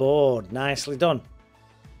on the board. Nicely done.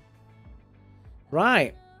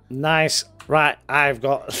 Right, nice. Right, I've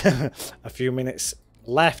got a few minutes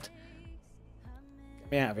left.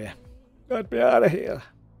 Get me out of here. Get me out of here.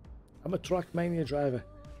 I'm a TRACKMANIA driver.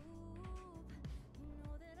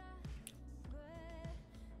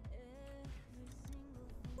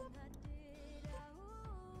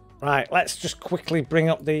 Right, let's just quickly bring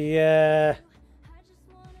up the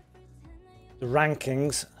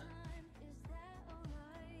rankings.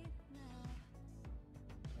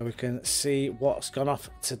 So we can see what's gone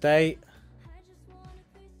off today.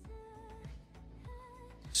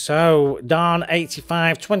 So, Darn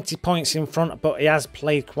 85, 20 points in front, but he has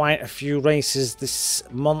played quite a few races this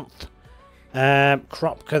month.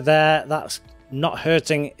 Kropka there, that's not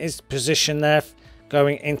hurting his position there,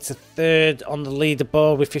 going into third on the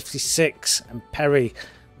leaderboard with 56, and Perry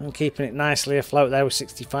keeping it nicely afloat there with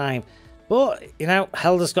 65. But, you know,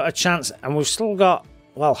 Helder's got a chance, and we've still got,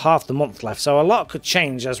 well, half the month left, so a lot could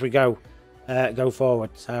change as we go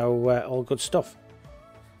forward. So, all good stuff.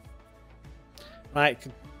 Right,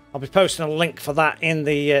 I'll be posting a link for that in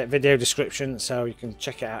the video description, so you can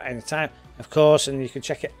check it out anytime, of course, and you can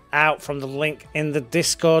check it out from the link in the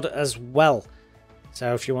Discord as well.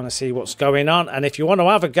 So if you want to see what's going on, and if you want to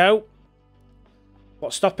have a go,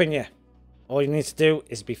 what's stopping you? All you need to do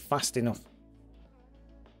is be fast enough.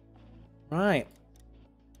 Right.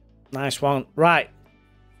 Nice one. Right.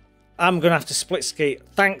 I'm going to have to split ski.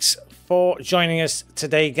 Thanks for joining us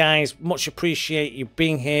today, guys. Much appreciate you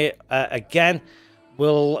being here again.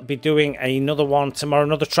 We'll be doing another one tomorrow,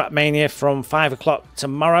 another TRACKMANIA from 5 o'clock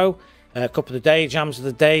tomorrow. A couple of the day, jams of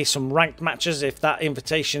the day, some ranked matches. If that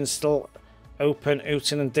invitation's still open,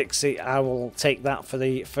 Uten and Dixie, I will take that for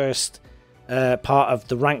the first part of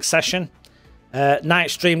the ranked session. Night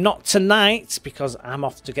stream, not tonight, because I'm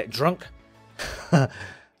off to get drunk.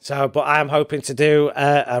 So, but I'm hoping to do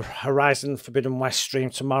a Horizon Forbidden West stream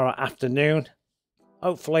tomorrow afternoon.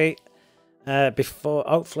 Hopefully,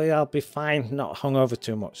 hopefully I'll be fine, not hungover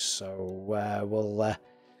too much. So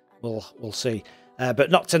we'll see. But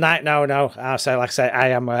not tonight. No. I'll say, like I say, I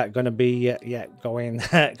am going to be going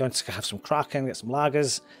to have some Kraken, get some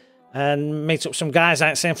lagers, and meet up some guys I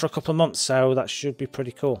ain't seen for a couple of months. So that should be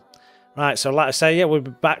pretty cool. Right. So like I say, yeah, we'll be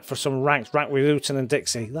back for some ranked with Uten and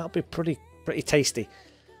Dixie. That'll be pretty tasty.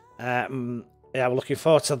 Yeah, we're looking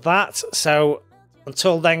forward to that. So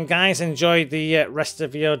until then, guys, enjoy the rest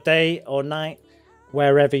of your day or night,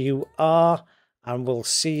 wherever you are. And we'll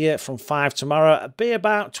see you from 5 tomorrow. It'll be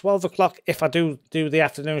about 12 o'clock if I do the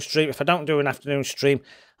afternoon stream. If I don't do an afternoon stream,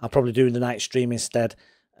 I'll probably do the night stream instead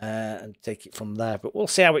and take it from there. But we'll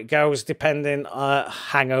see how it goes, depending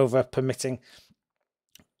hangover permitting.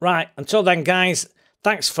 Right, until then, guys,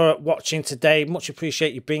 thanks for watching today. Much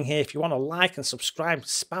appreciate you being here. If you want to like and subscribe,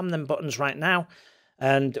 spam them buttons right now.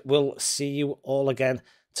 And we'll see you all again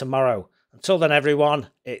tomorrow. Until then, everyone,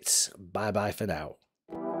 it's bye-bye for now.